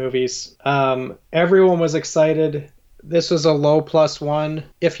happens in movies. Everyone was excited. This was a low +1.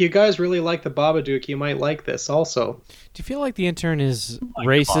 If you guys really like The Babadook, you might like this also. Do you feel like The Intern is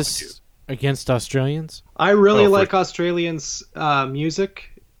racist against Australians? I really like Australians' music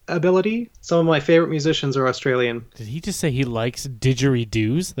ability. Some of my favorite musicians are Australian. Did he just say he likes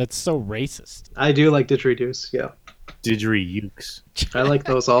didgeridoos? That's so racist. I do like didgeridoos, yeah. Didgeridooks. I like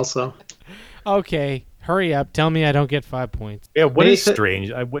those also. Okay, hurry up. Tell me I don't get 5 points. Yeah, what is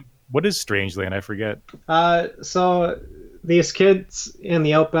strange? What is Strangeland? I forget. So these kids in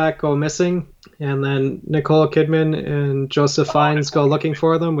the outback go missing, and then Nicole Kidman and Joseph Fiennes go looking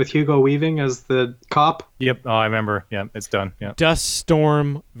for them with Hugo Weaving as the cop. Yep. Oh, I remember. Yeah, it's done. Yeah. Dust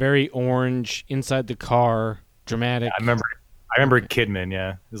storm, very orange, inside the car, dramatic. Yeah, I remember Kidman.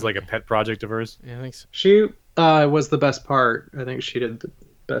 Yeah, it was like a pet project of hers. Yeah, I think so. She was the best part. I think she did the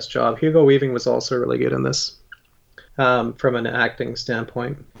best job. Hugo Weaving was also really good in this, from an acting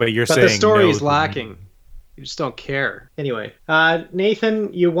standpoint. But saying the story's lacking. You just don't care. Anyway,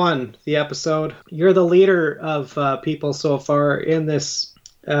 Nathan, you won the episode. You're the leader of people so far in this,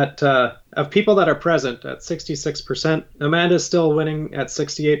 of people that are present at 66%. Amanda's still winning at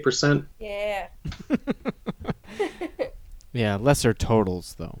 68%. Yeah. Yeah, lesser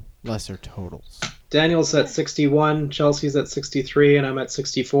totals, though. Lesser totals. Daniel's at 61, Chelsea's at 63, and I'm at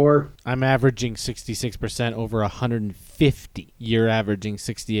 64. I'm averaging 66% over 150. You're averaging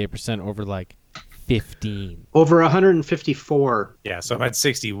 68% over, 15. Over 154. Yeah, so I'm at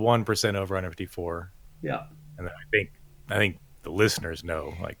 61% over 154. Yeah. And then I think the listeners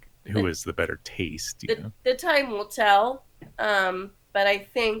know who is the better taste. The time will tell. But I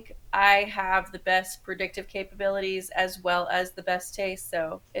think I have the best predictive capabilities as well as the best taste,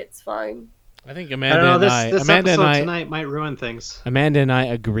 so it's fine. I think Amanda this episode tonight might ruin things. Amanda and I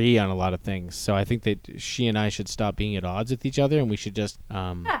agree on a lot of things, so I think that she and I should stop being at odds with each other, and we should just,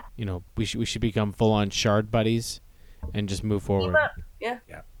 we should become full-on shard buddies, and just move forward. Yeah.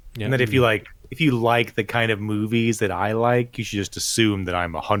 And then if you like the kind of movies that I like, you should just assume that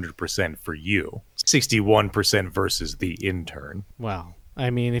I'm 100% for you. 61% versus The Intern. Well, I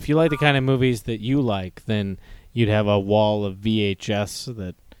mean, if you like the kind of movies that you like, then you'd have a wall of VHS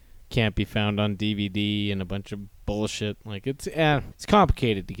that can't be found on DVD and a bunch of bullshit. It's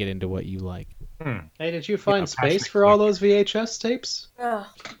complicated to get into what you like. Hey, did you find space for all those VHS tapes?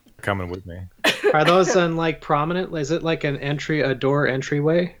 Coming with me. Are those in prominent? Is it like a door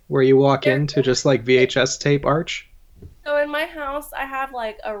entryway where you walk into just VHS tape arch? So in my house, I have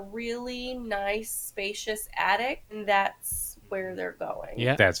a really nice, spacious attic, and that's where they're going.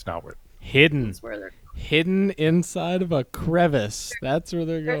 Yeah, that's not where. Hidden. That's where they're hidden inside of a crevice. That's where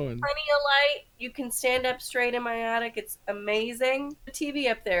they're going. There's plenty of light. You can stand up straight in my attic. It's amazing. The TV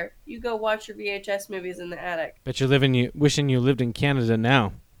up there. You go watch your VHS movies in the attic. Bet you're wishing you lived in Canada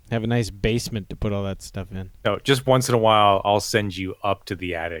now. Have a nice basement to put all that stuff in. No, just once in a while, I'll send you up to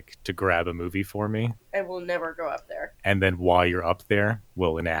the attic to grab a movie for me. I will never go up there. And then while you're up there,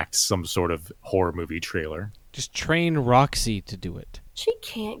 we'll enact some sort of horror movie trailer. Just train Roxy to do it. She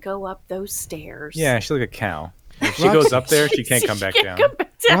can't go up those stairs. Yeah, she's like a cow. If she goes up there, she can't come back down.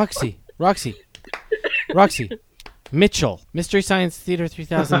 Roxy. Mitchell. Mystery Science Theater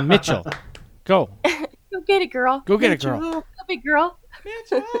 3000. Mitchell. Go. Go get it, girl. Go get it, girl. Go big girl.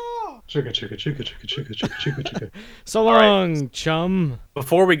 Chugga. So long, chum.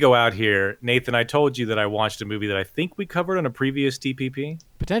 Before we go out here, Nathan, I told you that I watched a movie that I think we covered on a previous TPP.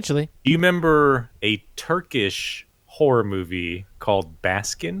 Potentially. Do you remember a Turkish horror movie called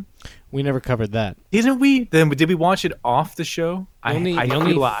Baskin? We never covered that. Didn't we? Then did we watch it off the show? The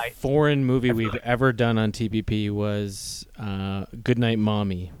only foreign movie we've ever done on TPP was Goodnight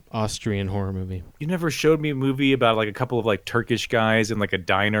Mommy, Austrian horror movie. You never showed me a movie about a couple of Turkish guys in a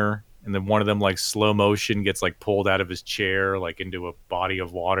diner, and then one of them slow motion gets pulled out of his chair into a body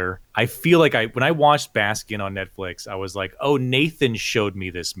of water. I feel like when I watched Baskin on Netflix, I was like, oh, Nathan showed me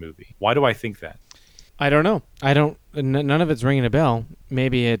this movie. Why do I think that? I don't know. None of it's ringing a bell.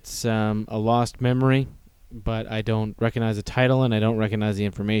 Maybe it's a lost memory, but I don't recognize the title and I don't recognize the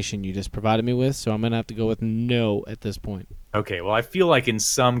information you just provided me with, so I'm going to have to go with no at this point. Okay, well, I feel like in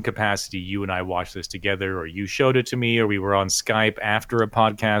some capacity you and I watched this together, or you showed it to me, or we were on Skype after a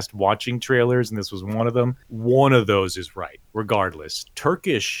podcast watching trailers, and this was one of them. One of those is right. Regardless,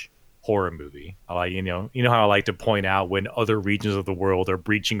 Turkish horror movie. You know how I like to point out when other regions of the world are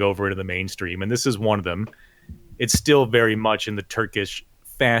breaching over into the mainstream, and this is one of them. It's still very much in the Turkish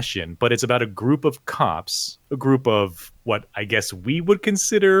fashion, but it's about a group of cops, a group of what I guess we would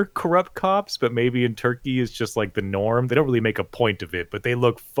consider corrupt cops, but maybe in Turkey is just like the norm. They don't really make a point of it, but they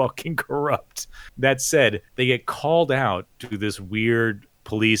look fucking corrupt. That said, they get called out to this weird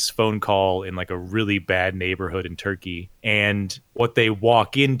police phone call in like a really bad neighborhood in Turkey, and what they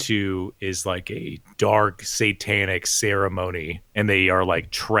walk into is like a dark satanic ceremony, and they are like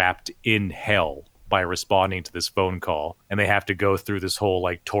trapped in hell by responding to this phone call, and they have to go through this whole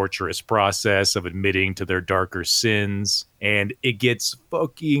like torturous process of admitting to their darker sins, and it gets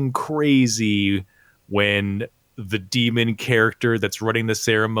fucking crazy when the demon character that's running the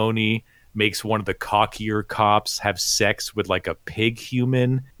ceremony makes one of the cockier cops have sex with like a pig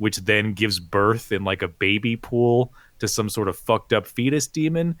human, which then gives birth in like a baby pool to some sort of fucked up fetus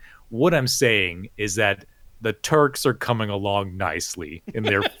demon. What I'm saying is that the Turks are coming along nicely in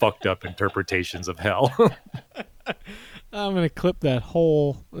their fucked up interpretations of hell. I'm going to clip that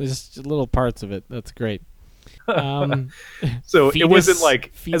whole, just little parts of it. That's great. So it wasn't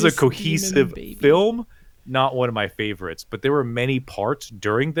like, as a cohesive film, not one of my favorites, but there were many parts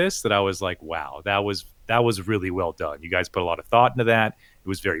during this that I was like, wow, that was really well done. You guys put a lot of thought into that. It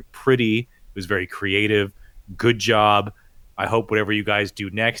was very pretty. It was very creative. Good job. I hope whatever you guys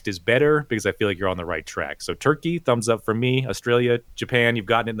do next is better, because I feel like you're on the right track. So Turkey, thumbs up from me. Australia, Japan, you've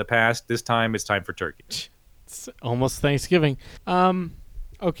gotten it in the past. This time it's time for Turkey. It's almost Thanksgiving.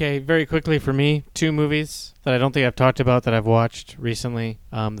 Okay, very quickly for me, 2 movies that I don't think I've talked about that I've watched recently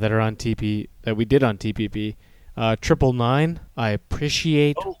that are on TP, that we did on TPP. 999. I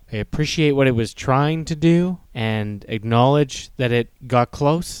appreciate what it was trying to do and acknowledge that it got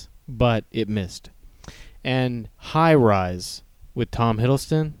close, but it missed. And High Rise with Tom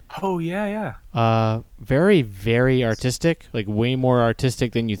Hiddleston. Oh, yeah. Very, very artistic, like way more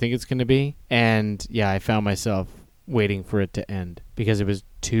artistic than you think it's going to be. And yeah, I found myself waiting for it to end because it was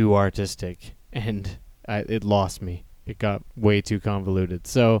too artistic and it lost me. It got way too convoluted.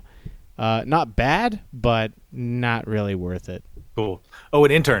 So not bad, but not really worth it. Cool. Oh,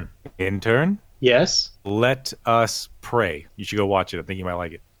 an intern. Intern? Yes? Let Us Pray. You should go watch it. I think you might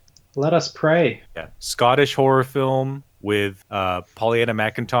like it. Let Us Pray. Yeah. Scottish horror film with Pollyanna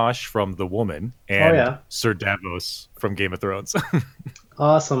McIntosh from The Woman and Sir Davos from Game of Thrones.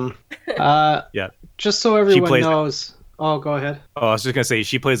 Awesome. Yeah. Just so everyone knows. Oh, go ahead. Oh, I was just going to say,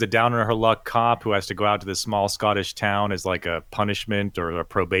 she plays a down-on-her-luck cop who has to go out to this small Scottish town as like a punishment or a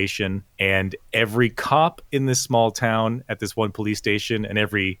probation. And every cop in this small town at this one police station and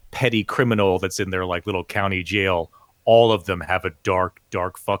every petty criminal that's in their like little county jail, all of them have a dark,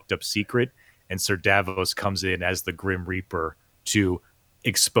 fucked up secret. And Sir Davos comes in as the Grim Reaper to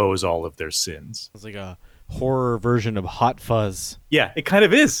expose all of their sins. It's like a horror version of Hot Fuzz. Yeah, it kind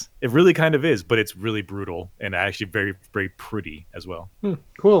of is. It really kind of is, but it's really brutal and actually very, very pretty as well.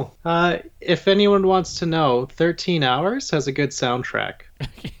 Cool. If anyone wants to know, 13 Hours has a good soundtrack.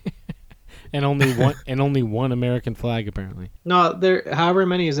 and only one American flag apparently. No, however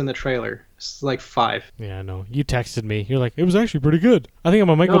many is in the trailer. It's like 5. Yeah, I know. You texted me. You're like, it was actually pretty good. I think I'm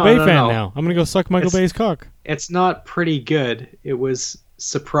a Michael Bay fan now. I'm gonna go suck Michael Bay's cock. It's not pretty good. It was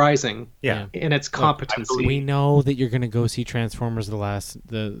surprising. Yeah. In its competency. Look, we know that you're gonna go see Transformers the last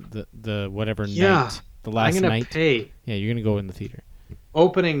whatever night. The last I'm gonna night. Pay. Yeah, you're gonna go in the theater.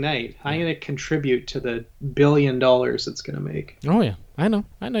 Opening night. I'm gonna contribute to the $1 billion it's gonna make. Oh yeah, I know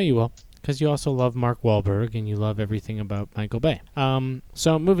you will. Because you also love Mark Wahlberg and you love everything about Michael Bay.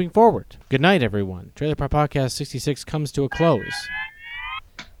 So moving forward, good night, everyone. Trailer Park Podcast 66 comes to a close.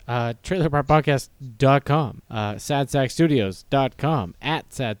 TrailerParkPodcast.com, SadSackStudios.com, at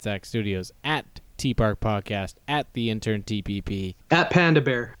SadSackStudios, at T-Park Podcast, at The Intern TPP. At Panda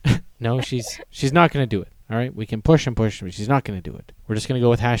Bear. No, she's not going to do it. All right? We can push and push, but she's not going to do it. We're just going to go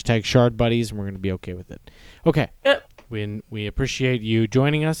with hashtag Shard Buddies, and we're going to be okay with it. Okay. Yep. We appreciate you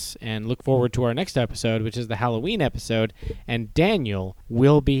joining us and look forward to our next episode, which is the Halloween episode. And Daniel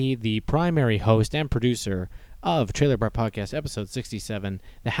will be the primary host and producer of Trailer Park Podcast episode 67,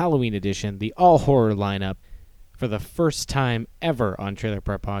 the Halloween edition, the all-horror lineup for the first time ever on Trailer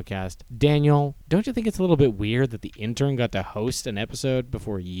Park Podcast. Daniel, don't you think it's a little bit weird that the intern got to host an episode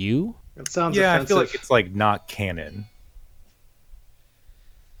before you? It sounds offensive. I feel like it's like not canon.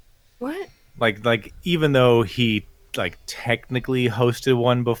 What? Like even though he like technically hosted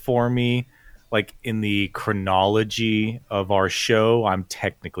one before me, like in the chronology of our show, I'm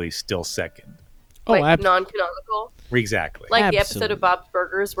technically still second. Non-canonical? Exactly. Like the episode of Bob's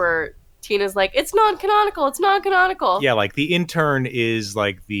Burgers where Tina's like, it's non-canonical, it's non-canonical. Yeah, like the intern is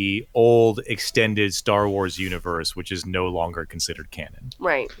like the old extended Star Wars universe, which is no longer considered canon.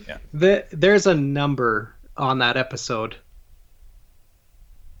 Right. Yeah. There's a number on that episode.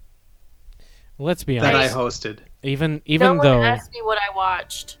 Let's be that honest. I hosted. Even no one though asked me what I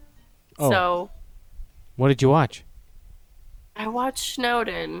watched. Oh. So what did you watch? I watched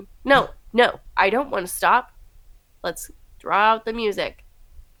Snowden. No, I don't want to stop. Let's draw out the music.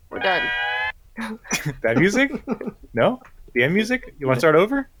 We're done. That music? No? The end music? You want to start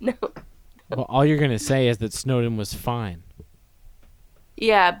over? No. Well, all you're gonna say is that Snowden was fine.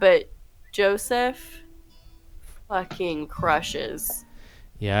 Yeah, but Joseph fucking crushes.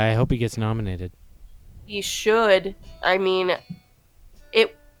 Yeah, I hope he gets nominated. He should. I mean,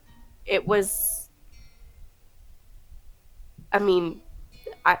 it was. I mean,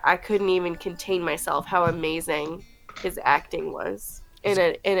 I couldn't even contain myself how amazing his acting was in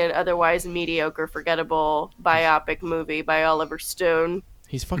an otherwise mediocre, forgettable biopic movie by Oliver Stone.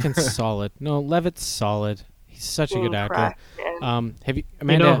 He's fucking solid. No, Levitt's solid. He's such a good actor. Have you,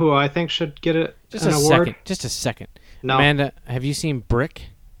 Amanda? You know who I think should get an award? Second. Just a second. No. Amanda, have you seen Brick?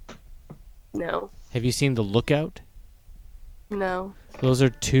 No. Have you seen The Lookout? No. Those are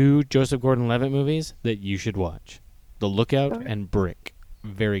two Joseph Gordon-Levitt movies that you should watch. The Lookout and Brick.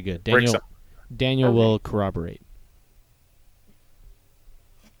 Very good. Daniel will corroborate.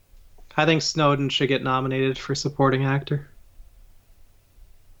 I think Snowden should get nominated for supporting actor.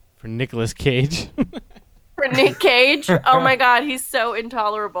 For Nicolas Cage. For Nick Cage? Oh my god, he's so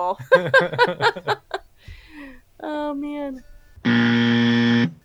intolerable. Oh man.